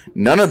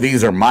 None of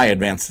these are my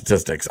advanced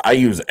statistics. I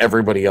use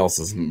everybody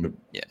else's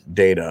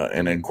data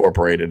and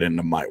incorporate it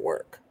into my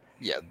work.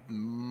 Yeah,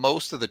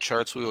 most of the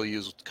charts we will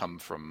use come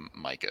from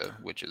Micah,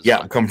 which is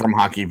come from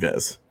Hockey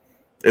Viz.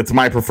 It's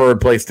my preferred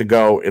place to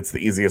go. It's the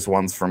easiest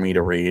ones for me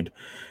to read,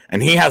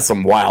 and he has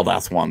some wild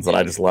ass ones that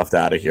I just left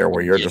out of here,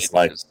 where you're just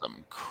like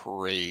some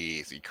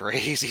crazy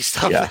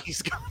stuff that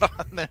he's got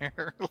on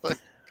there.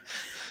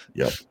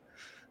 Yep.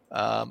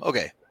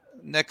 Okay.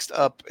 Next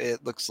up,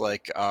 it looks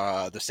like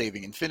the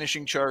saving and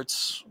finishing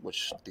charts,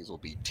 which these will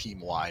be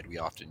team-wide. We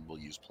often will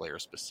use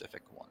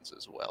player-specific ones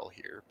as well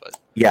here, but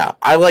yeah,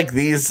 I like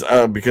these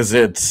because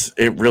it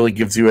really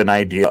gives you an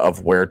idea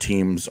of where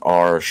teams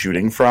are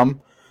shooting from,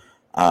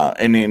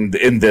 and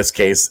in this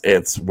case,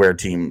 it's where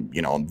team.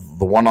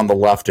 The one on the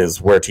left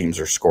is where teams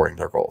are scoring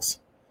their goals.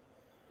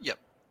 Yep,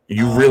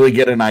 you really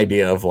get an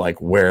idea of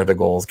like where the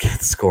goals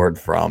get scored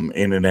from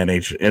in an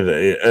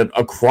NHL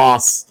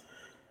across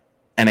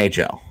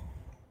NHL.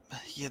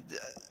 Yeah,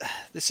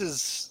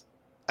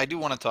 I do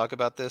want to talk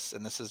about this,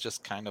 and this is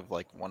just kind of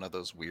like one of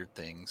those weird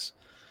things.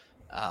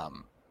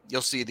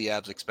 You'll see the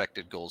Avs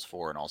expected goals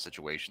for in all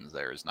situations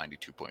there is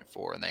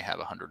 92.4, and they have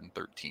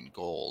 113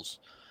 goals.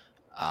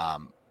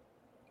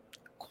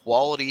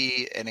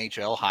 Quality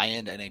NHL,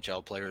 high-end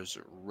NHL players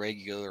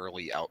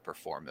regularly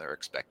outperform their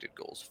expected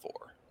goals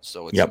for.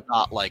 So it's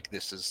not like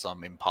this is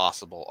some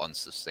impossible,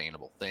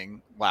 unsustainable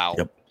thing. Wow.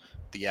 Yep.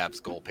 The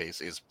Avs goal pace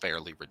is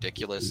fairly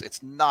ridiculous.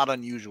 It's not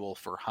unusual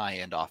for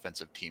high-end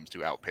offensive teams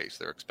to outpace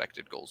their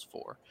expected goals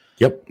for.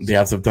 Yep, the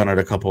Avs have done it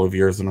a couple of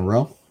years in a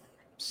row.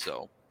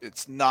 So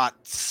it's not...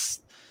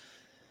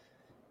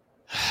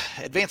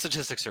 Advanced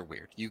statistics are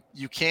weird. You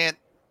can't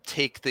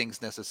take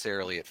things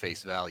necessarily at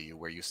face value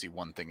where you see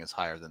one thing is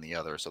higher than the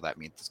other, so that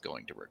means it's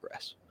going to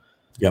regress.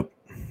 Yep.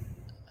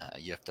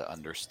 You have to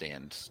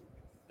understand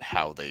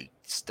how the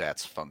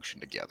stats function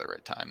together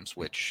at times,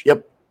 which...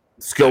 Yep.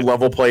 Skill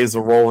level plays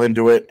a role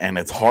into it, and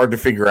it's hard to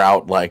figure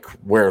out like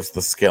where's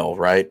the skill,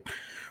 right?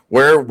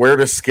 Where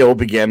does skill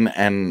begin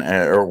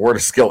or where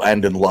does skill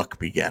end and luck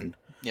begin?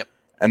 Yep.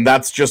 And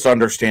that's just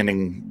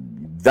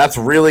understanding. That's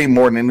really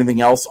more than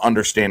anything else,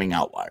 understanding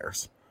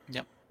outliers.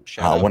 Yep.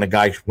 When a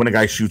guy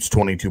shoots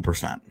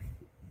 22%.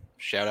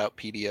 Shout out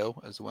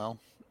PDO as well.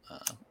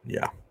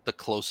 Yeah. The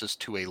closest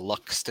to a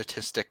luck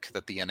statistic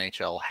that the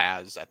NHL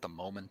has at the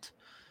moment.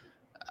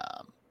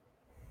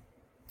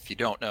 If you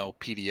don't know,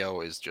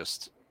 PDO is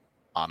just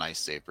on-ice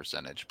save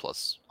percentage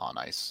plus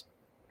on-ice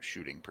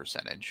shooting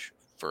percentage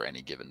for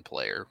any given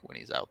player when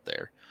he's out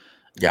there.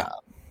 Yeah.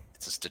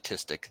 It's a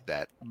statistic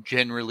that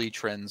generally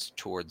trends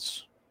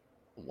towards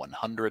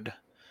 100.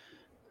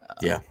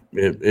 Yeah.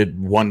 It's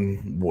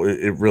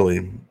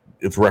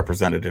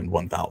represented in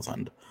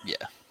 1,000. Yeah.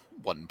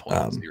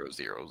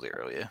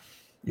 1.000. Yeah.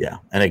 Yeah.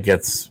 And it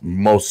gets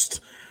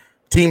most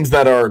teams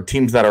that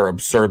are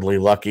absurdly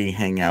lucky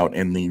hang out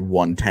in the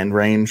 110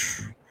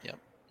 range. Yep.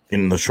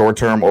 In the short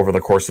term, over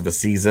the course of a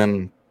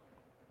season,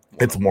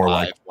 it's more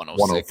like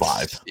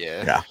 105.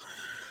 Yeah.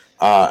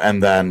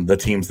 And then the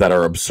teams that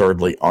are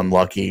absurdly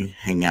unlucky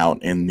hang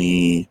out in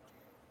the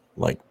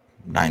like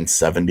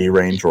 970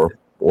 range or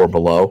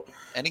below.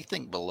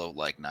 Anything below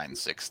like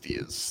 960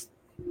 is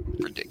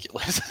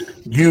ridiculous.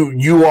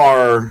 You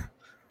are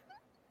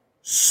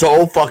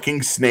so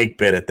fucking snake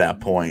bit at that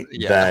point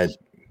that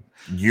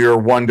you're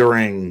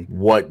wondering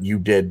what you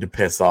did to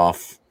piss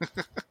off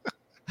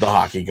the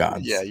hockey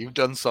gods. Yeah, you've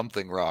done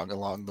something wrong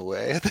along the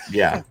way.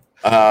 Yeah.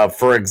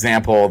 For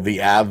example, the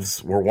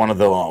Avs were one of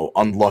the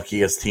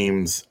unluckiest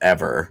teams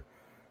ever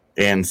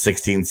in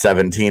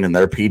 16-17, and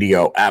their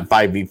PDO at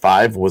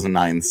 5v5 was a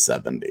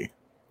 970.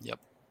 Yep.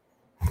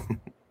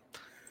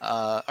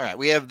 All right,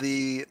 we have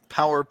the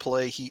power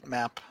play heat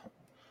map.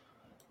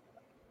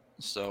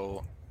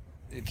 So,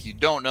 if you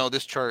don't know,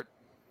 this chart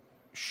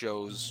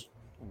shows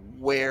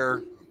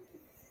where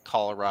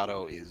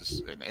Colorado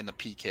is in the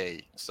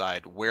PK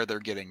side, where they're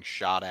getting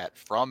shot at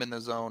from in the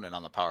zone, and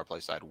on the power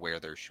play side, where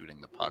they're shooting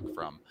the puck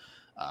from.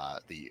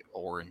 The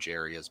orange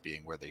areas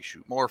being where they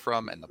shoot more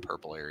from, and the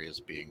purple areas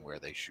being where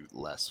they shoot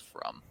less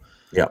from.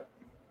 Yep.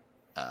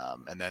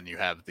 And then you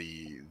have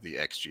the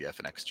XGF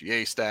and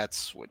XGA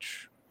stats,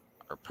 which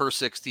are per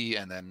 60,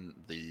 and then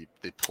the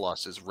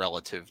plus is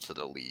relative to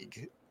the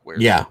league.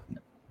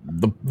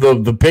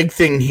 The big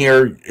thing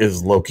here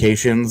is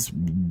locations,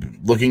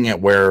 looking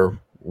at where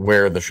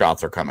the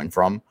shots are coming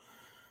from,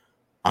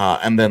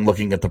 and then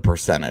looking at the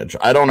percentage.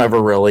 I don't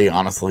ever really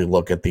honestly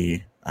look at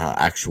the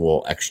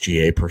actual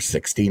XGA per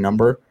 60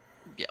 number.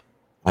 Yeah.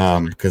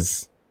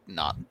 Because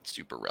not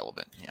super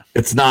relevant. Yeah.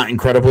 It's not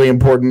incredibly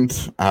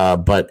important,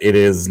 but it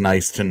is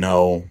nice to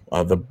know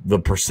the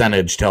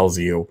percentage tells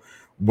you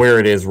where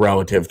it is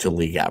relative to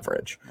league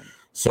average.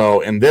 So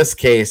in this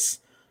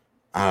case,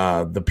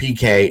 the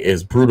PK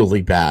is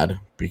brutally bad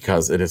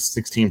because it is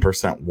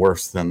 16%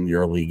 worse than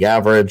your league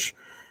average,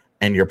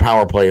 and your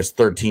power play is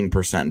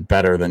 13%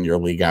 better than your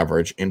league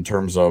average in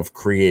terms of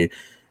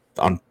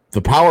on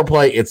the power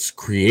play, it's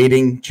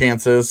creating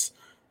chances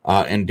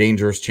and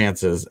dangerous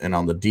chances, and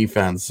on the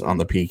defense, on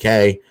the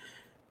PK,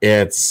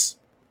 it's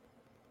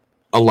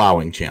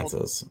allowing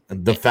chances.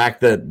 The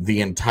fact that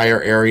the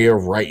entire area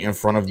right in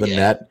front of the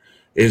net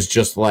is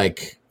just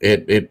like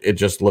it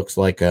just looks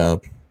like a.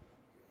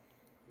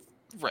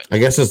 Right. I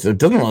guess it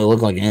doesn't really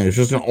look like anything. It's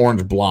just an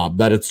orange blob.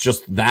 That it's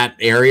just that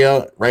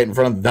area right in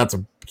front of that's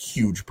a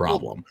huge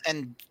problem. Well,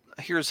 and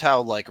here's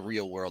how like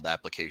real world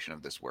application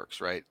of this works,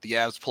 right? The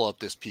Avs pull up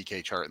this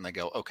PK chart and they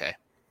go, okay,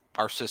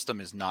 our system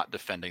is not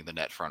defending the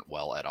net front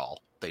well at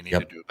all. They need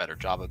to do a better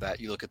job of that.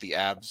 You look at the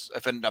Avs.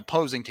 If an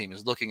opposing team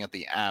is looking at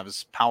the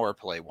Avs power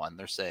play one,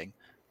 they're saying,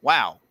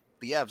 wow,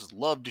 the Avs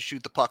love to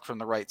shoot the puck from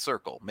the right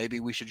circle. Maybe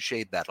we should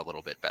shade that a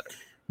little bit better.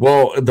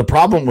 Well, the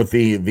problem with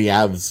the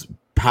Avs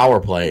power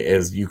play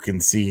is you can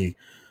see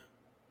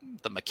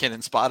the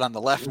McKinnon spot on the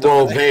left.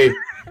 Well,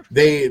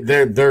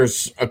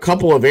 there's a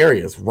couple of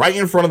areas right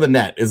in front of the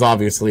net is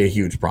obviously a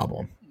huge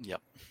problem.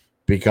 Yep.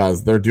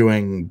 Because they're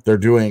doing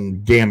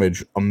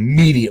damage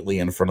immediately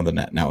in front of the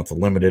net. Now it's a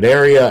limited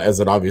area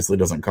as it obviously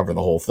doesn't cover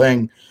the whole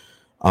thing,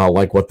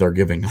 like what they're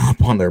giving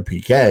up on their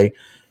PK,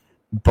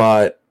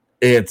 but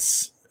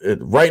it's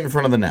right in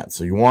front of the net.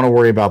 So you want to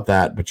worry about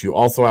that, but you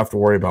also have to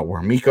worry about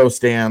where Mikko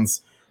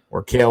stands,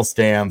 where Kale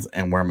stands,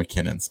 and where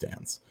McKinnon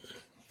stands.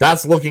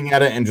 That's looking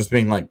at it and just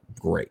being like,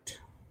 great.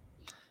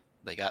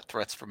 They got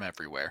threats from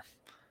everywhere.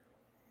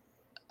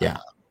 Yeah.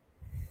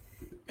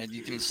 And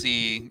you can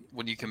see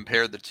when you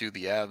compare the two,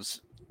 the Avs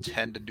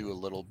tend to do a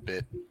little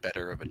bit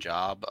better of a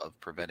job of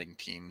preventing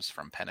teams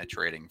from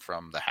penetrating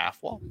from the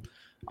half wall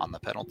on the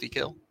penalty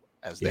kill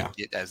as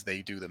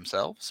they do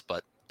themselves.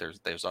 But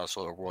there's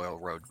also a royal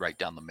road right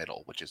down the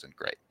middle, which isn't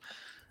great.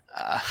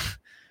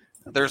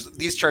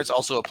 These charts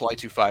also apply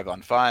to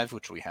 5-on-5,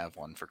 which we have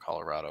one for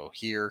Colorado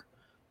here.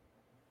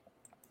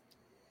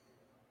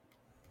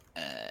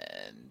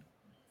 And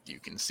you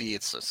can see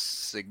it's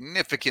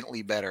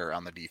significantly better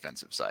on the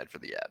defensive side for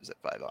the Avs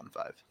at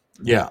 5-on-5.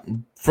 Yeah.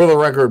 For the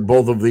record,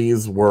 both of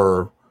these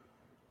were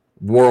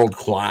world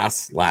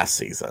class last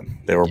season.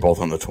 They were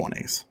both in the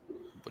 20s.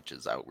 Which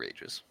is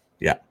outrageous.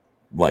 Yeah.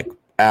 Like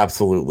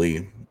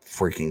absolutely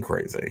freaking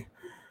crazy.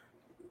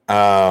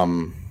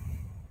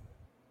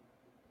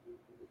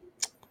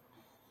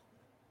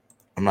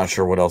 I'm not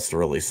sure what else to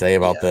really say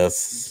about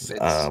this.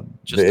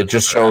 It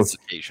just shows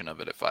application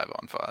of it at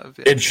 5-on-5.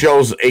 Yeah. It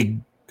shows a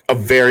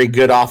very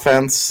good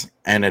offense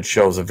and it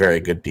shows a very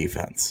good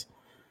defense.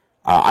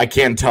 I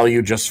can tell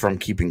you just from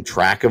keeping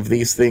track of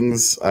these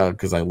things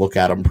because I look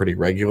at them pretty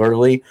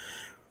regularly.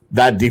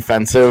 That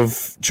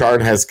defensive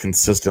chart has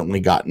consistently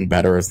gotten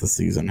better as the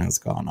season has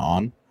gone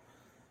on.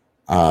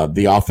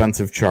 The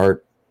offensive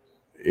chart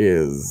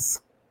it's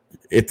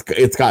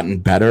gotten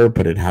better,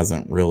 but it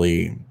hasn't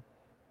really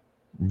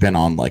been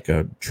on like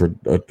a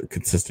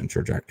consistent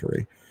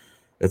trajectory.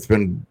 It's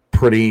been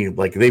pretty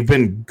like they've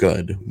been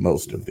good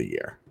most of the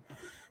year.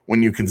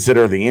 when you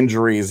consider the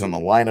injuries and the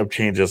lineup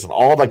changes and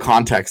all the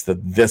context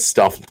that this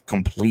stuff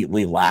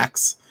completely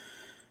lacks,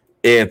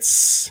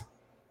 it's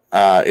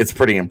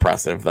pretty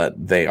impressive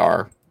that they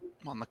are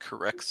on the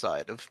correct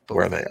side of both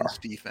where they are.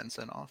 Defense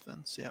and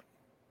offense. Yep.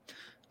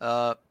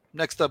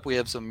 Next up, we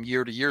have some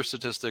year-to-year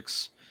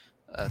statistics.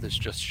 This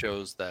just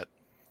shows that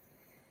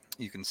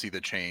you can see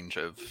the change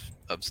of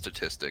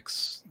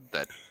statistics.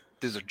 That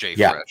these are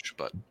fresh,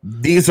 but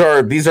these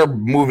are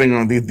moving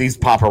on. These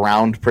pop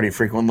around pretty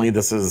frequently.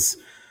 This is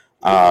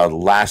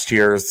last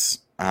year's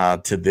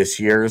to this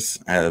year's.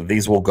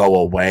 These will go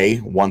away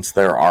once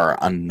there are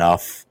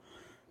enough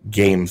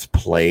games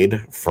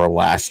played for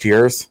last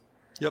year's.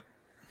 Yep.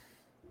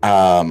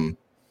 And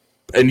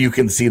you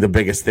can see the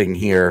biggest thing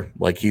here.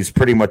 Like, he's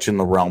pretty much in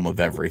the realm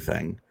of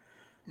everything.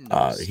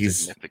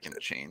 He's significant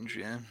change.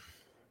 Yeah.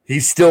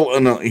 He's still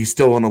an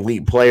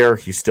elite player.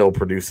 He's still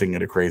producing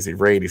at a crazy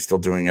rate. He's still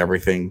doing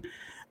everything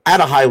at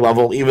a high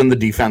level. Even the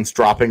defense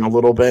dropping a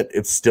little bit,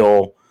 it's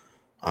still,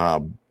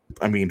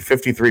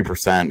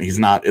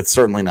 53%. It's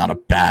certainly not a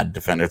bad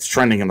defender. It's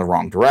trending in the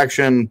wrong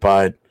direction,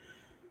 but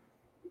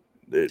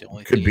it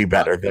could be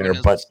better there.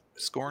 But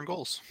scoring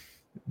goals.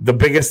 The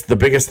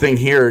biggest thing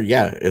here,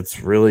 it's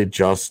really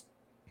just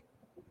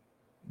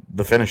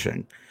the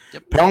finishing.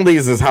 Yep.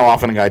 Penalties is how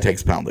often a guy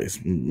takes penalties.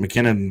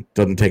 McKinnon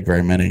doesn't take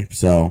very many.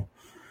 So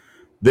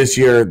this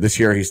year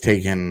he's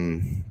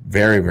taken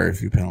very, very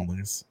few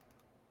penalties.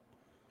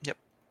 Yep.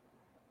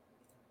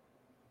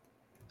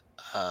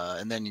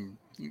 And then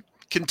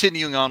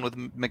continuing on with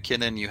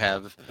McKinnon, you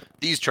have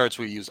these charts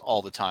we use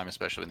all the time,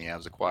 especially when the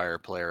Avs acquire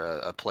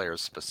a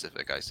player's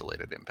specific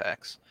isolated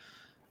impacts.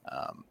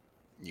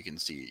 You can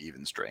see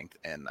even strength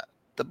and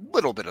the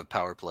little bit of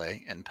power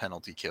play and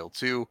penalty kill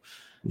too.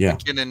 Yeah.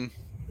 McKinnon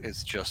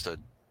is just a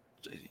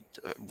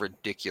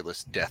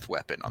ridiculous death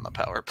weapon on the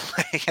power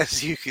play,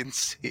 as you can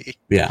see.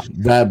 Yeah,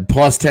 that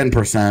plus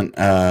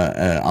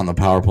 10% on the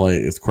power play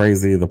is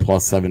crazy. The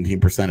plus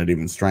 17% at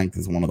even strength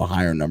is one of the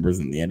higher numbers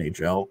in the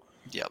NHL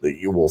that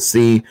you will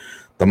see.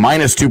 The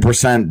minus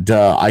 2%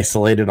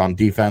 isolated on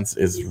defense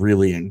is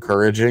really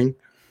encouraging.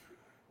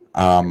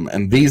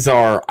 And these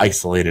are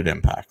isolated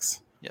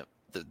impacts. Yep.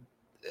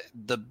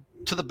 The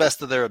to the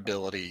best of their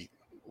ability,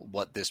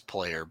 what this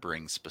player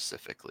brings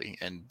specifically.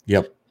 And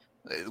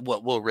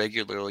what we'll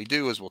regularly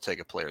do is we'll take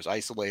a player's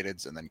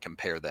isolateds and then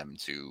compare them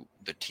to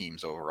the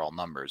team's overall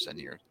numbers. And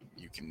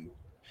you can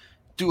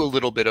do a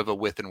little bit of a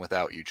with and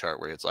without you chart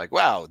where it's like,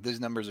 wow, these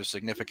numbers are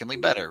significantly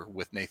better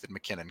with Nathan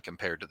McKinnon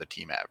compared to the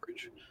team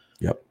average.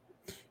 Yep.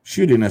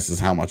 Shootiness is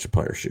how much a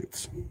player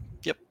shoots.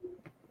 Yep.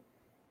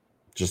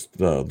 Just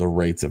the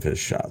rates of his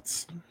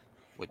shots.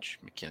 Which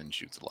McKinnon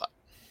shoots a lot.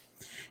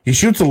 He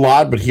shoots a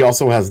lot, but he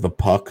also has the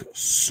puck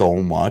so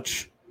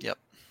much. Yep.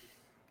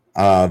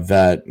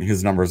 That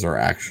his numbers are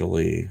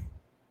actually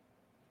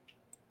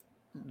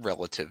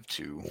relative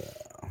to.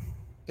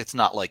 It's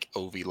not like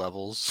Ovi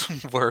levels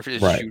where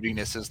his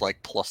shootiness is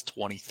like plus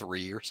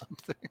 23 or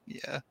something.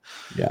 Yeah.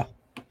 Yeah.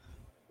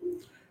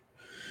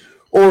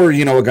 Or,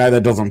 a guy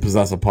that doesn't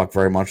possess a puck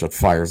very much that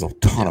fires a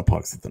ton of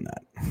pucks at the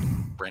net.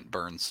 Brent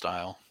Burns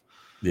style.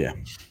 Yeah.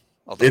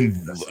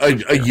 In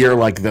a year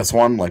like this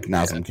one, like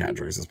Nazem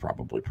Kadri's is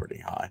probably pretty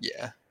high.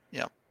 Yeah.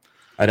 Yeah.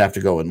 I'd have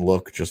to go and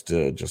look just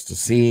to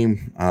see.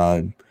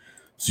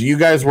 So you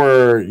guys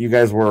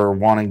were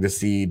wanting to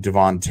see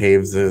Devon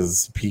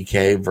Taves's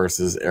PK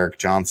versus Eric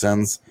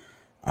Johnson's.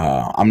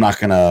 I'm not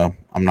gonna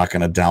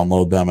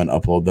download them and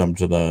upload them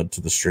to the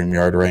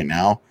StreamYard right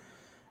now.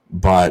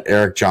 But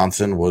Eric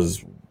Johnson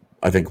was,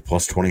 I think,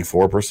 plus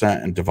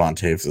 24%, and Devon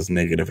Taves is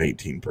negative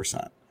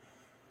 18%.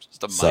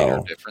 Just a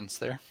minor difference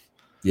there.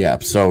 Yeah,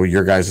 so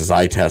your guys'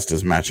 eye test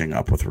is matching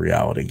up with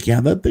reality. Yeah,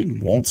 that thing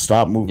won't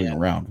stop moving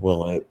around,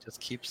 will it? Just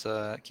keeps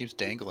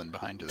dangling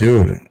behind it.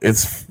 Dude,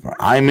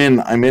 I'm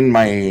in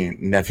my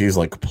nephew's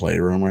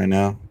playroom right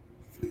now.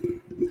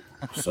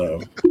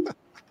 So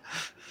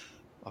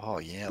oh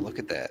yeah, look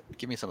at that.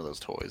 Give me some of those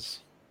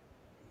toys.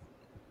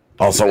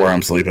 Also where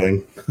I'm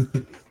sleeping.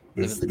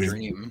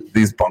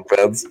 These bunk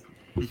beds.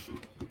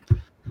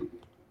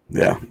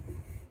 Yeah.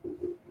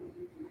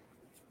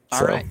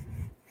 All right.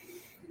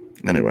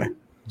 Anyway.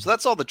 So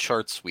that's all the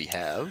charts we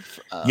have.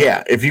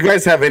 If you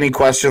guys have any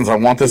questions, I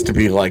want this to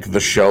be the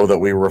show that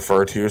we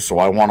refer to, so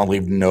I want to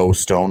leave no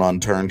stone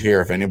unturned here.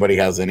 If anybody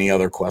has any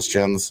other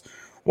questions,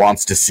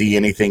 wants to see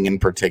anything in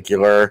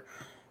particular,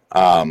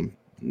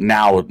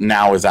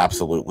 now is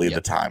absolutely the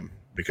time,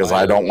 because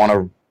I don't want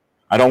to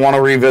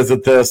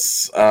revisit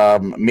this.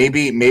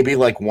 Maybe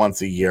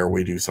once a year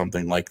we do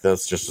something like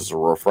this just as a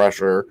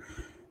refresher,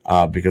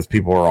 because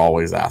people are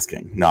always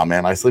asking. No,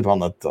 man, I sleep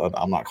on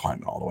I'm not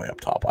climbing all the way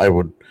up top.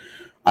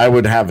 I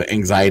would have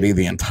anxiety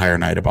the entire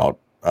night about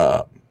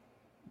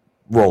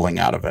rolling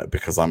out of it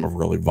because I'm a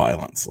really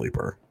violent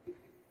sleeper.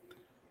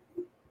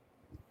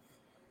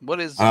 What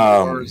is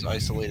yours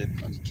isolated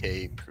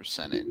PK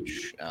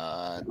percentage?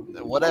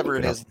 Whatever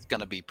it is, it's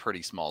going to be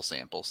pretty small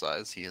sample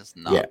size. He has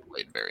not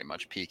played very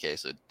much PK,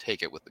 so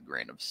take it with a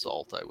grain of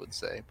salt, I would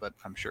say. But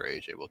I'm sure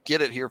AJ will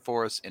get it here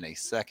for us in a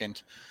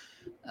second.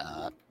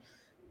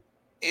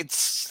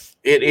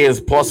 It is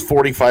plus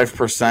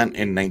 45%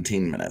 in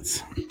 19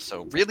 minutes.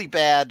 So really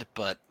bad,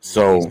 but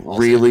so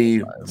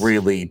really,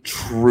 really,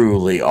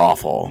 truly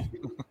awful.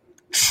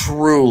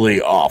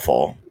 Truly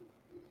awful.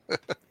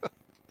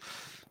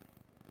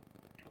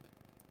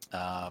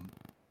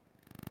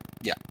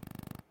 Yeah.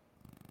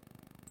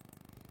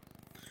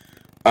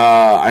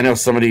 I know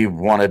somebody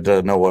wanted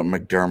to know what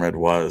McDermott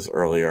was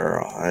earlier.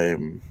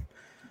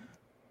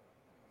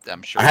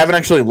 I'm sure I haven't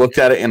actually looked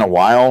at it in a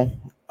while.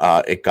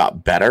 It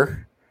got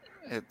better.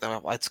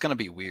 It's going to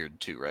be weird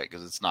too, right?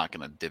 Because it's not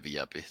going to divvy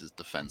up his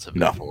defensive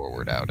and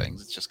forward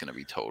outings. It's just going to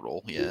be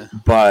total, yeah.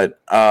 But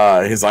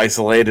his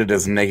isolated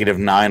is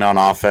 -9 on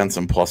offense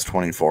and plus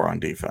 24 on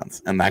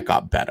defense, and that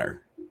got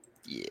better.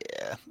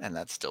 Yeah, and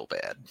that's still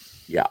bad.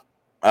 Yeah.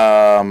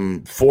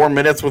 4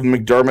 minutes with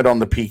McDermott on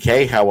the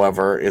PK,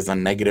 however, is a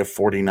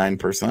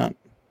 -49%.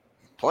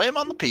 Play him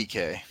on the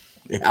PK.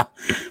 Yeah.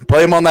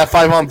 Play him on that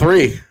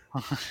 5-on-3.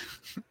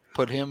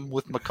 Put him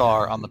with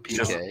Makar on the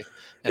PK.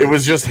 It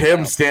was just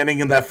him standing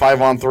in that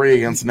 5-on-3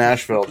 against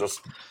Nashville, just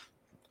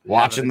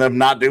watching them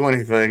not do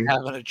anything.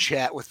 Having a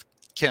chat with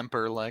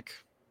Kemper, like,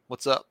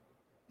 what's up?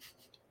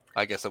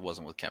 I guess it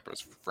wasn't with Kemper, it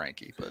was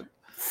Frankie, but...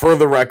 For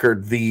the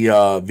record, the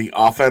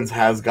offense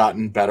has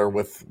gotten better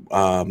with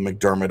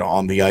McDermott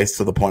on the ice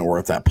to the point where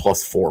it's at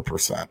plus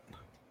 4%.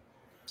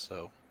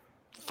 So,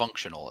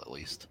 functional at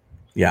least.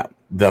 Yeah,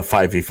 the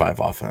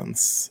 5v5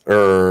 offense.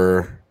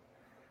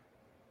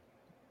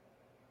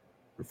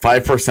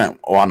 5%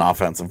 on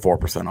offense and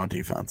 4% on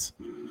defense.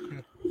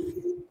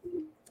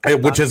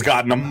 Which has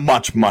gotten a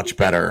much, much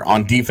better.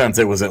 On defense,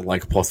 it was at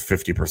like plus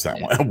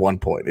 50% at one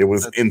point. It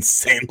was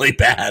insanely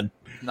bad.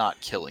 Not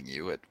killing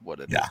you at what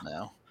it is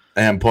now.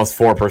 And plus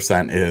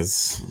 4%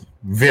 is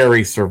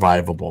very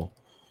survivable.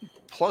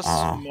 Plus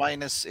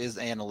minus is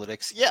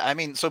analytics. Yeah, I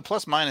mean, so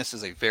plus minus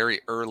is a very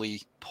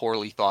early,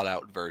 poorly thought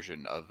out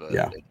version of an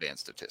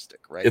advanced statistic,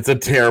 right? It's a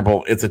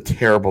terrible,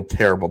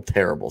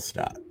 terrible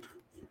stat.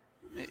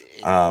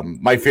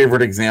 My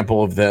favorite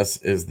example of this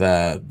is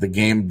the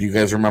game. Do you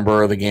guys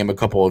remember the game a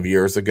couple of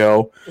years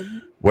ago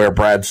where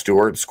Brad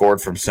Stewart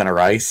scored from center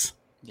ice?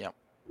 Yep.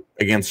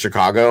 Against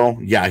Chicago?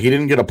 Yeah, he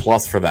didn't get a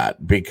plus for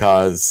that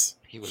because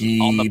he was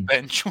on the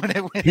bench when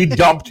it went. He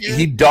dumped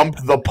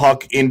the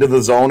puck into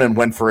the zone and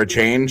went for a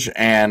change,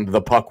 and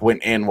the puck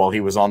went in while he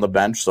was on the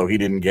bench, so he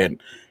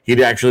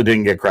actually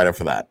didn't get credit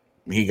for that.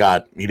 He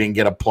didn't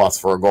get a plus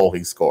for a goal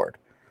he scored.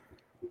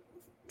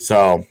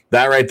 So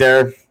that right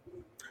there.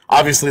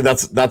 Obviously,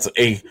 that's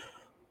a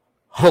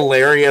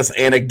hilarious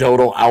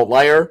anecdotal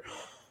outlier,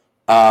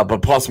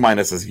 but plus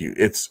minus is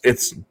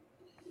it's.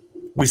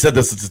 We said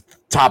this at the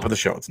top of the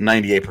show. It's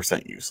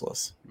 98%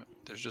 useless.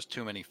 There's just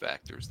too many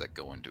factors that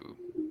go into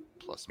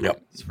plus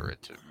minus for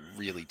it to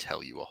really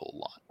tell you a whole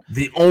lot.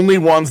 The only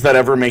ones that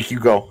ever make you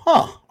go,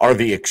 "Huh," are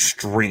the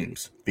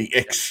extremes. The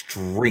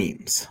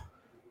extremes.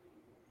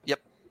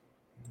 Yep.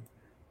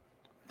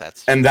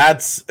 That's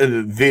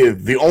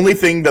the only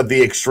thing that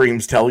the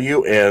extremes tell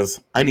you is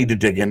I need to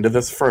dig into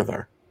this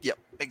further. Yep,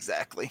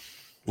 exactly.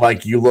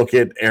 Like you look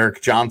at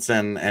Eric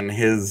Johnson and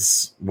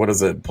his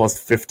plus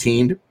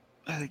 15?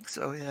 I think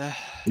so, yeah.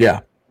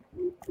 Yeah.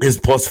 His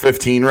plus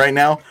 15 right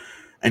now,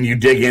 and you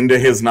dig into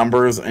his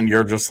numbers and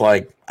you're just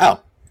like,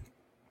 oh,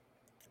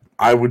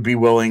 I would be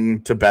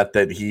willing to bet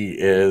that he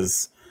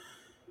is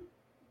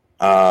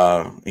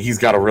he's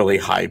got a really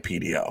high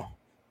PDO.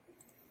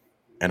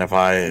 And if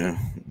I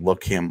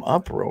look him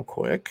up real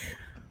quick.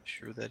 I'm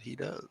sure that he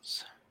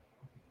does.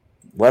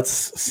 Let's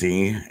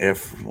see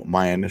if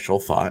my initial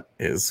thought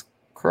is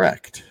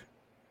correct.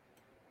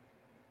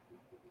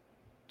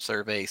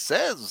 Survey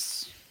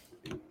says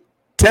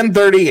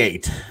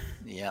 1038.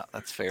 Yeah,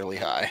 that's fairly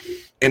high.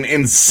 An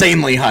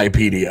insanely high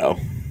PDO.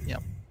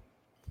 Yep.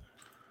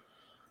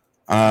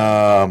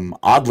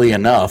 Oddly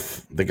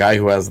enough, the guy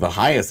who has the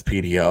highest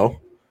PDO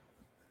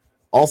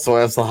also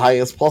has the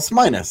highest plus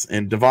minus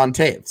in Devon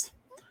Taves.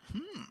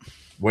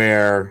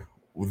 Where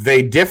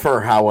they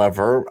differ,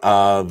 however,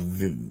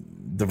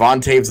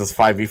 Devon Taves'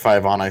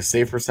 5v5 on ice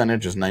save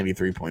percentage is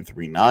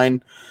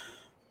 93.39.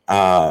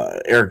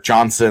 Eric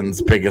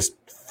Johnson's biggest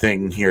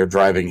thing here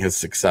driving his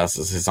success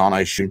is his on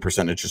ice shooting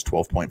percentage is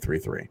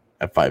 12.33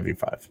 at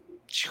 5v5.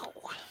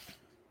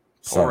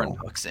 Pouring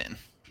pucks in.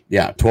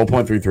 Yeah,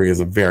 12.33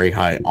 is a very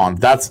high on.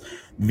 That's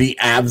the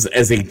Avs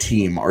as a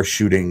team are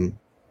shooting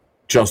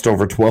just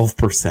over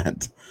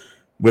 12%.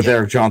 With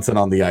Eric Johnson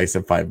on the ice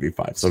at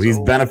 5v5. So he's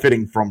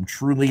benefiting from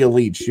truly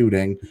elite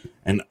shooting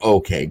and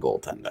okay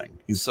goaltending.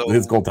 His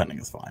goaltending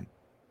is fine.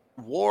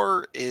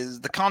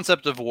 The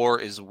concept of WAR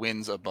is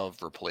wins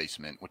above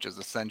replacement, which is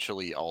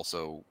essentially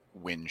also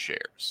win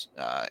shares.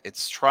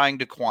 It's trying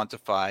to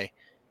quantify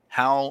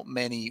how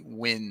many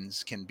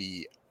wins can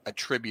be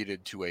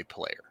attributed to a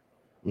player.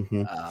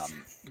 Mm-hmm.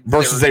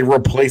 Versus a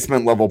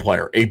replacement level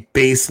player, a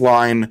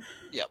baseline.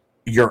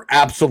 Your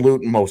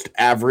absolute most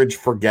average,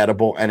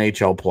 forgettable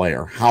NHL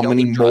player. How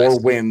many more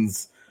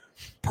wins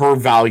per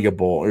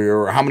valuable,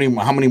 or how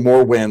many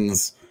more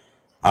wins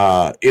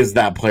is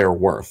that player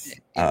worth?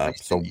 In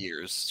recent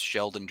years,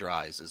 Sheldon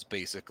Dries is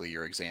basically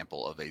your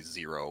example of a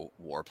zero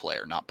WAR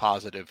player. Not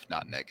positive,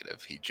 not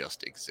negative. He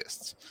just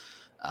exists.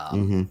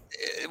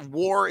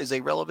 WAR is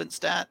a relevant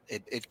stat.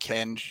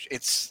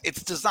 It's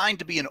designed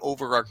to be an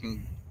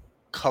overarching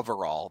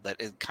coverall that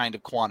it kind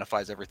of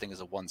quantifies everything as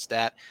a one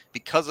stat.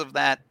 Because of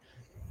that,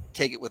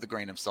 take it with a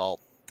grain of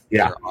salt.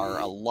 Yeah. There are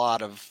a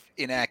lot of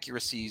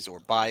inaccuracies or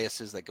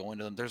biases that go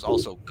into them. There's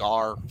also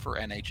GAR for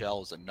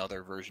NHL is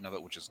another version of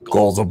it, which is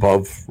goals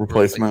above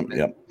replacement.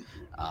 Yep.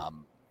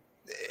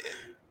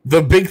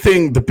 The big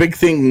thing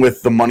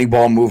with the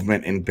Moneyball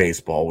movement in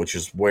baseball, which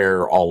is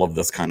where all of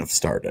this kind of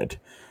started,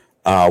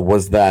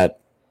 was that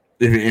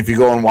if you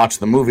go and watch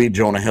the movie,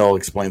 Jonah Hill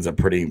explains it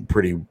pretty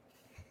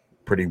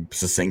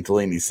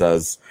succinctly, and he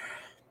says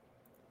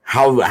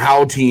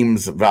how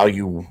teams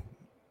value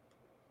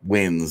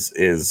wins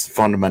is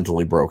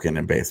fundamentally broken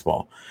in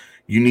baseball.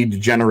 You need to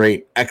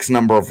generate X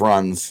number of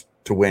runs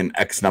to win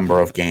X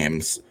number of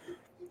games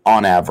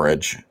on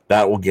average.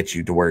 That will get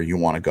you to where you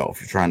want to go.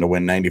 If you're trying to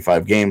win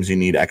 95 games, you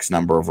need X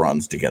number of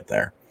runs to get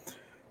there.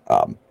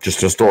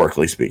 Just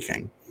historically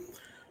speaking.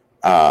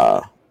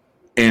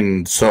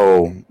 And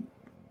so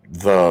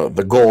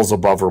the goals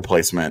above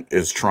replacement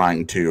is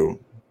trying to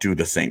do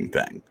the same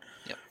thing.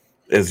 Yep.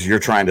 Is you're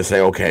trying to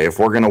say, okay, if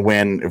we're going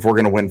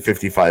to win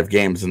 55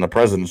 games in the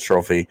President's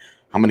Trophy,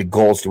 how many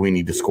goals do we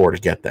need to score to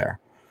get there?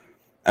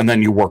 And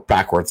then you work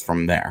backwards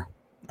from there.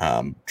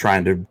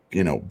 Trying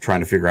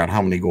to figure out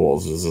how many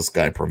goals does this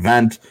guy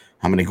prevent,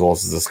 how many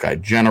goals does this guy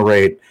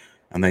generate,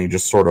 and then you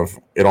just sort of,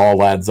 it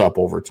all adds up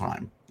over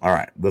time. All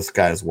right, this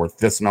guy's worth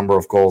this number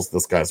of goals,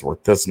 this guy's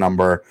worth this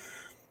number,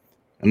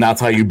 and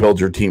that's how you build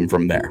your team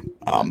from there.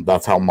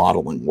 That's how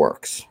modeling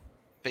works.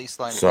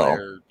 Baseline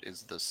player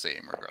is the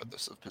same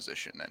regardless of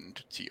position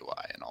and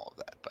TOI and all of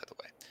that, by the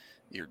way.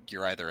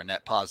 You're either a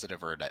net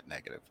positive or a net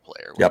negative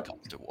player when it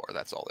comes to WAR.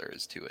 That's all there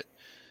is to it.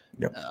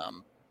 Yep.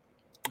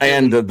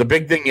 And the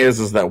big thing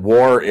is that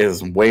WAR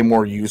is way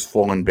more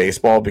useful in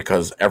baseball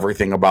because almost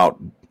everything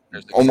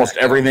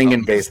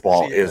in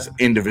baseball is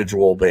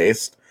individual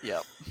based.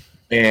 Yep.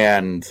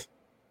 And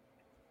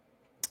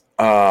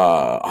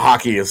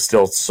hockey is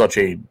still such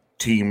a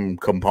team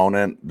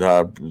component.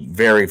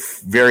 Very,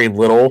 very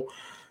little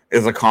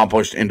is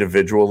accomplished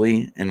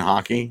individually in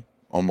hockey.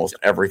 Almost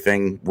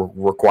everything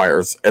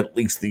requires at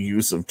least the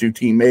use of two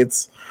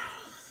teammates.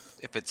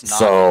 If it's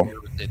not,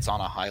 it's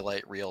on a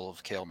highlight reel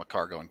of Cale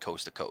Makar going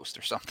coast to coast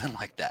or something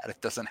like that. It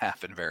doesn't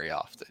happen very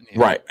often.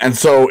 Right. And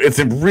so it's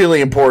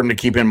really important to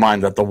keep in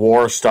mind that the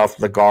WAR stuff,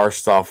 the GAR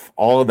stuff,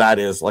 all of that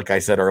is, like I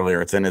said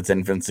earlier, it's in its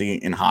infancy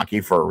in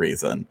hockey for a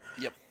reason.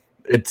 Yep.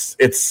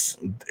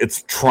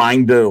 It's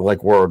trying to,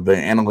 like, where the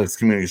analytics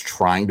community is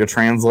trying to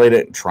translate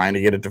it, trying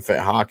to get it to fit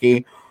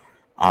hockey.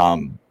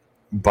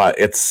 But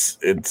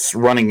it's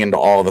running into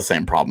all the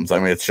same problems. I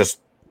mean, it's just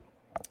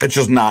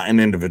not an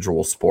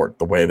individual sport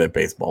the way that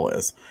baseball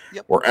is,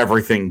 where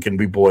everything can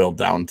be boiled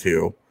down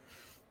to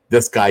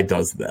this guy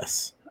does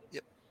this.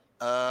 Yep.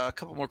 A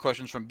couple more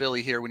questions from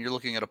Billy here. When you're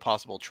looking at a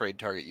possible trade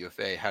target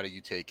UFA, how do you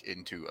take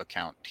into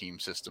account team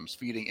systems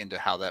feeding into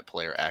how that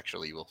player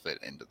actually will fit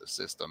into the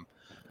system?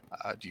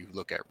 Do you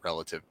look at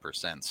relative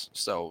percents?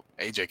 So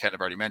AJ kind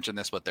of already mentioned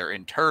this, but their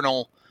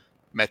internal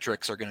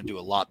metrics are going to do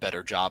a lot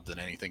better job than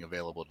anything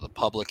available to the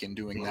public in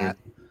doing that.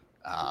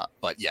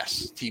 But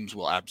yes, teams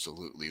will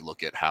absolutely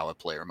look at how a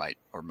player might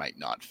or might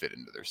not fit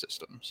into their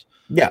systems.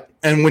 Yeah,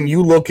 and when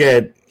you look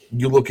at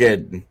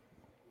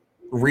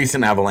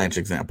recent Avalanche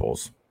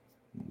examples,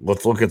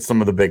 let's look at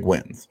some of the big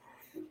wins.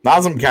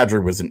 Nazem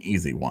Kadri was an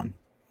easy one.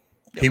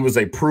 Yep. He was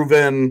a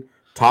proven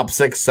top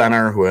 6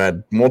 center who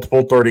had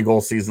multiple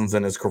 30-goal seasons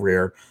in his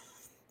career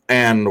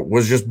and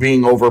was just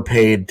being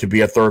overpaid to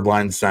be a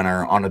third-line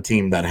center on a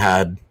team that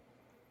had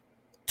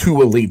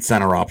 2 elite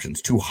center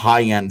options, 2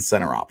 high-end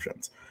center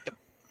options.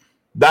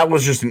 That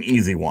was just an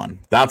easy one.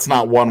 That's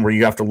not one where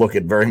you have to look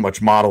at very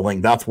much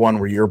modeling. That's one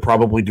where you're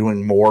probably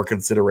doing more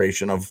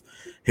consideration of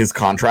his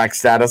contract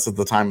status at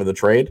the time of the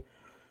trade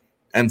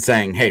and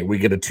saying, hey, we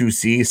get a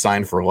 2C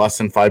signed for less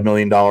than $5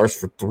 million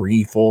for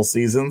 3 full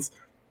seasons.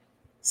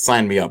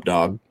 Sign me up,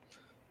 dog.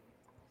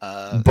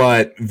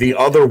 But the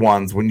other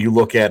ones, when you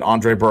look at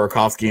Andrei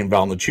Burakovsky and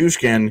Val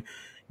Nichushkin,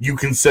 you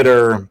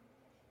consider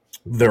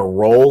their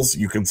roles,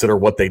 you consider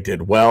what they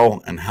did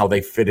well and how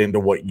they fit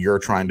into what you're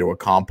trying to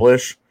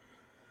accomplish.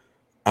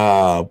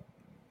 As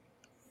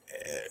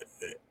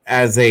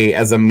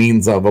a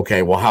means of,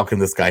 okay, well, how can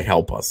this guy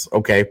help us?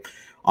 Okay,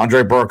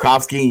 Andrei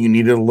Burakovsky, you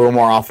needed a little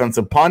more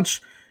offensive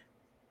punch.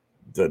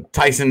 The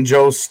Tyson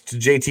Jost,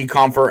 JT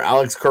Compher,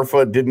 Alex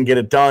Kerfoot didn't get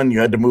it done. You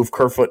had to move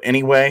Kerfoot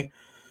anyway.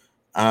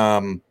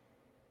 So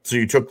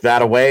you took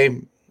that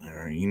away.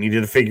 You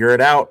needed to figure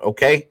it out.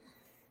 Okay,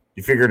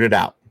 you figured it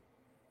out.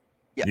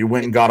 Yep. You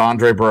went and got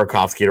Andrei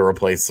Burakovsky to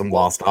replace some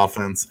lost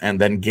offense and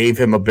then gave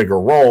him a bigger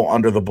role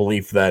under the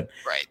belief that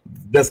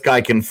this guy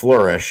can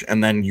flourish.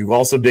 And then you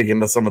also dig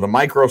into some of the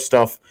micro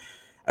stuff.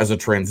 As a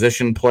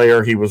transition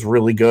player, he was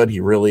really good. He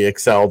really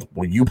excelled.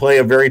 Well, you play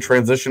a very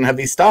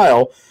transition-heavy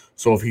style,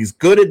 so if he's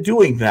good at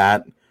doing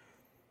that,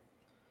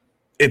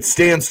 it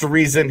stands to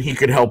reason he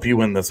could help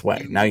you in this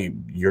way. Now,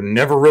 you're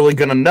never really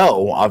going to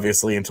know,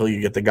 obviously, until you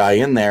get the guy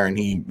in there and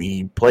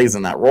he plays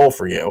in that role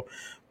for you.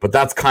 But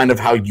that's kind of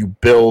how you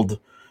build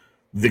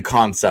the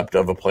concept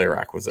of a player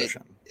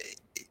acquisition.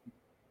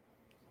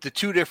 The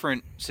two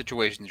different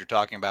situations you're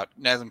talking about,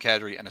 Nazem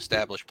Kadri, an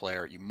established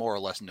player, you more or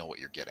less know what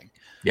you're getting.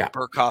 Yeah.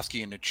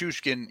 Burakovsky and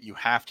Nichushkin, you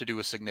have to do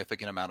a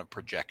significant amount of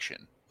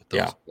projection with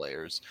those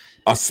players.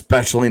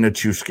 Especially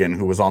Nichushkin,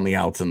 who was on the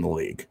outs in the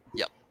league.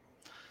 Yep.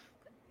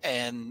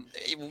 And,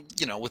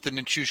 with the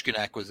Nichushkin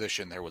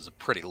acquisition, there was a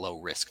pretty low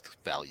risk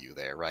value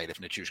there, right? If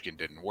Nichushkin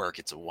didn't work,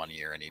 it's a 1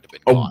 year and he'd have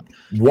been gone.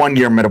 1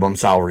 year minimum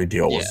salary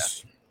deal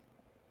was,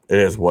 it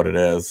is what it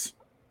is.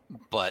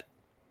 But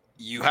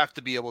you have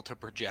to be able to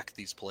project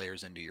these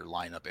players into your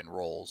lineup and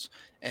roles.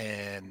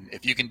 And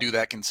if you can do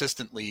that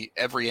consistently,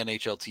 every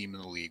NHL team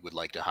in the league would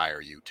like to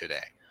hire you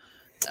today.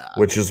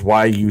 Which is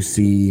why you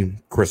see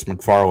Chris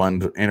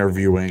McFarland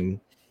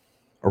interviewing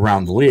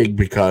around the league,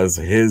 because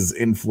his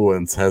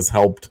influence has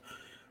helped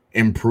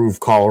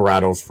improve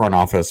Colorado's front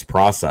office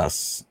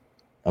process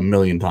a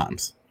million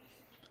times.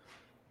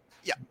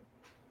 Yeah.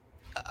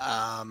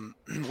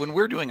 When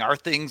we're doing our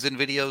things in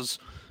videos,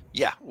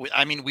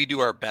 we do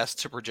our best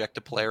to project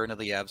a player into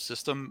the Avs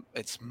system.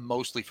 It's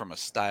mostly from a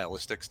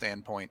stylistic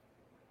standpoint.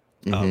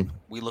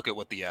 We look at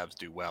what the Avs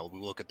do well. We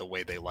look at the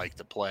way they like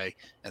to play,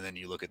 and then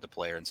you look at the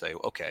player and say,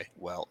 okay,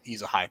 well,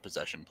 he's a high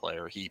possession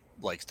player. He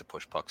likes to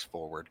push pucks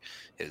forward.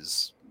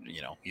 He's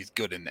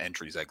good in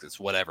entries,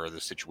 exits, whatever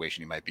the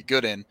situation he might be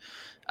good in.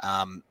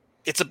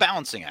 It's a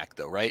balancing act,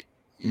 though, right?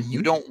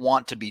 You don't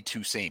want to be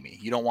too samey.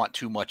 You don't want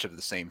too much of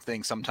the same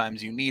thing.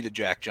 Sometimes you need a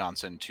Jack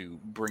Johnson to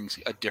bring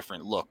a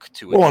different look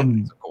to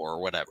it, or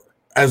whatever.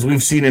 As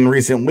we've seen in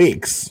recent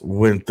weeks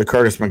with the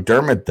Curtis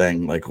McDermott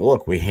thing,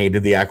 look, we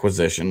hated the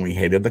acquisition. We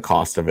hated the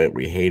cost of it.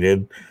 We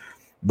hated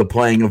the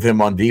playing of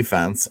him on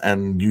defense.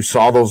 And you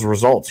saw those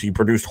results. He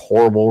produced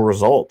horrible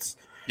results.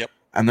 Yep.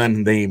 And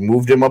then they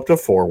moved him up to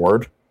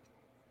forward.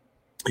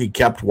 He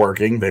kept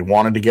working. They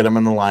wanted to get him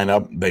in the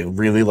lineup. They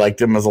really liked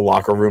him as a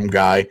locker room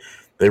guy.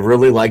 They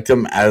really liked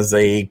him as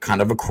a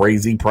kind of a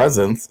crazy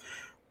presence.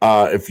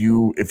 If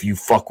you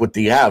fuck with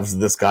the Avs,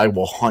 this guy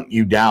will hunt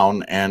you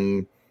down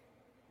and,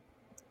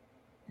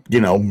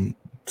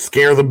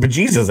 scare the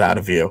bejesus out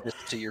of you.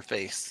 Just to your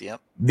face,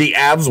 yep. The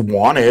Avs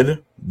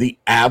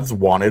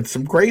wanted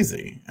some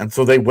crazy. And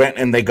so they went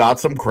and they got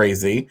some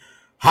crazy.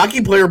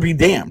 Hockey player be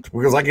damned,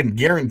 because I can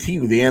guarantee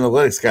you the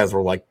analytics guys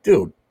were like,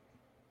 dude,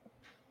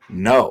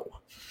 no.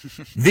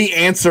 The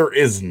answer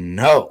is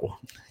no.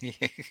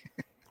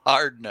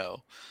 Hard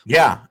no.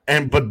 Yeah,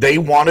 but they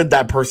wanted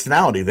that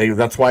personality.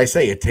 That's why I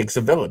say it takes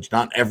a village.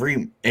 Not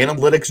every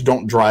analytics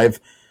don't drive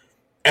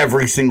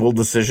every single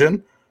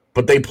decision,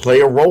 but they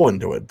play a role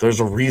into it. There's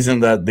a reason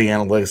that the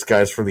analytics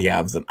guys for the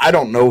Avs, and I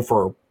don't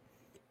know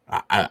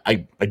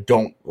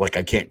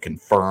I can't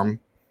confirm,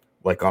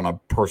 on a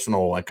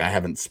personal, I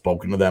haven't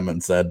spoken to them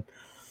and said,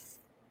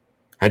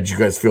 how'd you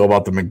guys feel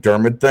about the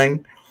McDermott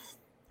thing?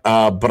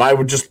 But I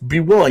would just be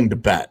willing to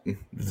bet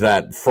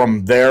that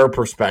from their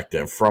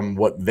perspective, from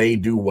what they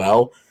do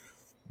well,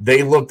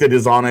 they looked at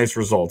his on-ice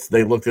results.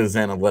 They looked at his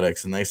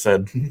analytics, and they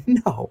said,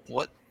 no.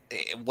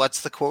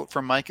 What's the quote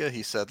from Micah?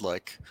 He said,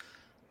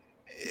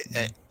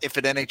 if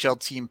an NHL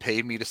team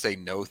paid me to say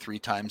no 3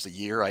 times a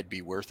year, I'd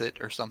be worth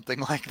it, or something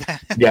like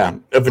that. Yeah.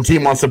 If a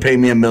team wants to pay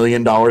me $1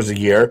 million a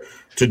year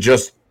to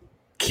just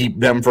keep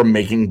them from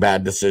making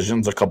bad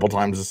decisions a couple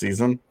times a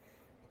season,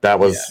 that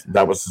was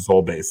his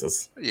whole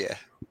basis. Yeah.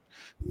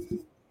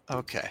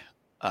 Okay.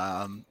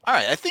 All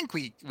right. I think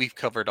we've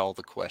covered all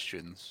the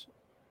questions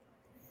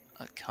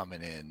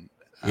coming in.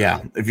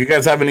 Yeah. If you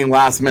guys have any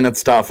last minute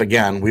stuff,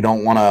 again, we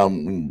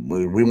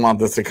want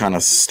this to kind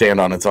of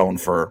stand on its own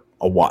for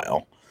a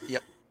while.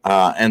 Yep.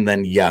 And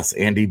then yes,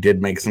 Andy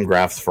did make some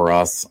graphs for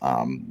us.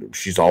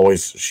 She's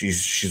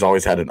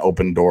always had an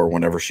open door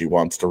whenever she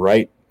wants to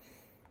write.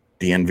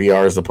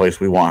 DNVR is the place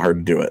we want her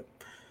to do it.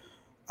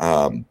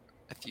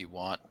 If you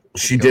want.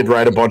 She did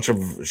write a bunch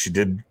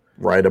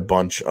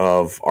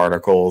of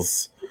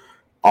articles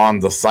on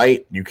the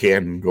site. You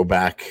can go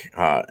back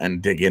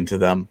and dig into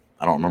them.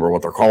 I don't remember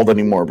what they're called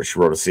anymore, but she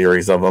wrote a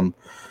series of them,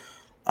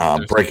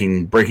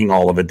 breaking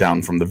all of it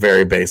down from the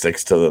very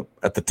basics to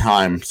at the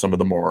time, some of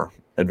the more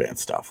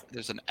advanced stuff.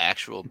 There's an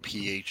actual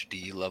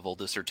PhD level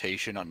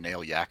dissertation on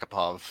Nail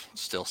Yakupov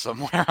still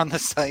somewhere on the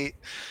site.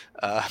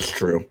 It's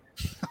true.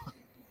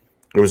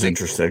 It was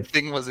interesting.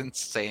 Thing was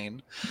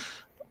insane.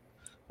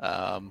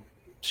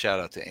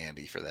 Shout out to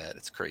Andy for that.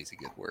 It's crazy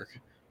good work.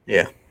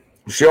 Yeah.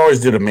 She always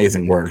did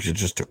amazing work. It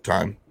just took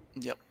time.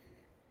 Yep.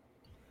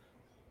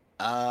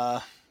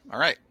 All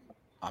right.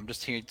 I'm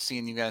just here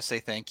seeing you guys say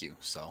thank you.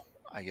 So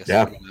I guess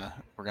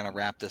we're gonna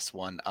wrap this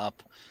one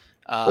up.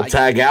 We'll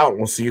tag out.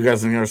 We'll see you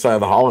guys on the other side of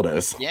the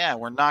holidays. Yeah,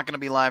 we're not gonna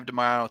be live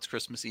tomorrow. It's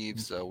Christmas Eve,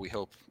 so we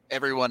hope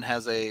everyone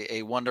has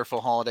a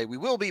wonderful holiday. We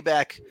will be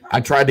back.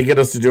 I tried to get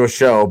us to do a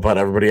show, but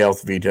everybody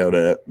else vetoed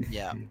it.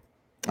 Yeah.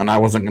 And I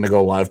wasn't going to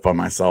go live by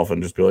myself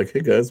and just be like,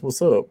 hey, guys,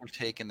 what's up? We're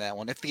taking that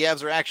one. If the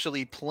Avs are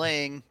actually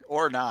playing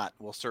or not,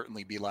 we'll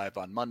certainly be live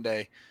on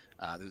Monday.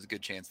 There's a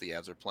good chance the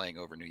Avs are playing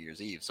over New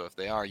Year's Eve. So if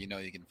they are, you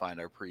can find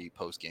our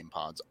post-game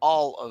pods,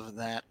 all of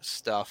that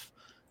stuff.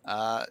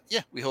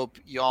 We hope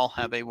you all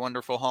have a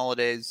wonderful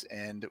holidays,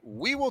 and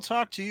we will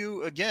talk to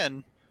you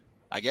again,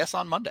 I guess,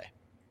 on Monday.